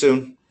see you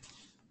soon.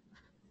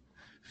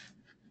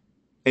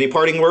 Any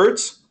parting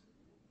words?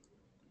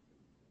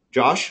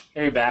 Josh?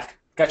 Hey, you're back.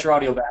 Got your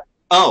audio back.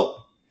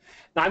 Oh.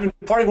 Now,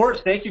 parting words.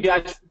 Thank you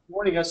guys for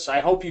joining us. I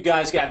hope you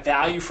guys got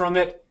value from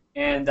it.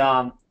 And,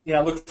 I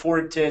look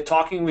forward to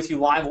talking with you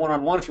live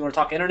one-on-one if you want to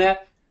talk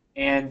internet.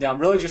 And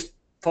really just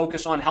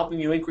focus on helping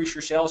you increase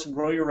your sales and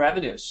grow your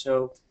revenues.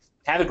 So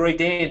have a great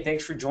day, and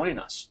thanks for joining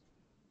us.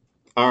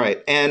 All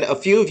right. And a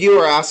few of you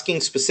are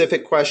asking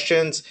specific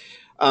questions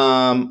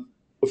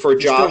for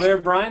Josh. You still there,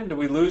 Brian? Did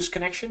we lose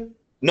connection?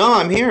 No,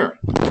 I'm here.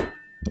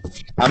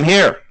 I'm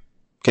here.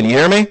 Can you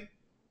hear me?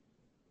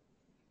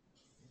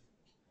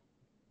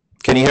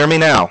 Can you hear me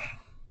now?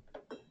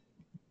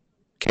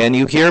 Can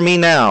you hear me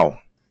now?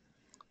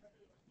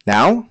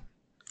 Now?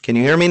 Can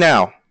you hear me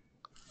now?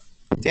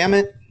 Damn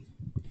it.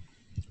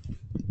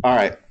 All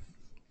right.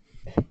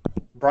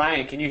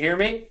 Brian, can you hear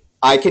me?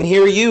 I can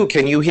hear you.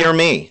 Can you hear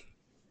me?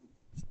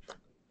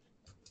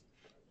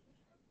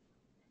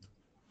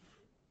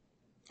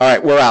 All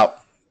right, we're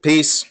out.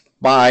 Peace.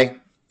 Bye.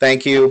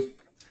 Thank you.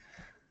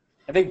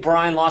 I think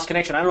Brian lost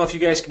connection. I don't know if you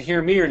guys can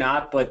hear me or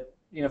not, but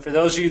for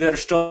those of you that are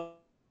still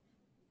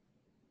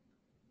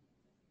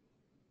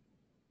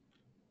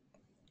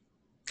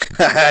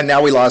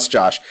now we lost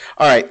Josh.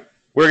 All right,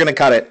 we're going to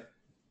cut it.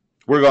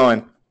 We're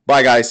going.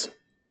 Bye, guys.